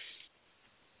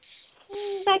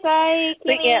 Bye-bye,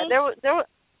 But yeah,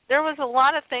 there was a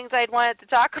lot of things I'd wanted to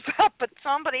talk about, but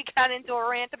somebody got into a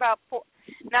rant about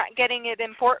not getting it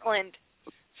in Portland.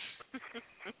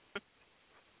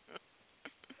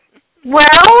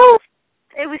 Well,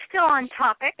 it was still on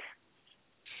topic,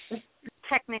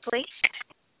 technically.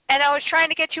 And I was trying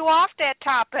to get you off that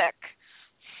topic.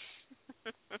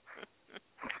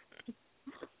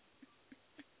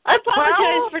 I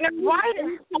apologize for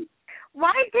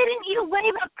why didn't you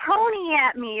wave a pony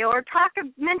at me or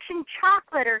mention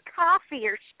chocolate or coffee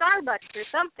or Starbucks or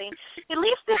something? At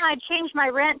least then I'd change my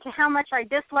rant to how much I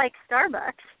dislike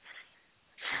Starbucks.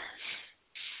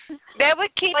 That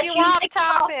would keep you off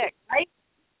topic. Right?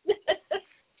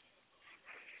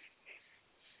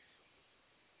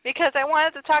 Because I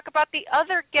wanted to talk about the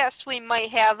other guests we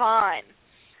might have on.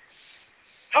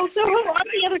 Oh, so who are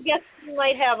the other guests we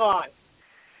might have on?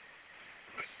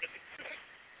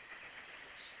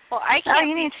 Well, I can't. Oh,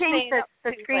 you need to change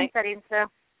the screen settings, so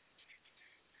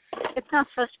it's not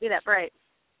supposed to be that bright.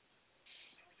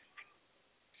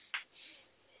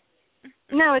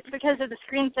 No, it's because of the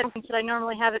screen settings that I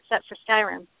normally have it set for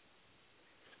Skyrim.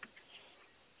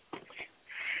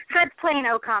 Fred's playing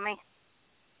Okami.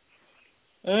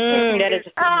 That is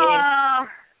a fun game.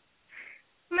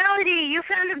 Melody, you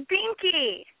found a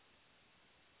binky.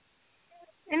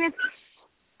 And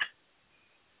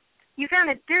you found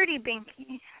a dirty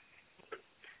binky.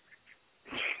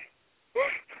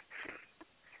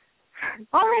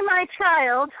 Only my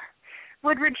child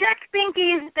would reject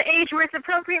binkies at the age where it's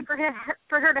appropriate for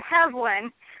her to have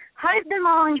one, hide them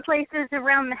all in places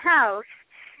around the house,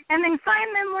 and then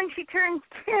find them when she turns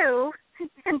 2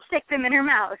 and stick them in her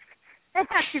mouth. They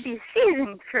have to be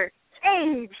seasoned for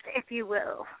aged, if you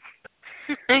will.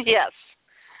 Yes.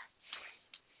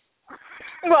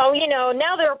 Well, you know,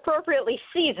 now they're appropriately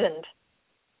seasoned.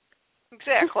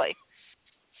 Exactly.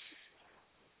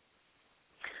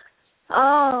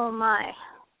 Oh, my.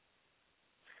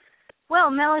 Well,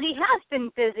 Melody has been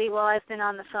busy while I've been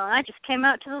on the phone. I just came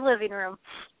out to the living room.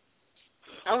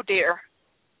 Oh, dear.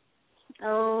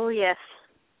 Oh, yes.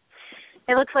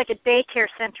 It looks like a daycare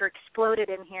center exploded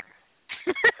in here.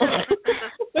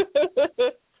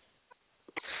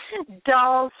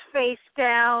 Dolls face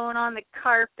down on the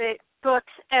carpet,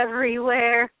 books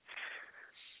everywhere.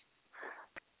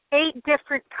 8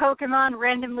 different Pokemon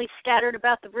randomly scattered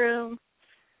about the room.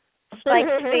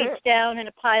 Spiked face down in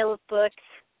a pile of books.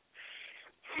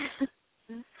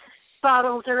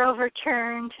 Bottles are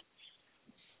overturned.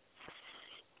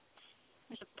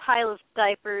 There's a pile of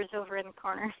diapers over in the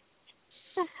corner.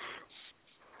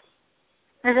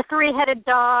 There's a 3-headed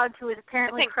dog who is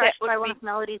apparently crushed by one of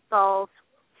Melody's balls.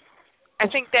 I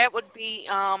think that would be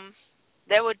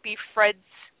Fred's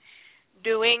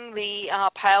doing the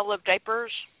pile of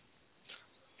diapers.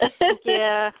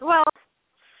 Yeah. Well,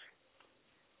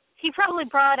 he probably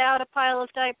brought out a pile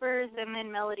of diapers and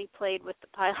then Melody played with the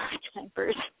pile of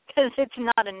diapers because it's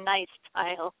not a nice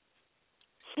pile.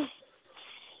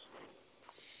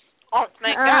 Oh,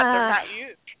 thank God they're not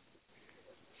used.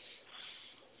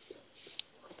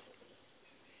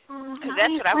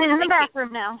 That's what I was in the thinking.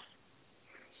 bathroom now.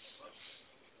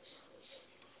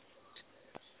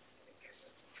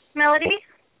 Melody?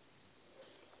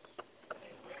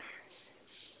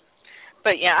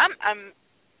 But yeah,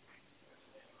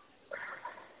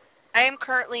 I am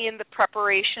currently in the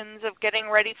preparations of getting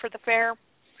ready for the fair.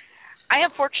 I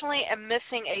unfortunately am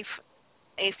missing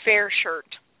a fair shirt.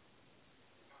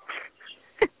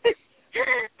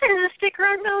 There's a sticker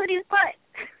on Melody's butt.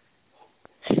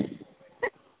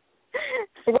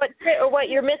 What,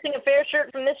 you're missing a fair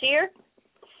shirt from this year?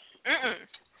 Mm-mm.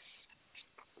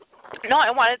 No,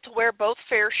 I wanted to wear both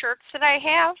fair shirts that I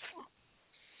have.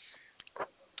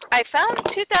 I found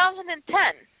 2010.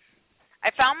 I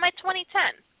found my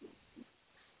 2010.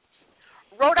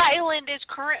 Rhode Island is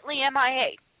currently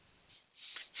MIA.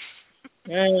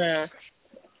 I'm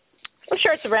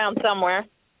sure it's around somewhere.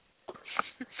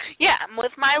 Yeah,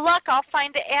 with my luck, I'll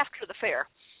find it after the fair.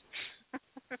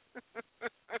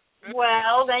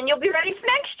 Well, then you'll be ready for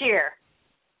next year.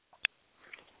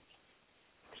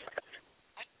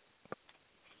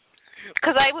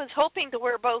 Because I was hoping to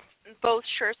wear both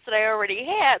shirts that I already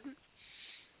had.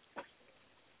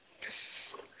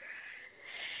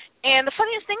 And the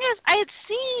funniest thing is, I had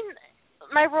seen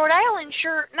my Rhode Island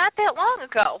shirt not that long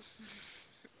ago.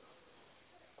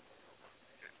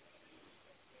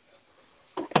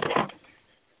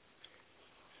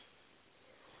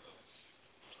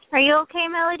 Are you okay,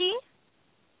 Melody?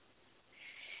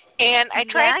 And I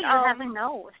tried. Yeah, you have a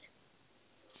nose.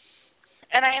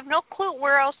 And I have no clue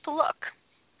where else to look.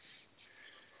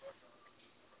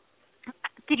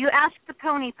 Did you ask the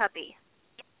pony puppy?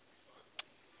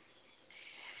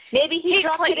 Maybe he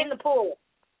dropped it in the pool.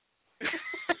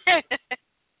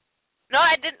 No,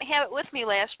 I didn't have it with me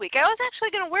last week. I was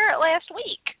actually going to wear it last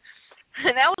week.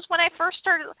 And that was when I first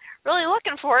started really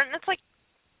looking for it. And it's like,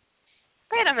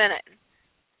 wait a minute.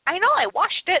 I know I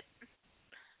washed it.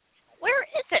 Where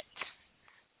is it?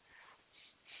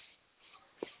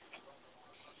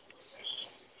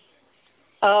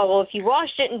 Oh, well, if you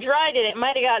washed it and dried it, it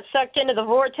might have got sucked into the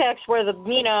vortex where the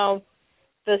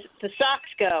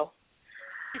socks go.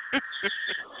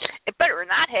 It better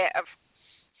not have.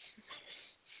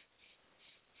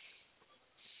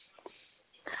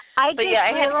 I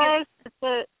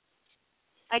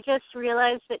just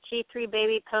realized that G3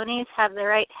 baby ponies have the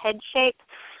right head shape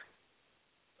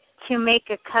to make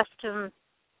a custom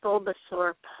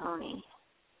Bulbasaur pony.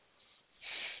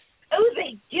 Oh,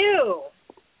 they do.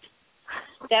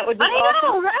 That would be awesome.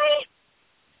 I know, right?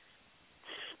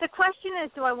 The question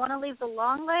is, do I want to leave the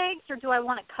long legs or do I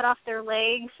want to cut off their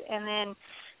legs and then,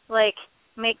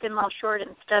 make them all short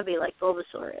and stubby like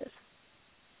Bulbasaur is?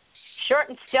 Short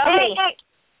and stubby.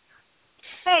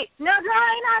 Hey, no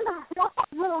drawing on the wall,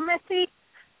 little missy.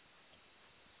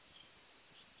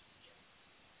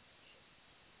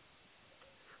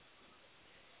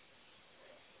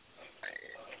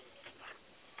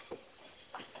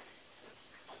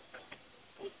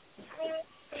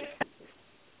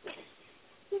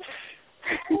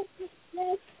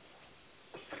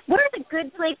 Where's a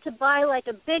good place to buy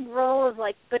a big roll of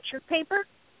butcher paper,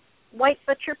 white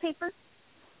butcher paper?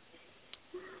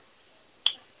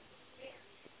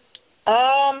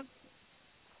 I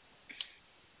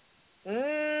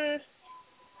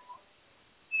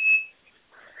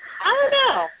don't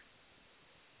know.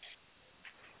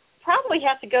 Probably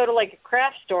have to go to a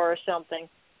craft store or something.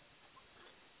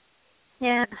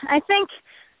 Yeah, I think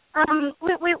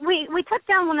we took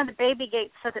down one of the baby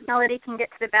gates so that Melody can get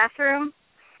to the bathroom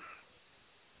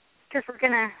because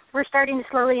we're starting to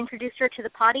slowly introduce her to the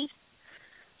potty.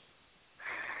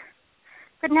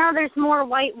 But now there's more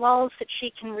white walls that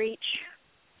she can reach.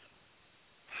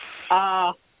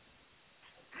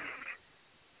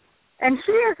 And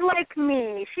she is like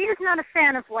me. She is not a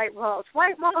fan of white walls.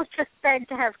 White walls just beg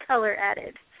to have color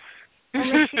added.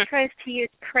 And then she tries to use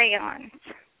crayons.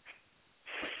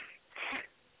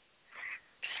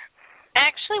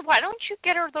 Actually, why don't you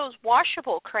get her those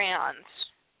washable crayons?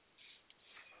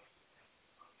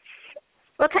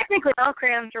 Well, technically all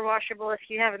crayons are washable if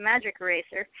you have a magic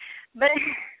eraser. But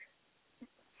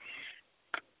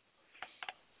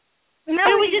no,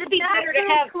 it would just be better to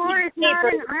have floor is not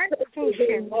an art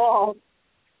station.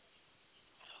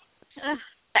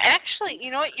 Actually, you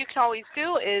know what you can always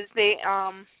do is they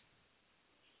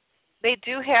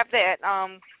do have that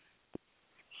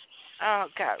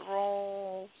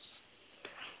rolls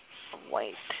of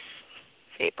white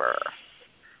paper.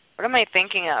 What am I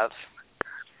thinking of?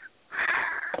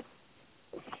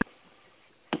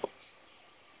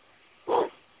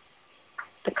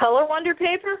 The Color Wonder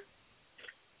paper?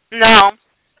 No.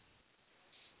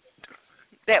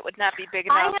 That would not be big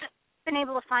enough. I haven't been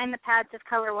able to find the pads of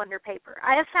Color Wonder paper.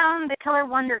 I have found the Color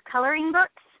Wonder coloring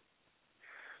books,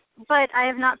 but I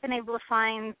have not been able to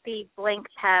find the blank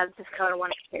pads of Color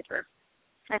Wonder paper.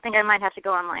 I think I might have to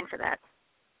go online for that.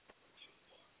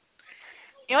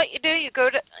 You know what you do?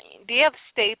 Do you have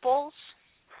Staples?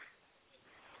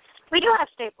 We do have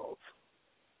Staples.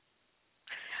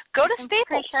 Go to I'm Staples.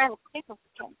 pretty sure I have Staples.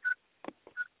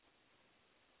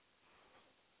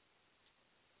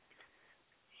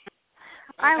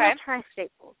 I will try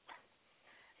Staples.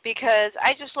 Because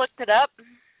I just looked it up,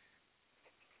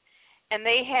 and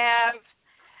they have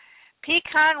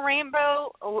Pecan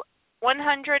Rainbow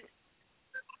 100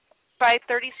 by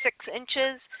 36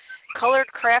 inches colored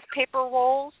craft paper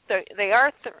rolls. They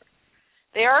are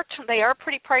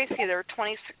pretty pricey. They're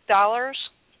 $26.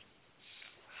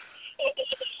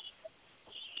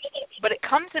 But it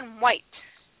comes in white.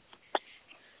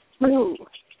 Ooh.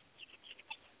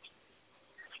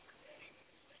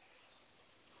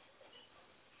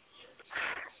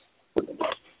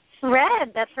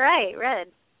 Red, that's right, red.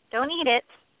 Don't eat it.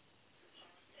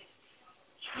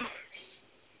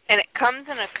 And it comes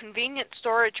in a convenient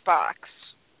storage box.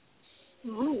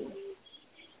 Ooh.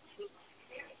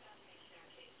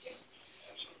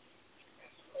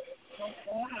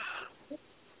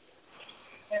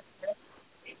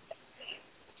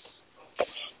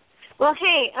 Well,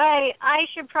 hey, I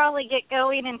should probably get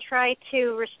going and try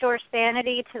to restore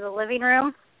sanity to the living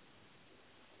room.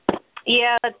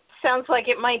 Yeah, it sounds like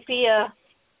it might be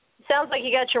sounds like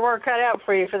you got your work cut out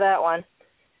for you for that one.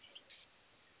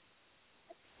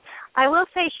 I will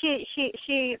say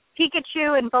she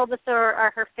Pikachu and Bulbasaur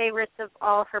are her favorites of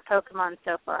all her Pokemon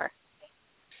so far.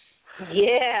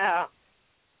 Yeah.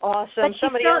 Awesome.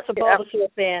 Somebody else a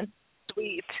Bulbasaur fan.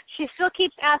 Sweet. She still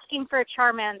keeps asking for a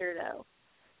Charmander though.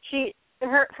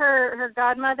 Her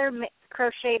godmother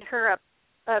crocheted her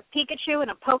a Pikachu and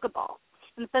a Pokeball,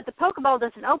 but the Pokeball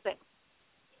doesn't open.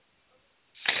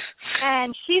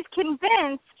 And she's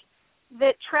convinced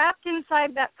that trapped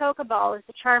inside that Pokeball is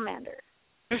the Charmander.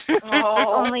 If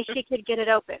only she could get it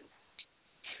open.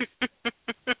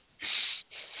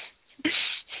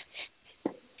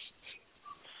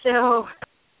 So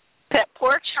that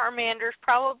poor Charmander's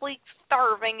probably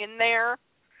starving in there.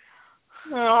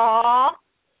 Aww.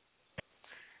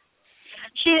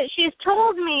 She's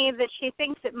told me that she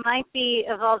thinks it might be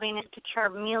evolving into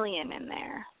Charmeleon in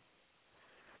there.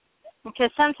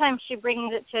 Because sometimes she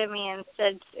brings it to me and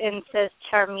says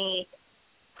Charmy,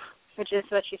 which is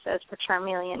what she says for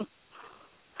Charmeleon.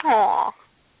 Aww.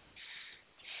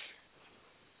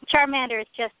 Charmander is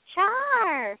just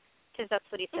Char, because that's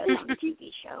what he says on the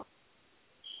TV show.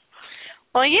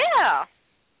 Well, yeah.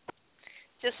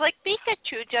 Just like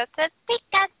Pikachu just says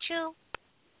Pikachu.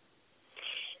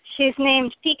 She's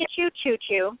named Pikachu Choo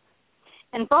Choo,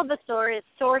 and Bulbasaur is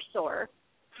Sore.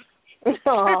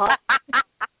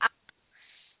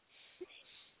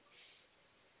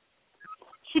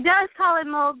 She does call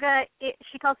Emolga.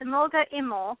 She calls Emolga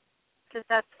Emol, because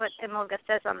that's what Emolga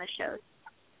says on the shows.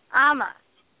 Ama.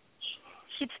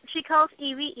 She calls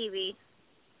Eevee.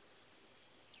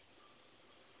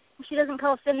 She doesn't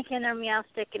call Finnegan or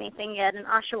Meowstic anything yet, and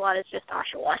Oshawott is just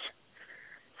Oshawott.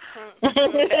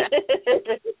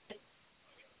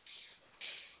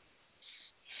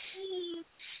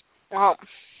 Well,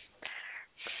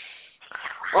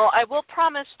 I will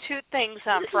promise two things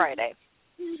on Friday.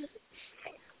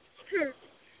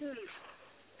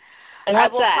 And I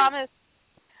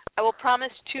will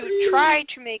promise to try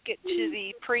to make it to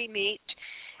the pre-meet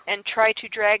and try to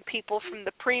drag people from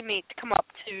the pre-meet to come up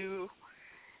to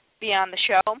be on the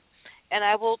show. And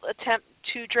I will attempt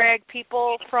to drag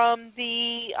people from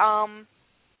the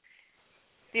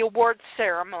awards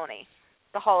ceremony,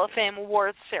 the Hall of Fame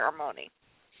awards ceremony.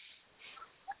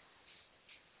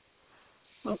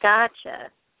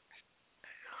 Gotcha.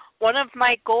 One of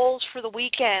my goals for the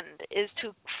weekend is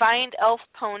to find Elf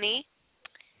Pony,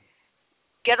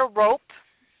 get a rope,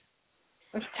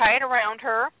 tie it around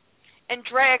her, and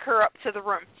drag her up to the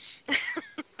room.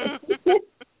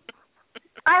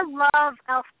 I love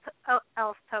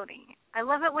Elf Pony. I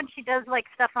love it when she does like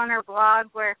stuff on her blog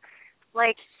where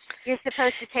like you're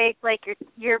supposed to take like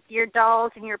your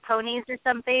dolls and your ponies or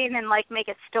something and like make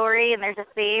a story and there's a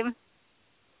theme.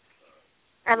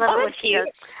 I love it when she does.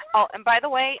 Oh, and by the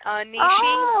way, Nishi.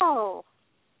 Oh.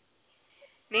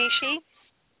 Nishi,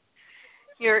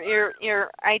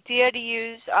 your idea to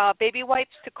use baby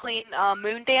wipes to clean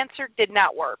Moon Dancer did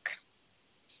not work.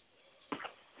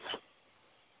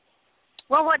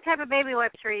 Well, what type of baby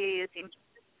wipes are you using?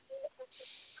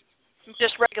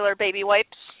 Just regular baby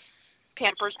wipes,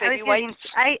 Pampers baby wipes.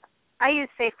 I use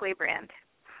Safeway brand.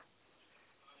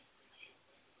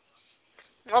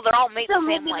 Well, they're all made the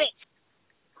same way.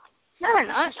 No, they're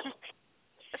not.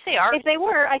 Yes, they are. If they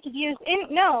were, I could use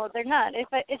no, they're not.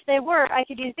 If they were, I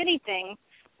could use anything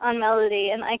on Melody,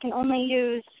 and I can only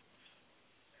use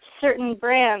certain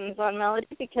brands on Melody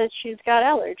because she's got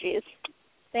allergies.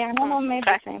 They are not all made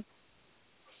the same.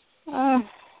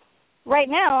 Right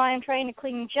now, I am trying to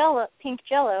clean pink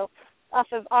Jello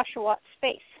off of Oshawott's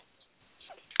face.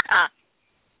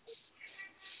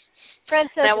 Fred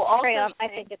says it's crayon. I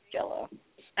think it's Jello.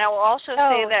 I will also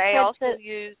say that I also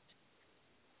use.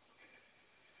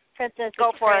 Fred says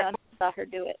it's crayon. I saw her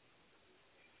do it.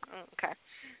 Okay.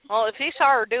 Well, if he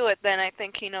saw her do it, then I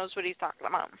think he knows what he's talking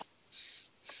about.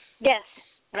 Yes.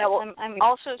 And I will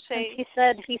also say he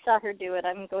said he saw her do it.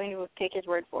 I'm going to take his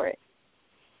word for it.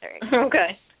 There you go.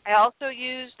 Okay. I also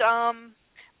used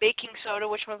baking soda,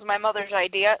 which was my mother's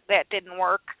idea. That didn't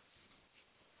work.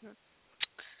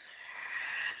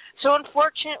 So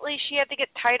unfortunately, she had to get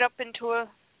tied up into a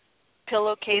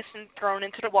pillowcase and thrown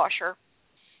into the washer.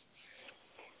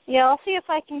 Yeah, I'll see if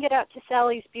I can get out to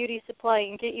Sally's Beauty Supply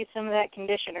and get you some of that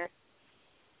conditioner.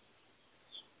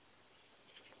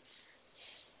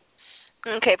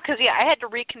 Okay, because I had to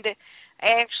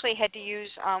I actually had to use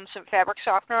some fabric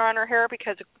softener on her hair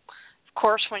because, of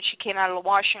course, when she came out of the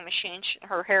washing machine,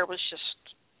 her hair was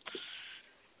just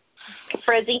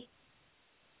frizzy.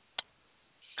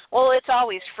 Well, it's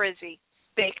always frizzy.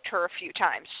 Baked her a few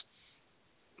times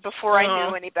before I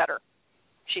knew any better.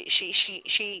 She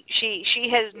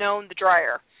has known the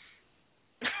dryer.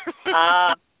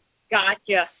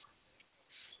 Gotcha.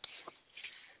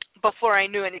 Before I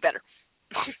knew any better.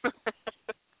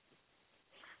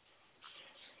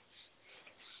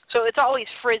 So it's always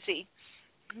frizzy,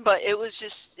 but it was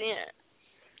just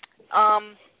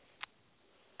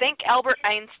think Albert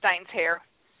Einstein's hair.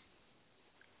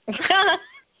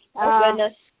 Oh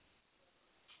goodness.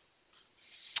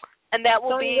 And that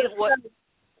will be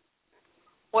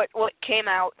what came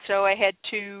out. So I had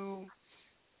to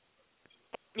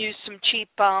use some cheap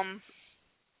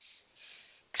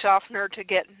softener to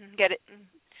get it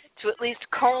to at least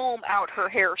comb out her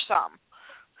hair some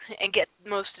and get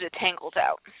most of the tangles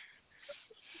out.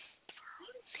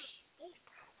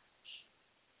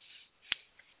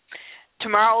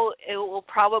 Tomorrow it will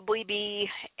probably be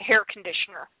hair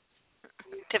conditioner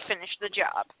to finish the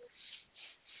job.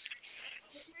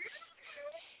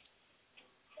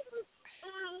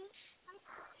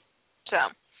 So.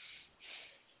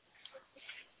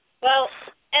 Well,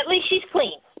 at least she's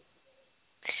clean.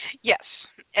 Yes.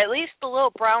 At least the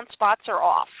little brown spots are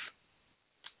off.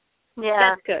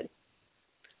 Yeah. That's good.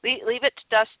 Leave it to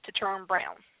dust to turn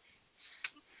brown.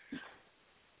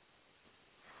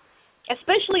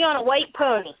 Especially on a white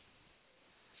pony.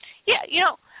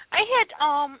 Yeah, I had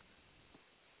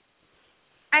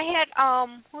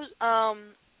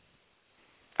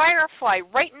Firefly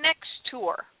right next to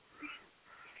her.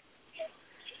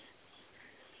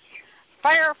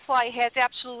 Firefly has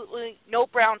absolutely no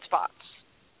brown spots.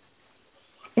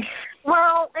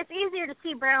 Well, it's easier to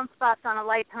see brown spots on a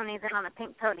light pony than on a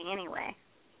pink pony anyway.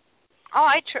 Oh,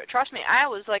 trust me, I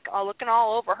was like looking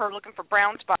all over her looking for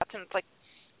brown spots, and it's like,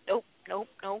 nope. I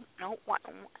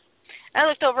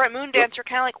looked over at Moon Dancer,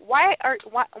 kind of like, why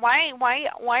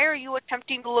are you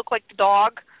attempting to look like the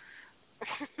dog?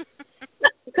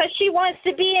 Because she wants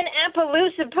to be an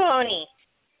Appaloosa pony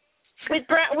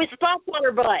with spots on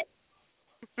her butt.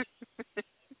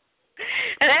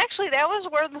 And actually, that was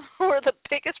where the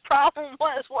biggest problem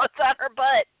was what's on her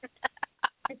butt.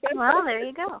 Well, there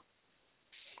you go.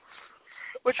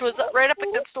 Which was right up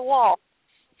against the wall.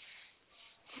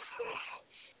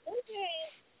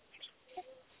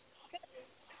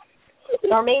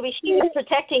 Or maybe she was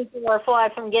protecting Firefly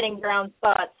from getting brown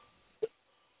spots.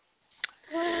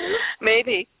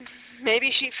 Maybe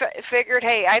she figured,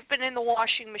 hey, I've been in the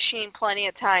washing machine plenty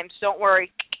of times. Don't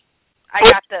worry, I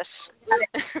got this.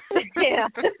 Yeah.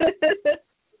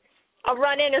 I'll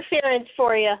run interference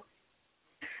for you.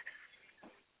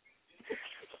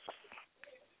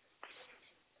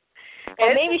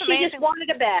 Or maybe she just wanted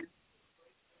a bath.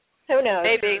 Who knows?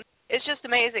 Maybe. It's just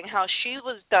amazing how she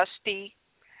was dusty,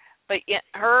 but yet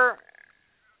her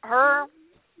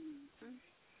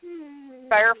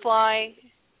Firefly,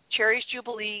 Cherry's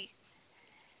Jubilee,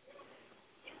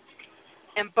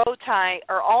 and Bowtie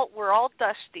were all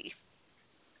dusty.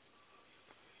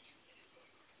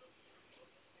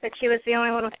 But she was the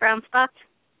only one with brown spots?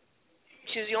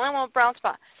 She was the only one with brown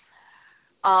spots.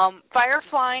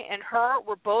 Firefly and her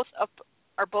are both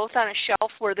on a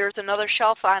shelf where there's another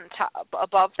shelf on top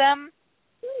above them.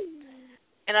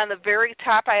 And on the very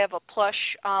top I have a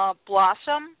plush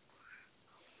Blossom.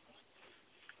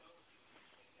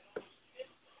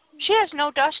 She has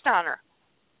no dust on her.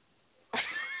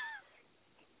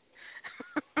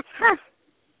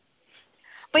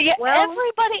 But yet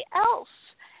everybody else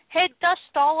had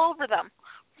dust all over them.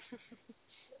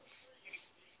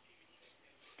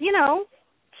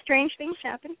 Strange things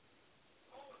happen.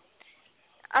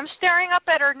 I'm staring up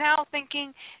at her now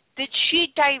thinking, did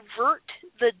she divert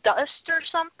the dust or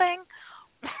something?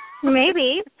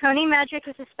 Maybe. Pony magic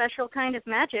is a special kind of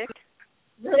magic.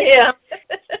 Yeah.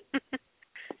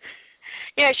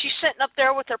 Yeah, she's sitting up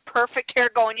there with her perfect hair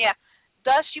going, yeah,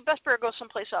 dust, you best better go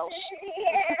someplace else.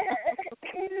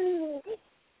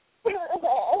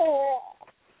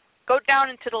 Go down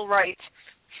and to the right.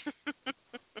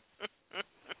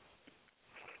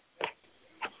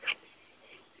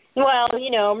 Well,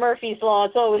 Murphy's Law,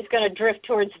 it's always going to drift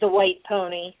towards the white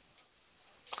pony.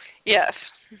 Yes.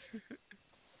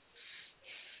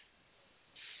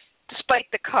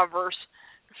 Despite the covers.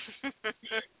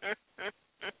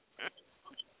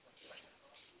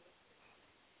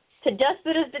 To dust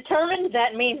that is determined,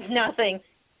 that means nothing.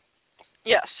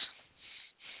 Yes,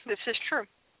 this is true.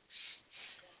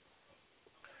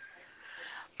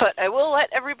 But I will let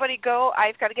everybody go.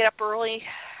 I've got to get up early.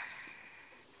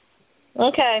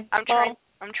 Okay.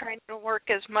 I'm trying to work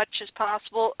as much as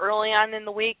possible early on in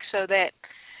the week so that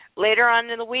later on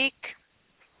in the week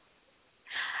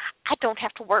I don't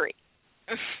have to worry.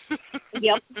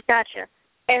 Yep. Gotcha.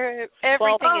 Everything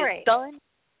is done.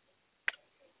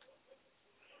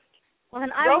 Well,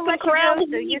 then I will let you go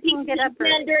so you can get up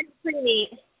early. During pre-meet.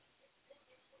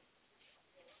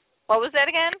 What was that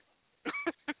again?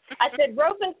 I said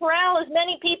rope and corral as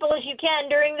many people as you can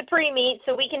during the pre-meet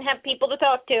so we can have people to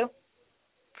talk to.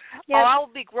 Yep. Oh, I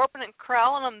will be roping and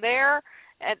corralling them there,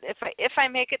 and if I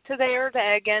make it to there,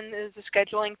 that again is a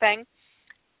scheduling thing.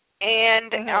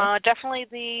 And definitely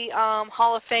the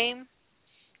Hall of Fame,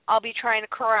 I'll be trying to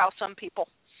corral some people.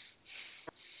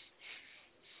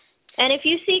 And if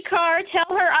you see Car,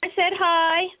 tell her I said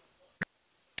hi.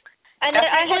 And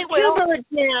I have will. 2 birds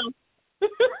now.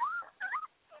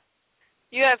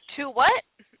 You have 2 what?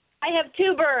 I have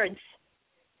 2 birds.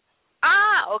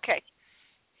 Ah, okay.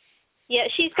 Yeah,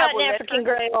 she's got an African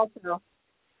gray also.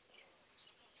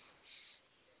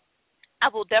 I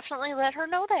will definitely let her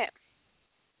know that.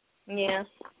 Yeah.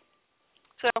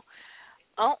 So,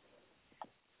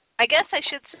 I guess I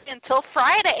should say until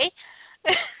Friday.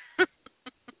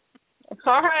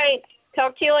 All right.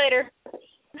 Talk to you later.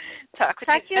 Talk to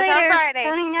you later. On Friday.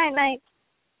 Sunny night.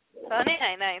 Sunny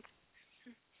night.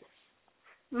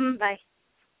 Bye.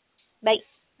 Bye.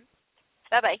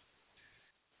 Bye-bye.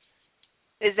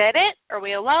 Is that it? Are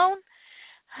we alone?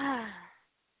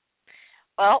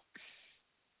 Well,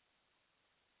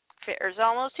 fair's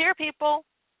almost here, people.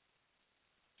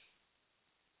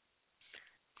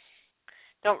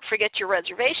 Don't forget your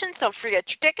reservations. Don't forget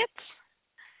your tickets.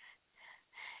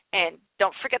 And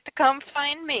don't forget to come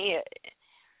find me.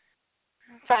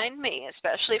 Find me,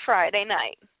 especially Friday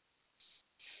night.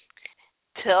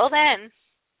 Till then,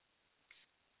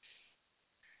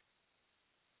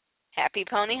 happy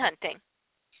pony hunting.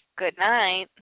 Good night.